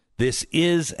trial. This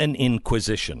is an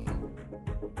inquisition.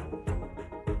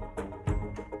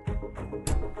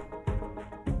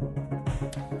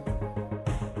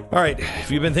 All right, if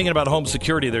you've been thinking about home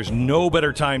security, there's no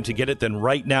better time to get it than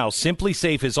right now. Simply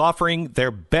Safe is offering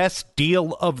their best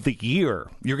deal of the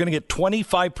year. You're going to get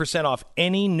 25% off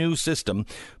any new system,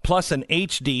 plus an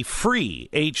free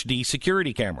HD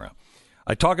security camera.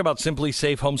 I talk about Simply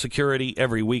Safe Home Security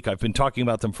every week. I've been talking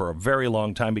about them for a very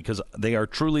long time because they are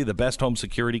truly the best home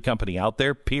security company out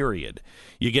there, period.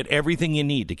 You get everything you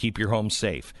need to keep your home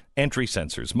safe. Entry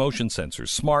sensors, motion sensors,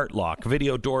 smart lock,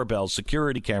 video doorbells,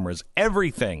 security cameras,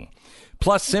 everything.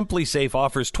 Plus, Simply Safe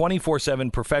offers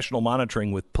 24/7 professional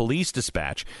monitoring with police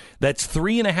dispatch that's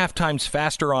 3.5 times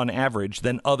faster on average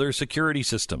than other security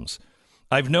systems.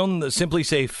 I've known the Simply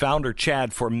Safe founder,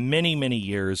 Chad, for many, many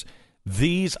years.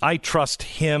 I trust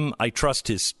him, I trust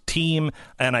his team,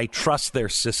 and I trust their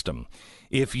system.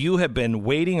 If you have been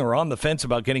waiting or on the fence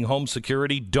about getting home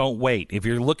security, don't wait. If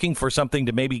you're looking for something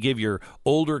to maybe give your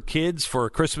older kids for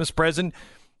a Christmas present,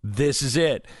 this is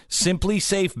it.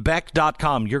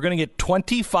 SimplySafeBeck.com. You're going to get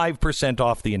 25%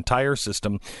 off the entire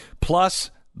system,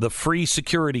 plus the free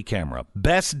security camera.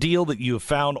 Best deal that you have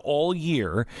found all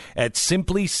year at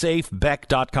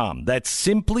SimplySafeBeck.com. That's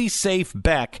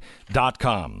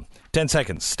SimplySafeBeck.com. 10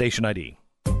 seconds. Station ID.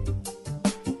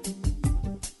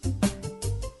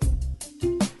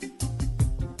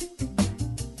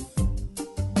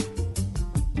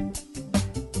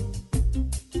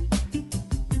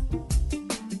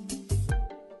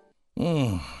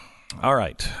 All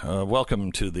right.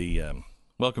 Welcome to the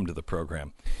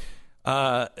program.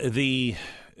 The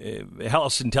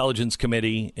House Intelligence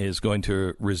Committee is going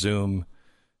to resume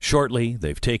shortly.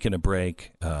 They've taken a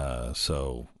break,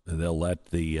 so they'll let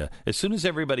as soon as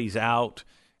everybody's out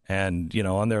and,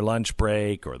 on their lunch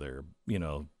break or they're,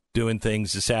 doing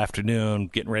things this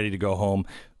afternoon, getting ready to go home,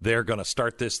 they're going to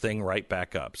start this thing right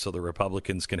back up so the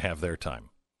Republicans can have their time.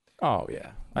 Oh,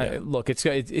 yeah. Look,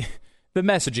 the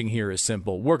messaging here is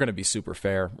simple. We're going to be super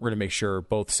fair. We're going to make sure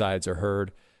both sides are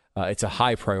heard. It's a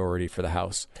high priority for the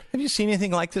House. Have you seen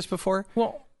anything like this before?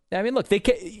 Well, I mean, look,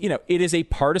 it is a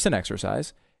partisan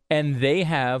exercise, and they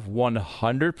have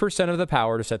 100% of the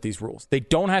power to set these rules. They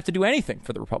don't have to do anything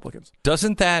for the Republicans.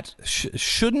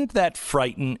 Shouldn't that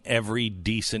frighten every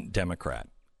decent Democrat?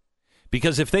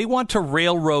 Because if they want to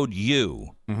railroad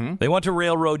you, they want to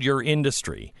railroad your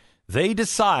industry, they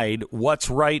decide what's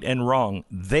right and wrong.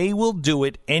 They will do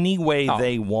it any way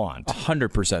they want.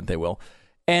 100% they will.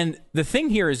 And the thing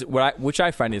here is, which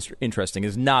I find is interesting,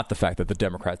 is not the fact that the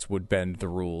Democrats would bend the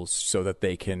rules so that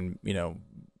they can,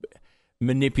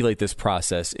 manipulate this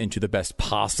process into the best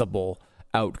possible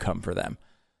outcome for them.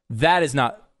 That is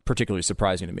not particularly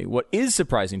surprising to me. What is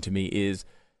surprising to me is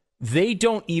they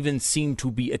don't even seem to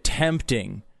be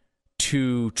attempting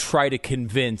to try to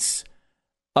convince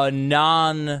a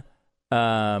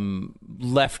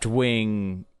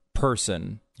non-left-wing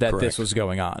person that this was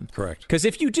going on. Correct. Because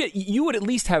if you did, you would at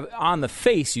least have on the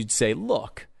face, you'd say,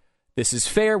 look, this is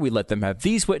fair. We let them have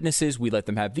these witnesses. We let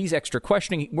them have these extra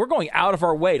questioning. We're going out of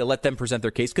our way to let them present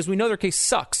their case because we know their case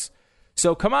sucks.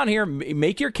 So come on here,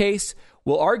 make your case.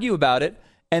 We'll argue about it.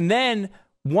 And then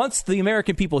once the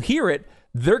American people hear it,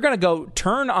 they're going to go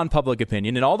turn on public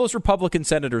opinion. And all those Republican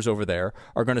senators over there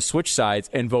are going to switch sides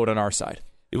and vote on our side.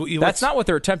 That's not what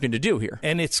they're attempting to do here.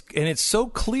 And it's so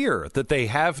clear that they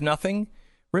have nothing.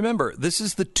 Remember, this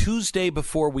is the Tuesday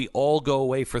before we all go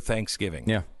away for Thanksgiving.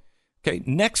 Yeah. Okay,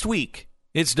 next week,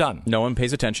 it's done. No one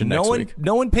pays attention next week.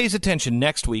 No one pays attention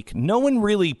next week. No one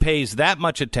really pays that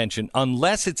much attention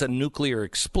unless it's a nuclear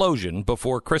explosion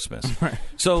before Christmas. Right.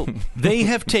 So they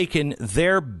have taken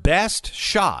their best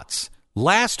shots.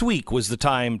 Last week was the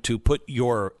time to put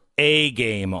your A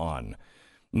game on.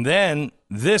 And then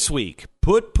this week,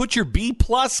 put your B+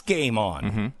 game on.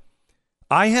 Mm-hmm.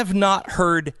 I have not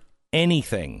heard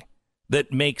anything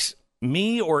that makes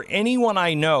me or anyone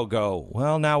I know go,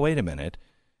 well, now, wait a minute.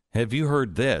 Have you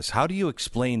heard this? How do you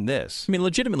explain this? I mean,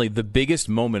 legitimately, the biggest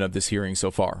moment of this hearing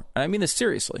so far, and I mean this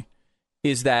seriously,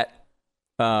 is that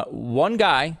one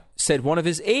guy said one of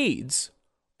his aides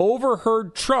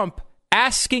overheard Trump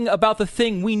asking about the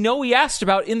thing we know he asked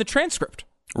about in the transcript.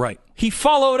 Right. He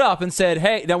followed up and said,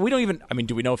 hey, now we don't even, I mean,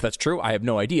 do we know if that's true? I have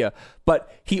no idea.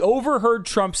 But he overheard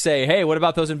Trump say, hey, what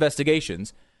about those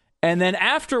investigations? And then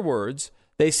afterwards,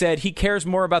 they said he cares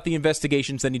more about the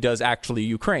investigations than he does actually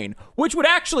Ukraine, which would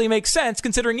actually make sense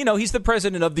considering, he's the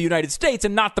president of the United States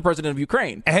and not the president of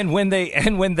Ukraine. And when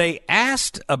they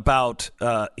asked about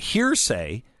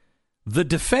hearsay, the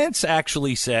defense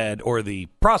actually said, or the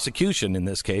prosecution in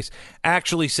this case,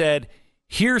 actually said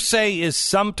Hearsay is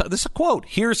this is a quote.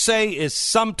 Hearsay is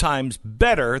sometimes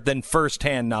better than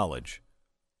firsthand knowledge.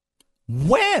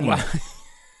 When?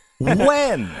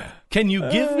 When? Can you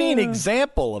give me an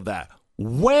example of that?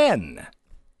 When?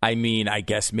 I mean, I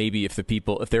guess maybe if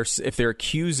they're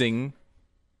accusing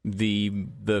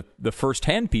the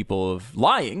firsthand people of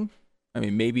lying, I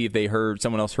mean, maybe if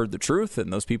someone else heard the truth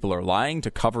and those people are lying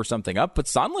to cover something up. But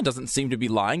Sondland doesn't seem to be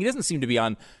lying. He doesn't seem to be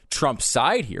on Trump's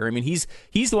side here. I mean, he's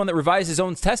the one that revised his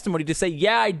own testimony to say,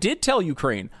 yeah, I did tell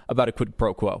Ukraine about a quid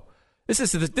pro quo. This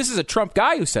is a Trump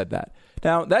guy who said that.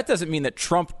 Now, that doesn't mean that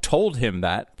Trump told him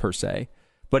that per se,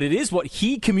 but it is what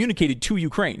he communicated to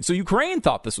Ukraine. So Ukraine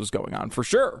thought this was going on for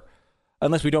sure,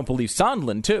 unless we don't believe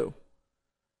Sondland too.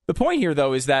 The point here,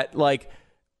 though, is that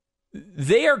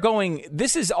they are going.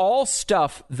 This is all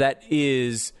stuff that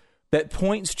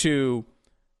points to,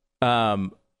 I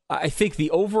think, the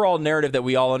overall narrative that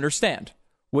we all understand,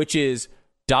 which is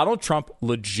Donald Trump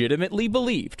legitimately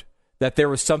believed that there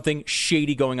was something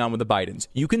shady going on with the Bidens.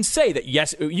 You can say that,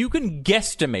 yes, you can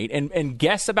guesstimate and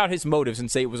guess about his motives and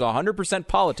say it was 100%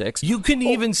 politics. You can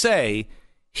even say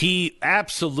he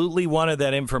absolutely wanted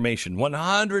that information,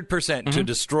 100% to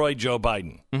destroy Joe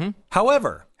Biden.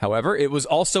 However, it was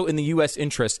also in the U.S.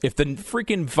 interest if the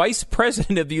freaking vice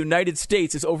president of the United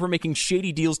States is over making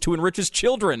shady deals to enrich his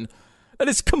children. That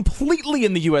is completely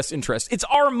in the U.S. interest. It's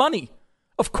our money.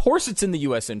 Of course it's in the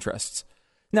U.S. interests.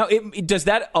 Now, does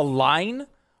that align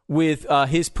with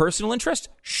his personal interest?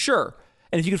 Sure.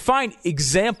 And if you could find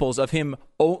examples of him,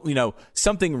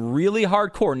 something really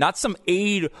hardcore, not some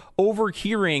aide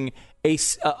overhearing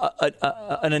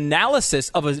an analysis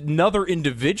of another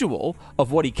individual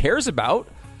of what he cares about,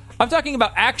 I'm talking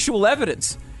about actual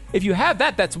evidence. If you have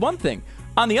that, that's one thing.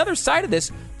 On the other side of this,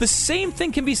 the same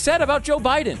thing can be said about Joe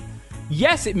Biden.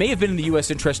 Yes, it may have been in the U.S.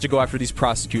 interest to go after these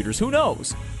prosecutors. Who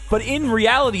knows? But in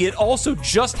reality, it also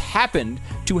just happened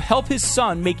to help his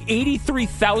son make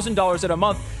 $83,000 a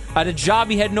month at a job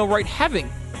he had no right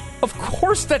having. Of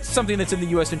course that's something that's in the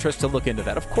U.S. interest to look into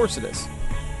that. Of course it is.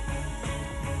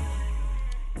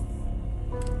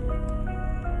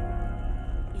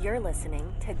 You're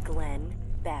listening to Glenn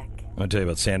Beck. I'll tell you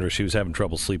about Sandra. She was having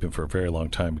trouble sleeping for a very long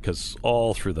time because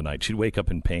all through the night she'd wake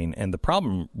up in pain. And the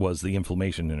problem was the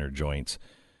inflammation in her joints.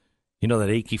 You know that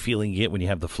achy feeling you get when you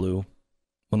have the flu?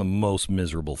 One of the most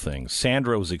miserable things.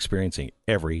 Sandra was experiencing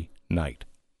every night.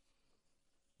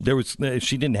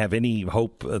 She didn't have any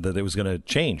hope that it was going to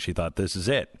change. She thought, this is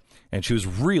it. And she was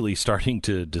really starting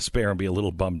to despair and be a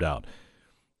little bummed out.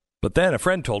 But then a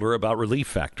friend told her about Relief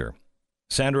Factor.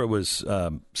 Sandra was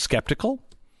skeptical.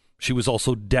 She was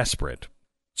also desperate.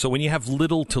 So when you have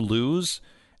little to lose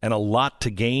and a lot to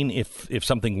gain if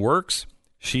something works,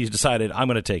 she's decided, I'm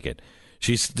going to take it.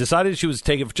 She's decided she was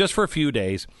taking it just for a few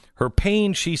days. Her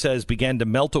pain, she says, began to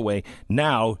melt away.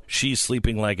 Now she's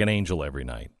sleeping like an angel every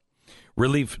night.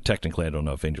 Technically, I don't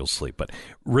know if angels sleep, but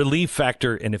Relief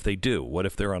Factor, and if they do, what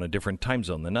if they're on a different time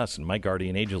zone than us, and my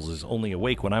guardian angel is only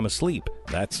awake when I'm asleep?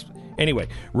 Anyway,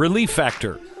 Relief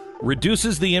Factor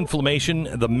reduces the inflammation,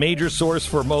 the major source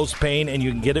for most pain, and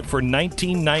you can get it for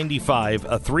 $19.95,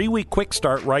 a 3-week quick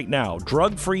start right now.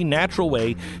 Drug-free, natural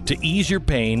way to ease your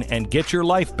pain and get your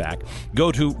life back.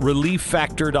 Go to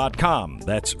ReliefFactor.com.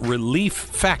 That's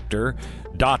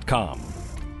ReliefFactor.com.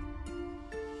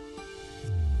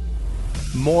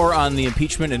 More on the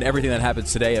impeachment and everything that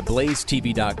happens today at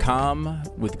blazetv.com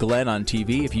with Glenn on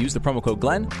TV. If you use the promo code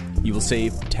Glenn, you will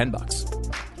save $10.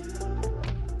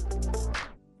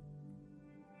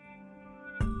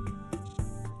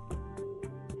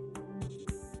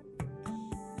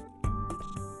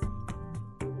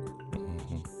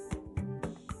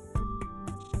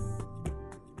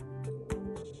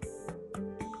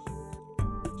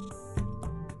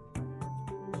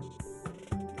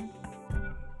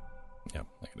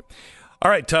 All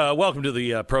right, welcome to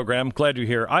the program. Glad you're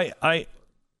here.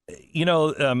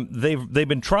 They've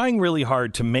been trying really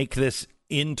hard to make this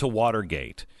into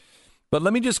Watergate, but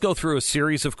let me just go through a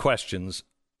series of questions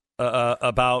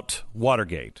about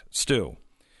Watergate. Stu,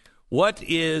 what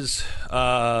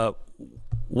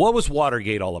was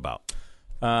Watergate all about?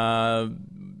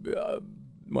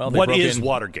 What is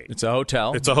Watergate? It's a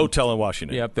hotel. It's a hotel in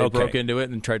Washington. Yep, they broke into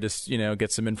it and tried to,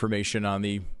 get some information on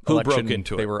the election. Who broke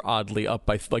into it? They were oddly up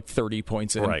by like 30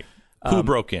 points in. Right. Who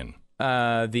broke in?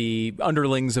 The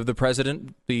underlings of the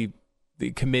president, the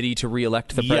committee to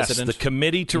reelect the president. Yes, the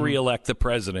committee to reelect the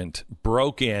president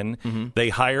broke in. Mm-hmm. They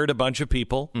hired a bunch of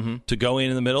people to go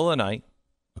in the middle of the night,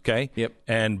 okay? Yep.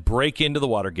 And break into the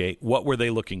Watergate. What were they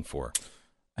looking for?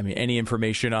 I mean, any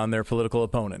information on their political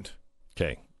opponent.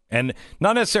 Okay. And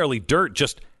not necessarily dirt,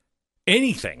 just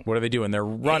anything. What are they doing? They're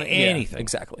running anything. Yeah,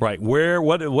 exactly. Right.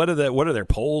 What do their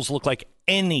polls look like?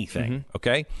 Anything.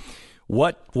 Okay.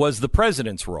 What was the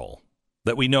president's role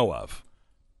that we know of?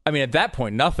 I mean, at that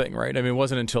point, nothing, right? I mean, it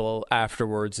wasn't until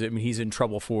afterwards. I mean, he's in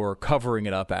trouble for covering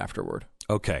it up afterward.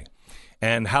 Okay.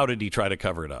 And how did he try to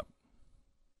cover it up?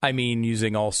 I mean,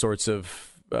 using all sorts of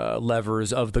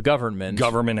levers of the government.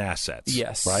 Government assets.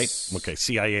 Yes. Right? Okay.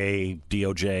 CIA,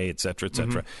 DOJ, et cetera, et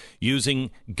cetera.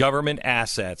 Using government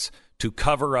assets to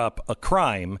cover up a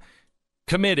crime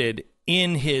committed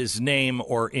in his name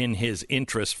or in his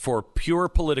interest for pure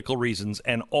political reasons.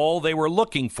 And all they were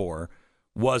looking for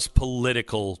was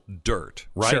political dirt,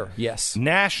 right? Sure, yes.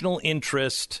 National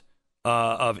interest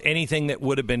of anything that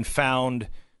would have been found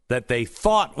that they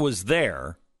thought was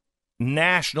there,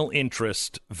 national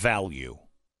interest value.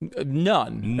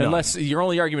 None. Unless your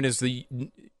only argument is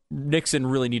Nixon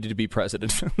really needed to be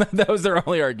president. That was their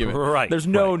only argument. Right. There's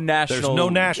no national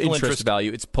interest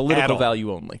value. It's political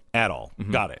value only. At all.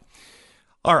 Got it.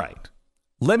 All right.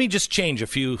 Let me just change a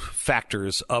few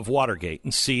factors of Watergate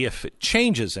and see if it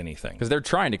changes anything. Because they're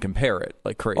trying to compare it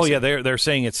like crazy. Oh, yeah, they're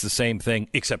saying it's the same thing,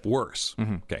 except worse.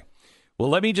 Okay. Well,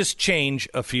 let me just change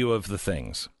a few of the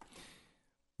things.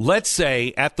 Let's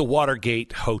say at the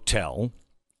Watergate Hotel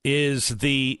is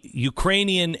the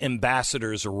Ukrainian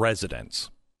ambassador's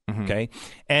residence, okay?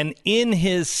 And in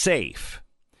his safe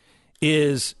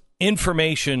is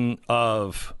information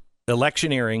of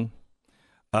electioneering,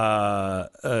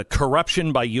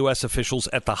 corruption by U.S. officials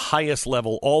at the highest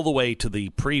level all the way to the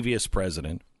previous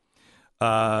president,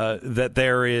 that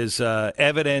there is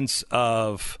evidence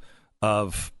of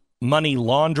money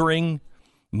laundering,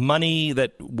 money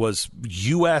that was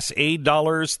U.S. aid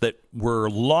dollars that were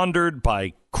laundered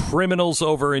by criminals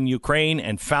over in Ukraine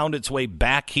and found its way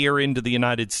back here into the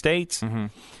United States.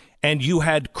 And you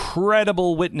had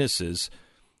credible witnesses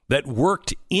that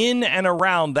worked in and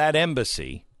around that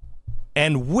embassy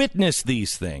and witnessed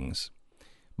these things.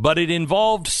 But it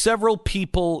involved several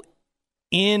people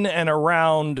in and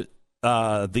around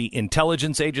the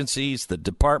intelligence agencies, the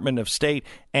Department of State,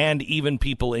 and even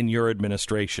people in your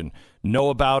administration know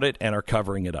about it and are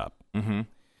covering it up.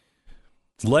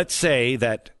 Let's say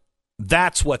that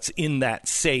that's what's in that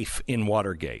safe in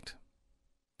Watergate.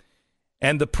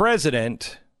 And the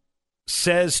president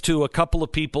says to a couple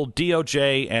of people,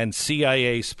 DOJ and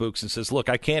CIA spooks, and says, look,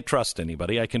 I can't trust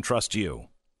anybody. I can trust you.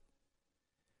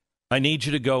 I need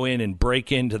you to go in and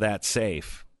break into that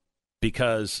safe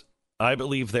because I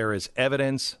believe there is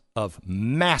evidence of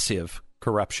massive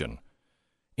corruption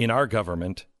in our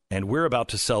government, and we're about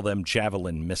to sell them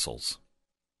Javelin missiles.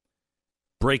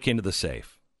 Break into the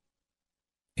safe.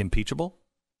 Impeachable?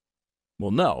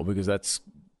 Well, no, because that's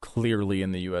clearly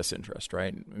in the U.S. interest,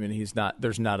 right? I mean, it's not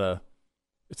a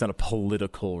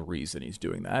political reason he's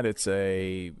doing that. It's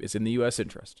in the U.S.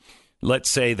 interest. Let's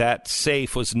say that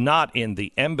safe was not in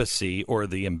the embassy or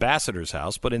the ambassador's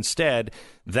house, but instead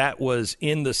that was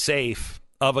in the safe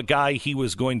of a guy he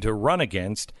was going to run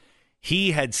against.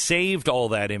 He had saved all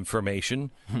that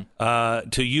information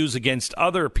to use against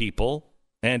other people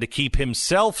and to keep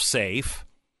himself safe.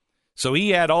 So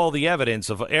he had all the evidence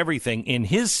of everything in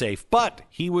his safe, but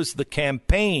he was the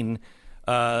campaign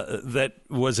that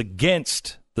was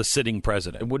against the sitting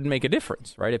president. It wouldn't make a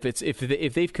difference, right?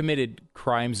 If they've committed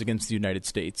crimes against the United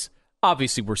States,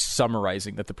 obviously we're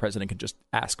summarizing that the president can just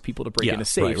ask people to break into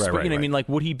safes. But I mean, like,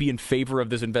 would he be in favor of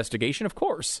this investigation? Of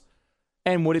course.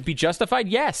 And would it be justified?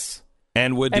 Yes.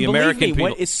 And would the American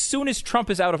people... as soon as Trump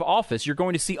is out of office, you're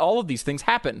going to see all of these things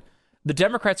happen. The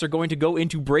Democrats are going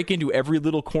to break into every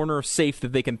little corner of safe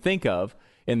that they can think of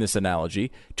in this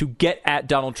analogy to get at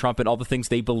Donald Trump and all the things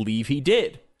they believe he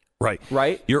did.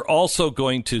 Right. You're also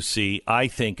going to see, I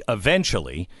think,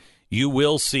 eventually, you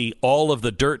will see all of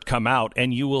the dirt come out,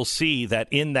 and you will see that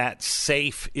in that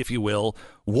safe, if you will,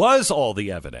 was all the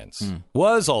evidence.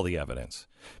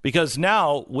 Because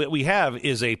now what we have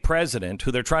is a president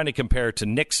who they're trying to compare to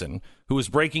Nixon, who was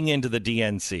breaking into the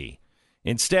DNC.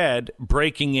 Instead,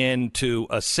 breaking into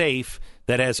a safe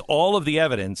that has all of the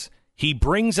evidence, he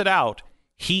brings it out.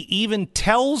 He even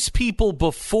tells people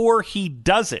before he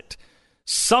does it,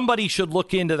 somebody should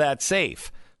look into that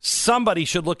safe. Somebody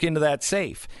should look into that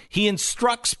safe. He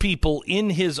instructs people in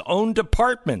his own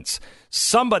departments.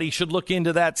 Somebody should look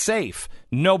into that safe.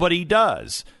 Nobody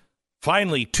does.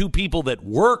 Finally, two people that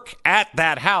work at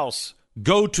that house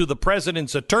go to the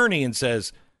president's attorney and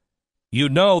says, you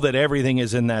know that everything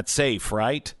is in that safe,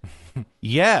 right?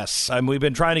 Yes. We've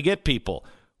been trying to get people.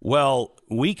 Well,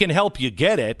 we can help you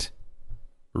get it.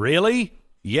 Really?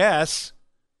 Yes.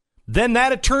 Then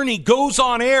that attorney goes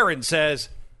on air and says,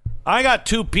 I got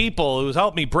two people who's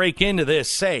helped me break into this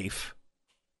safe.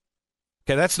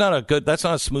 Okay, that's not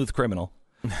a smooth criminal.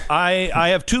 I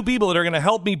have two people that are going to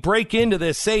help me break into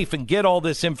this safe and get all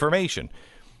this information.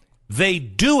 They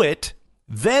do it.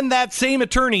 Then that same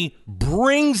attorney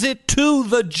brings it to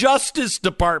the Justice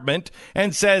Department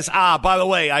and says, by the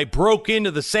way, I broke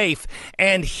into the safe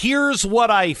and here's what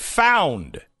I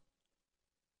found.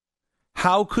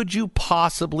 How could you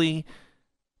possibly,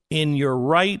 in your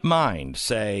right mind,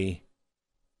 say,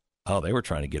 they were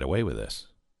trying to get away with this?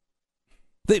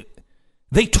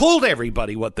 They told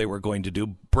everybody what they were going to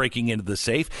do breaking into the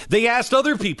safe. They asked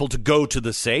other people to go to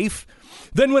the safe.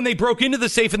 Then when they broke into the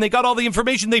safe and they got all the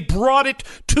information, they brought it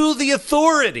to the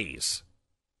authorities.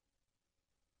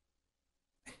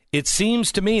 It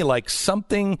seems to me like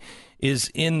something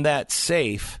is in that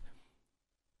safe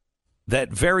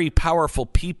that very powerful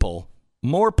people,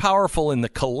 more powerful in the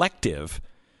collective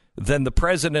than the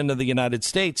President of the United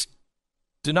States,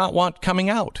 do not want coming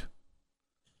out.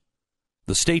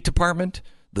 The State Department,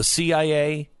 the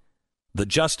CIA, the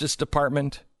Justice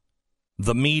Department,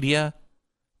 the media,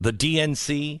 the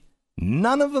DNC,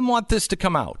 none of them want this to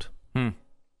come out.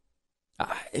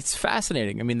 It's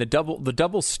fascinating. I mean, the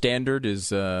double standard is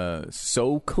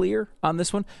so clear on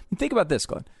this one. Think about this,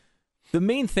 Glenn. The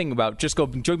main thing about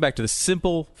going back to the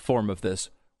simple form of this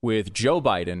with Joe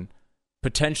Biden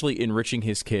potentially enriching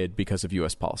his kid because of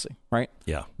U.S. policy, right?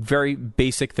 Yeah. Very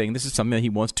basic thing. This is something that he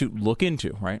wants to look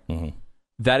into, right? Mm-hmm.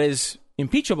 That is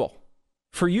impeachable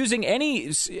for using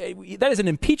that is an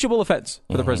impeachable offense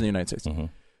for the President of the United States.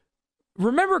 Mm-hmm.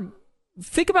 Remember,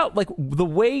 think about like the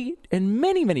way, and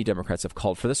many, many Democrats have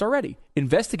called for this already,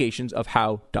 investigations of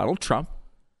how Donald Trump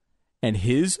and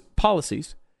his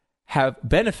policies have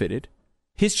benefited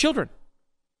his children.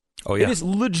 Oh, yeah. It is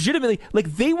legitimately,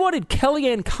 like they wanted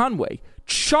Kellyanne Conway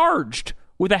charged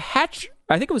with a Hatch,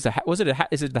 I think it was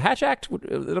is it the Hatch Act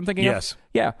that I'm thinking of? Yes.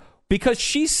 Yeah. Because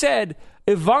she said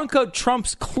Ivanka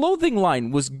Trump's clothing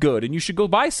line was good and you should go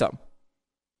buy some.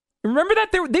 Remember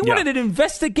that? They wanted an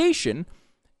investigation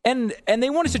and they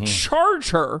wanted to charge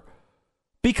her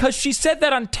because she said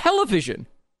that on television.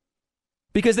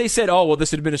 Because they said,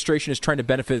 this administration is trying to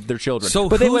benefit their children.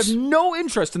 But they have no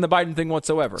interest in the Biden thing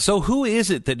whatsoever. So who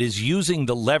is it that is using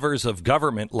the levers of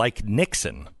government like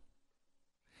Nixon?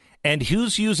 And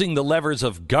who's using the levers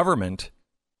of government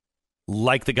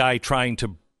like the guy trying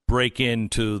to break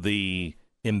into the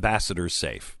ambassador's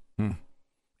safe?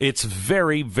 It's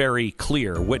very, very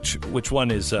clear which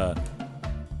one is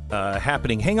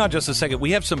happening. Hang on just a second.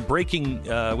 We have some breaking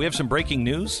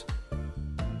news.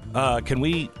 Are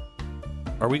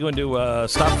we going to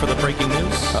stop for the breaking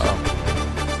news?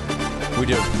 Uh-oh. We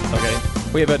do. Okay.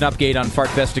 We have an update on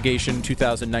Fartgate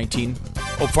 2019.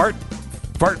 Oh,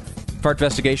 Fartgate.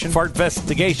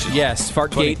 Fartgate. Yes,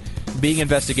 Fartgate being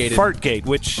investigated. Fartgate,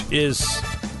 which is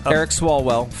Eric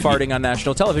Swalwell farting on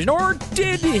national television, or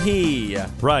did he?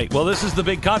 Right. Well, this is the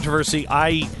big controversy.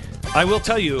 I will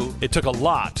tell you, it took a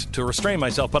lot to restrain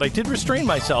myself, but I did restrain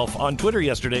myself on Twitter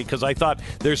yesterday because I thought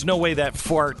there's no way that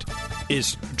fart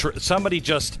is somebody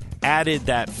just added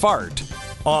that fart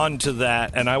onto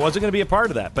that, and I wasn't going to be a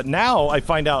part of that. But now I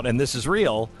find out, and this is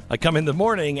real. I come in the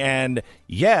morning, and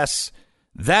yes,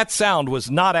 that sound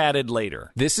was not added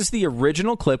later. This is the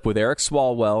original clip with Eric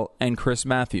Swalwell and Chris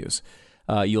Matthews.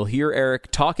 You'll hear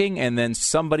Eric talking, and then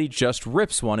somebody just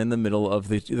rips one in the middle of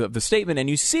the statement, and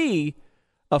you see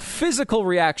a physical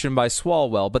reaction by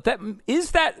Swalwell. But that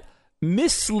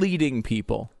misleading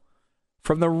people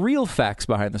from the real facts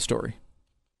behind the story?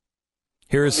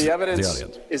 Here's the evidence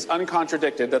is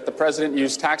uncontradicted that the president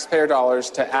used taxpayer dollars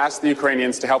to ask the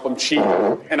Ukrainians to help him cheat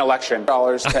an election.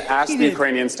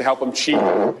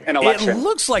 It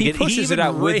looks like he pushes it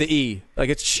out with the E, like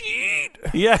it's cheat.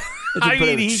 Yeah,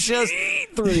 he just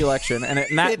through the election, and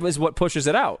that is what pushes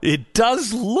it out. It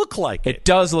does look like it. It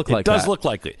does look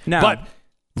like it. Now, but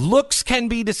looks can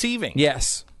be deceiving.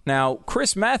 Yes. Now,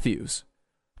 Chris Matthews.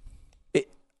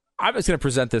 I was going to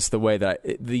present this the way that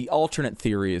the alternate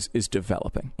theory is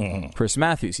developing. Mm-hmm. Chris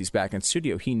Matthews, he's back in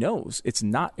studio. He knows it's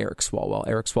not Eric Swalwell.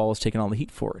 Eric Swalwell's taking all the heat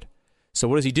for it. So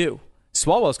what does he do?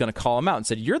 Swalwell's going to call him out and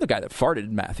said, "You're the guy that farted,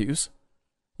 Matthews.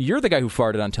 You're the guy who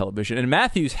farted on television." And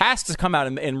Matthews has to come out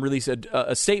and release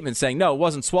a statement saying, "No, it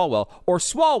wasn't Swalwell," or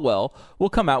Swalwell will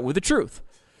come out with the truth.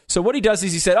 So what he does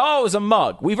is he said, it was a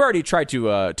mug. We've already tried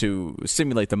to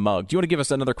simulate the mug. Do you want to give us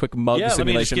another quick mug simulation?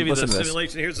 Let me just give you the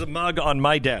simulation. Here's the mug on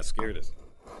my desk. Here it is.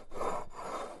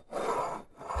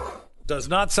 Does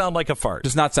not sound like a fart.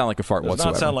 Does not sound like a fart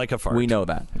whatsoever. Does not sound like a fart. We know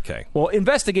that. Okay. Well,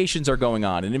 investigations are going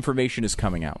on and information is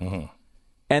coming out. Mm-hmm.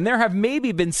 And there have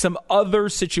maybe been some other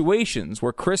situations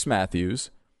where Chris Matthews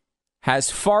has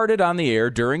farted on the air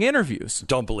during interviews.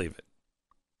 Don't believe it.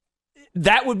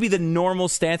 That would be the normal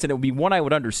stance, and it would be one I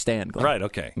would understand, Glenn. Right,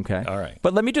 okay. Okay. All right.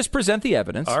 But let me just present the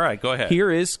evidence. All right, go ahead. Here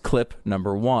is clip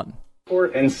number 1.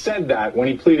 And said that when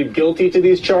he pleaded guilty to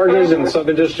these charges in the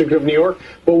Southern District of New York.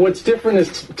 But what's different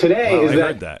is today is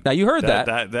that. Now, you heard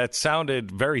that. That sounded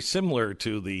very similar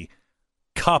to the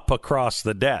cup across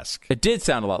the desk. It did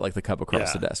sound a lot like the cup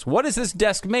across the desk. What is this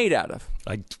desk made out of?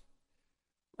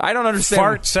 I don't understand.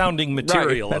 Fart-sounding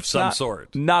material of some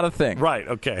sort. Not a thing. Right,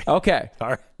 okay. Okay. All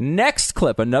right. Next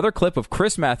clip, another clip of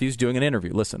Chris Matthews doing an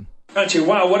interview. Listen.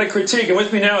 Wow, what a critique. And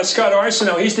with me now is Scott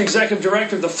Arsenault. He's the executive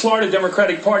director of the Florida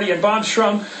Democratic Party, and Bob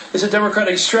Strum is a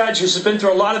Democratic strategist who's been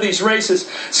through a lot of these races.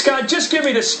 Scott, just give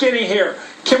me the skinny here.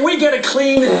 Can we get a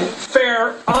clean,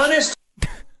 fair, honest...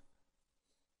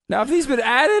 Now, have these been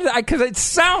added? Because it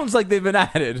sounds like they've been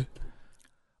added.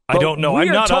 I don't know. I'm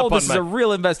not told up on this is a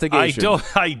real investigation.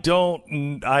 I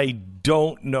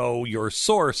don't know your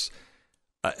source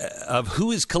of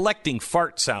who is collecting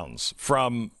fart sounds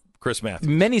from Chris Matthews.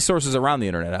 Many sources around the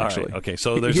internet, actually. Right, okay,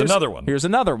 so here's another one. Here's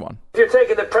another one. You're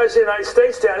taking the President of the United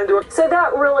States down into a... So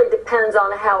that really depends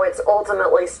on how it's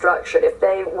ultimately structured. If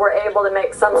they were able to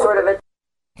make some sort of a...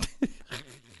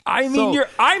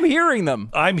 I'm hearing them.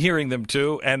 I'm hearing them,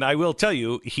 too, and I will tell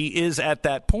you, he is at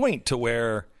that point to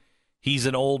where... He's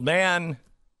an old man.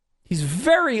 He's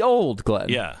very old, Glenn.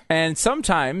 Yeah. And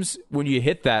sometimes when you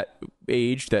hit that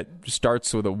age that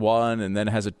starts with a 1 and then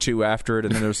has a 2 after it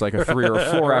and then there's like a 3 or a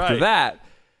 4 after that,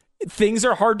 things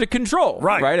are hard to control.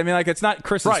 Right. I mean, like, it's not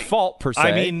Chris's fault per se.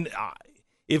 I mean,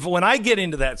 when I get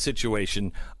into that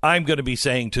situation, I'm going to be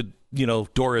saying to,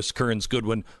 Doris Kearns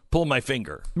Goodwin, pull my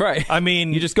finger. Right. I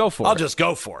mean, you just go for it. I'll just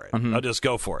go for it. Mm-hmm. I'll just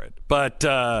go for it. But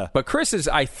Chris is,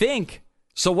 I think...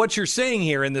 So what you're saying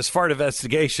here in this fart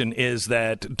investigation is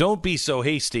that don't be so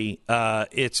hasty.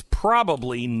 It's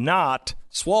probably not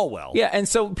Swalwell. Yeah, and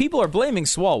so people are blaming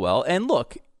Swalwell. And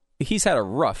look, he's had a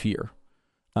rough year.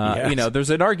 Yes. There's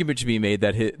an argument to be made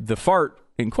that the fart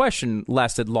in question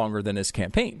lasted longer than his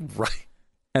campaign. Right.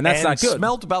 And that's not good.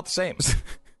 Smelled about the same.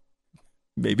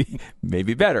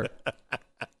 maybe better.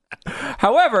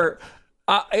 However,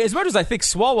 as much as I think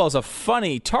Swalwell's a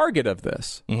funny target of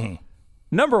this,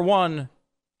 number one,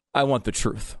 I want the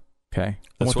truth. Okay,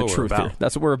 I want the truth here.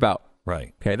 That's what we're about.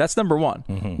 Right. Okay, that's number one.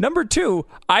 Mm-hmm. Number two,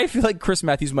 I feel like Chris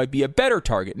Matthews might be a better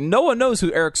target. No one knows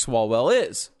who Eric Swalwell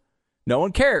is. No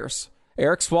one cares.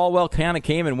 Eric Swalwell kind of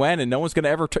came and went, and no one's going to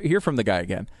ever hear from the guy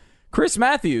again. Chris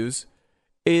Matthews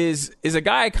is a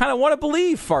guy I kind of want to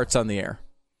believe farts on the air.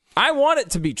 I want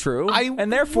it to be true,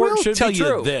 and therefore it should be true.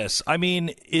 Tell you this. I mean,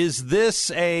 is this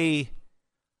I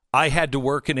had to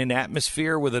work in an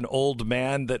atmosphere with an old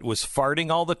man that was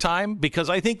farting all the time? Because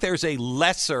I think there's a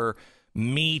lesser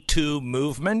Me Too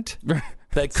movement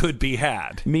that could be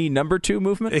had. Me number 2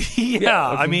 movement? Yeah.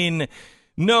 I mean,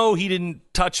 no, he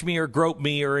didn't touch me or grope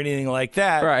me or anything like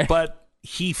that. Right. But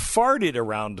he farted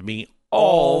around me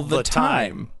all the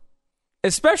time.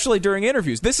 Especially during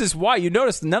interviews. This is why you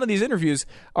notice none of these interviews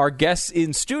are guests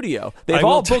in studio. They've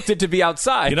all booked it to be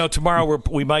outside. Tomorrow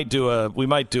we might do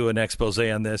an expose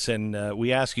on this, and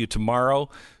we ask you tomorrow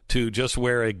to just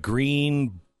wear a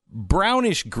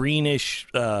brownish greenish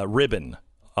ribbon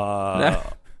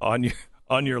on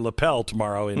your lapel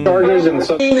tomorrow in some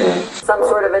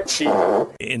sort of a cheat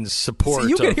in support. So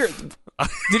you can hear.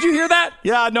 Did you hear that?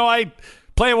 Yeah. No, I.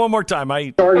 Play it one more time.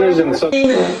 Some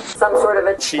sort of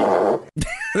a cheat.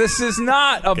 This is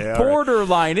not a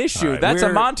borderline issue. Right, that's a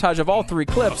montage of all 3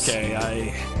 clips. Okay,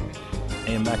 I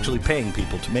am actually paying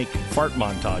people to make fart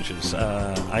montages.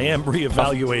 I am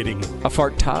reevaluating. A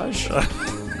fartage?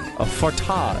 A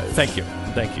fartage. Thank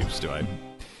you, Stu. I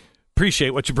appreciate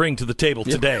what you bring to the table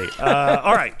today.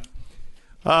 All right.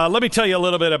 Let me tell you a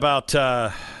little bit about...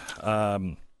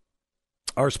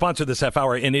 our sponsor this half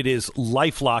hour, and it is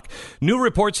LifeLock. New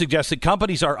reports suggest that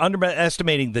companies are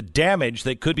underestimating the damage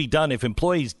that could be done if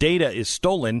employees' data is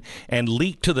stolen and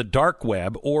leaked to the dark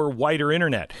web or wider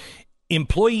internet.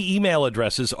 Employee email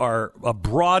addresses are a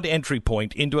broad entry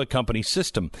point into a company's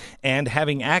system, and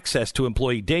having access to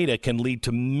employee data can lead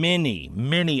to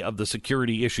many of the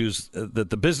security issues that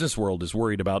the business world is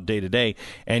worried about day to day,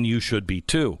 and you should be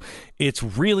too. It's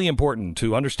really important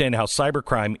to understand how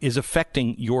cybercrime is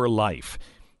affecting your life.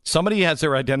 Somebody has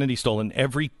their identity stolen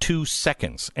every 2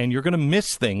 seconds, and you're going to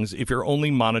miss things if you're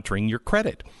only monitoring your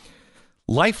credit.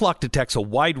 LifeLock detects a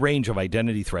wide range of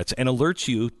identity threats and alerts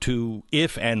you to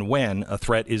if and when a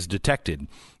threat is detected.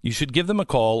 You should give them a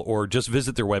call or just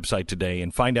visit their website today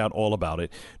and find out all about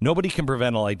it. Nobody can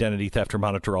prevent all identity theft or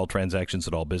monitor all transactions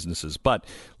at all businesses, but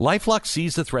LifeLock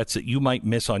sees the threats that you might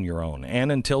miss on your own. And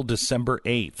until December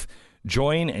 8th,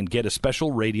 Join and get a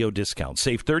special radio discount.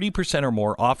 Save 30% or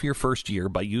more off your first year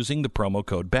by using the promo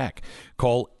code BECK.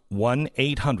 Call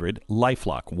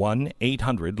 1-800-LifeLock,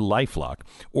 1-800-LifeLock,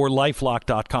 or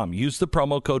LifeLock.com. Use the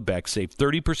promo code BECK. Save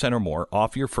 30% or more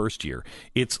off your first year.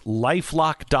 It's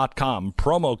LifeLock.com,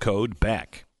 promo code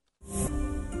BECK.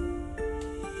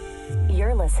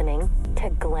 You're listening to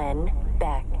Glenn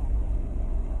Beck.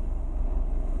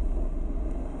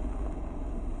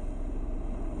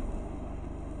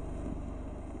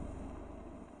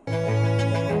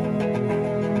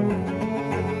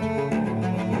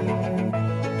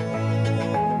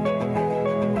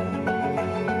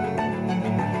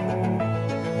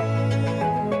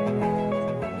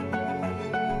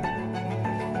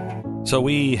 So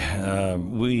we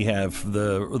have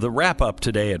the wrap up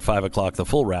today at 5 o'clock, the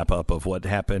full wrap up of what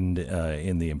happened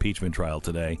in the impeachment trial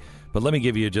today. But let me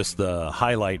give you just the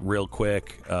highlight real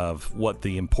quick of what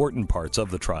the important parts of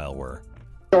the trial were.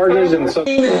 Charges and some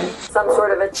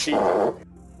sort of a cheat.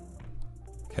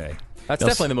 Okay. That's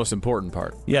definitely the most important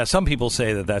part. Yeah, some people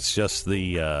say that that's just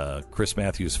the Chris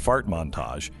Matthews fart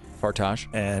montage. Fartage.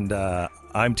 And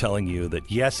I'm telling you that,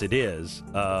 yes, it is,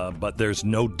 but there's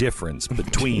no difference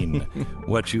between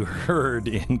what you heard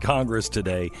in Congress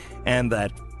today and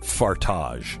that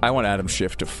fartage. I want Adam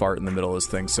Schiff to fart in the middle of this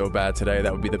thing so bad today.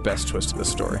 That would be the best twist of the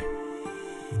story.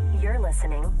 You're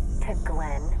listening to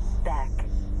Glenn Beck.